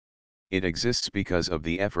 It exists because of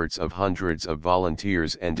the efforts of hundreds of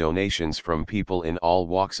volunteers and donations from people in all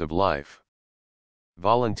walks of life.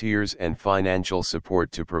 Volunteers and financial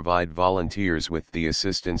support to provide volunteers with the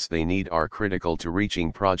assistance they need are critical to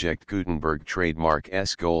reaching Project Gutenberg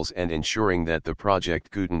trademark's goals and ensuring that the Project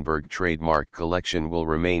Gutenberg trademark collection will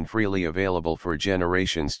remain freely available for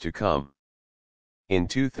generations to come. In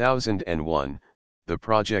 2001, the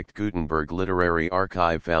Project Gutenberg Literary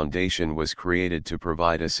Archive Foundation was created to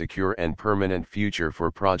provide a secure and permanent future for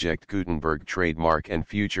Project Gutenberg trademark and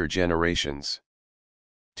future generations.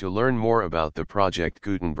 To learn more about the Project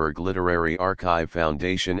Gutenberg Literary Archive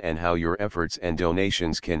Foundation and how your efforts and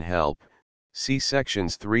donations can help, see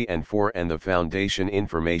sections 3 and 4 and the Foundation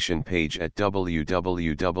information page at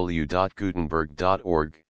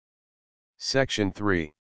www.gutenberg.org. Section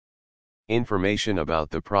 3. Information about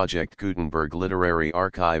the Project Gutenberg Literary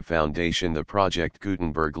Archive Foundation. The Project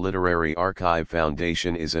Gutenberg Literary Archive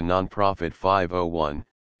Foundation is a non-profit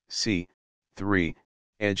 501(c)(3)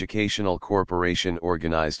 educational corporation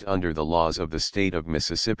organized under the laws of the state of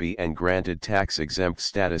Mississippi and granted tax-exempt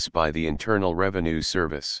status by the Internal Revenue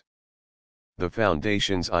Service. The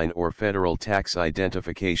Foundation's IN or Federal Tax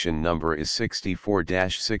Identification Number is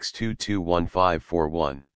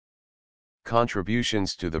 64-6221541.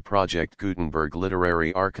 Contributions to the Project Gutenberg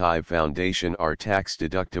Literary Archive Foundation are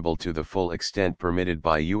tax-deductible to the full extent permitted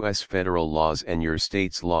by U.S. federal laws and your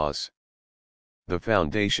state's laws. The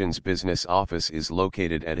Foundation's business office is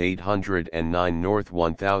located at 809 North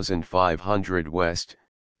 1500 West,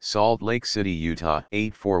 Salt Lake City, Utah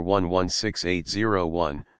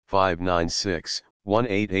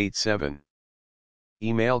 841-16801-596-1887.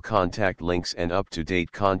 Email contact links and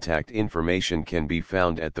up-to-date contact information can be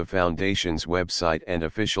found at the Foundation's website and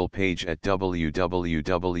official page at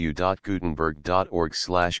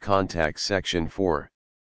www.gutenberg.org/contact. Section 4.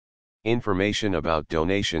 Information about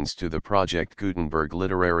donations to the Project Gutenberg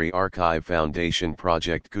Literary Archive Foundation.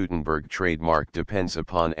 Project Gutenberg trademark depends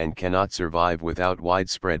upon and cannot survive without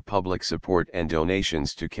widespread public support and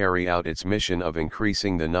donations to carry out its mission of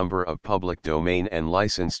increasing the number of public domain and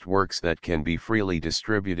licensed works that can be freely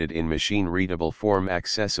distributed in machine-readable form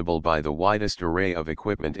accessible by the widest array of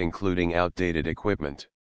equipment, including outdated equipment.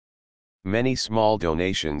 Many small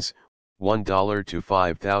donations, $1 to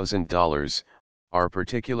 $5,000, are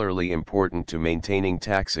particularly important to maintaining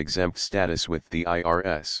tax-exempt status with the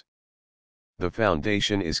IRS. The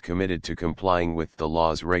Foundation is committed to complying with the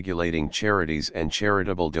laws regulating charities and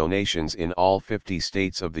charitable donations in all 50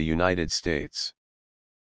 states of the United States.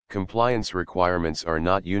 Compliance requirements are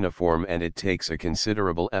not uniform and it takes a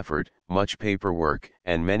considerable effort, much paperwork,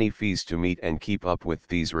 and many fees to meet and keep up with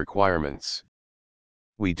these requirements.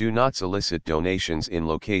 We do not solicit donations in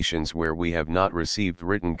locations where we have not received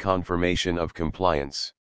written confirmation of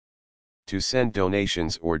compliance. To send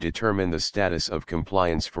donations or determine the status of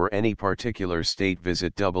compliance for any particular state,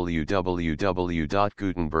 visit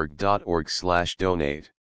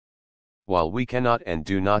www.gutenberg.org/donate. While we cannot and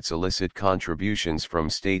do not solicit contributions from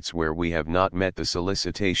states where we have not met the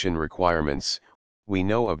solicitation requirements, we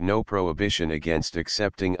know of no prohibition against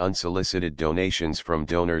accepting unsolicited donations from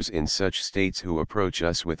donors in such states who approach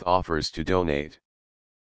us with offers to donate.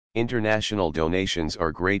 International donations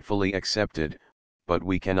are gratefully accepted, but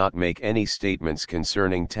we cannot make any statements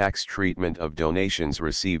concerning tax treatment of donations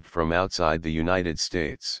received from outside the United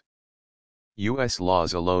States. U.S.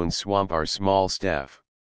 laws alone swamp our small staff.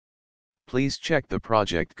 Please check the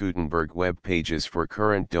Project Gutenberg web pages for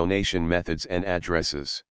current donation methods and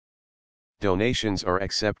addresses. Donations are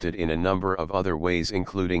accepted in a number of other ways,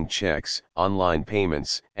 including checks, online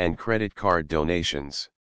payments, and credit card donations.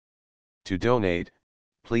 To donate,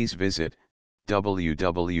 please visit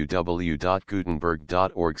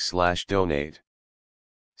www.gutenberg.org/donate.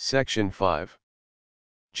 Section 5.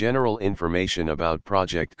 General information about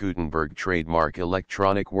Project Gutenberg trademark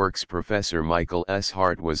electronic works. Professor Michael S.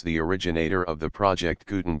 Hart was the originator of the Project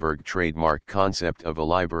Gutenberg trademark concept of a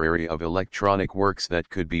library of electronic works that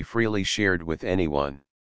could be freely shared with anyone.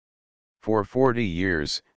 For 40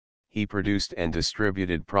 years, he produced and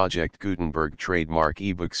distributed Project Gutenberg trademark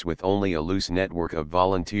ebooks with only a loose network of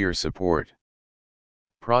volunteer support.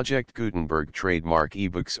 Project Gutenberg trademark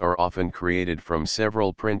ebooks are often created from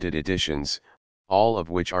several printed editions, all of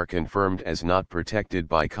which are confirmed as not protected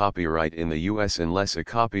by copyright in the U.S. unless a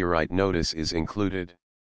copyright notice is included.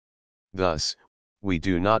 Thus, we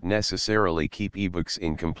do not necessarily keep ebooks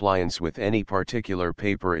in compliance with any particular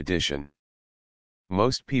paper edition.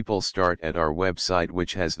 Most people start at our website,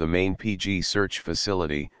 which has the main PG search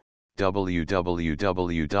facility,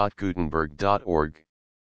 www.gutenberg.org.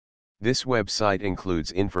 This website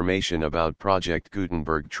includes information about Project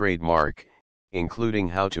Gutenberg trademark, including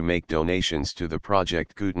how to make donations to the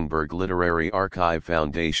Project Gutenberg Literary Archive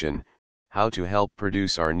Foundation, how to help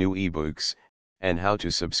produce our new ebooks, and how to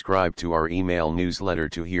subscribe to our email newsletter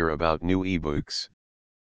to hear about new ebooks.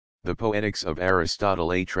 The Poetics of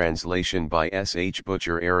Aristotle, a translation by S. H.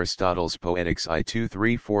 Butcher. Aristotle's Poetics I 2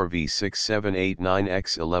 3 4 v 6 7 8 9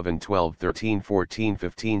 x 11 12 13 14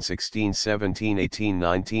 15 16 17 18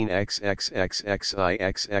 19 x x x x I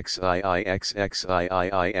x x I x x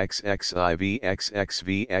I x x I v x x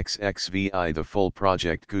v x x v I. The full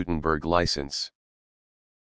Project Gutenberg license.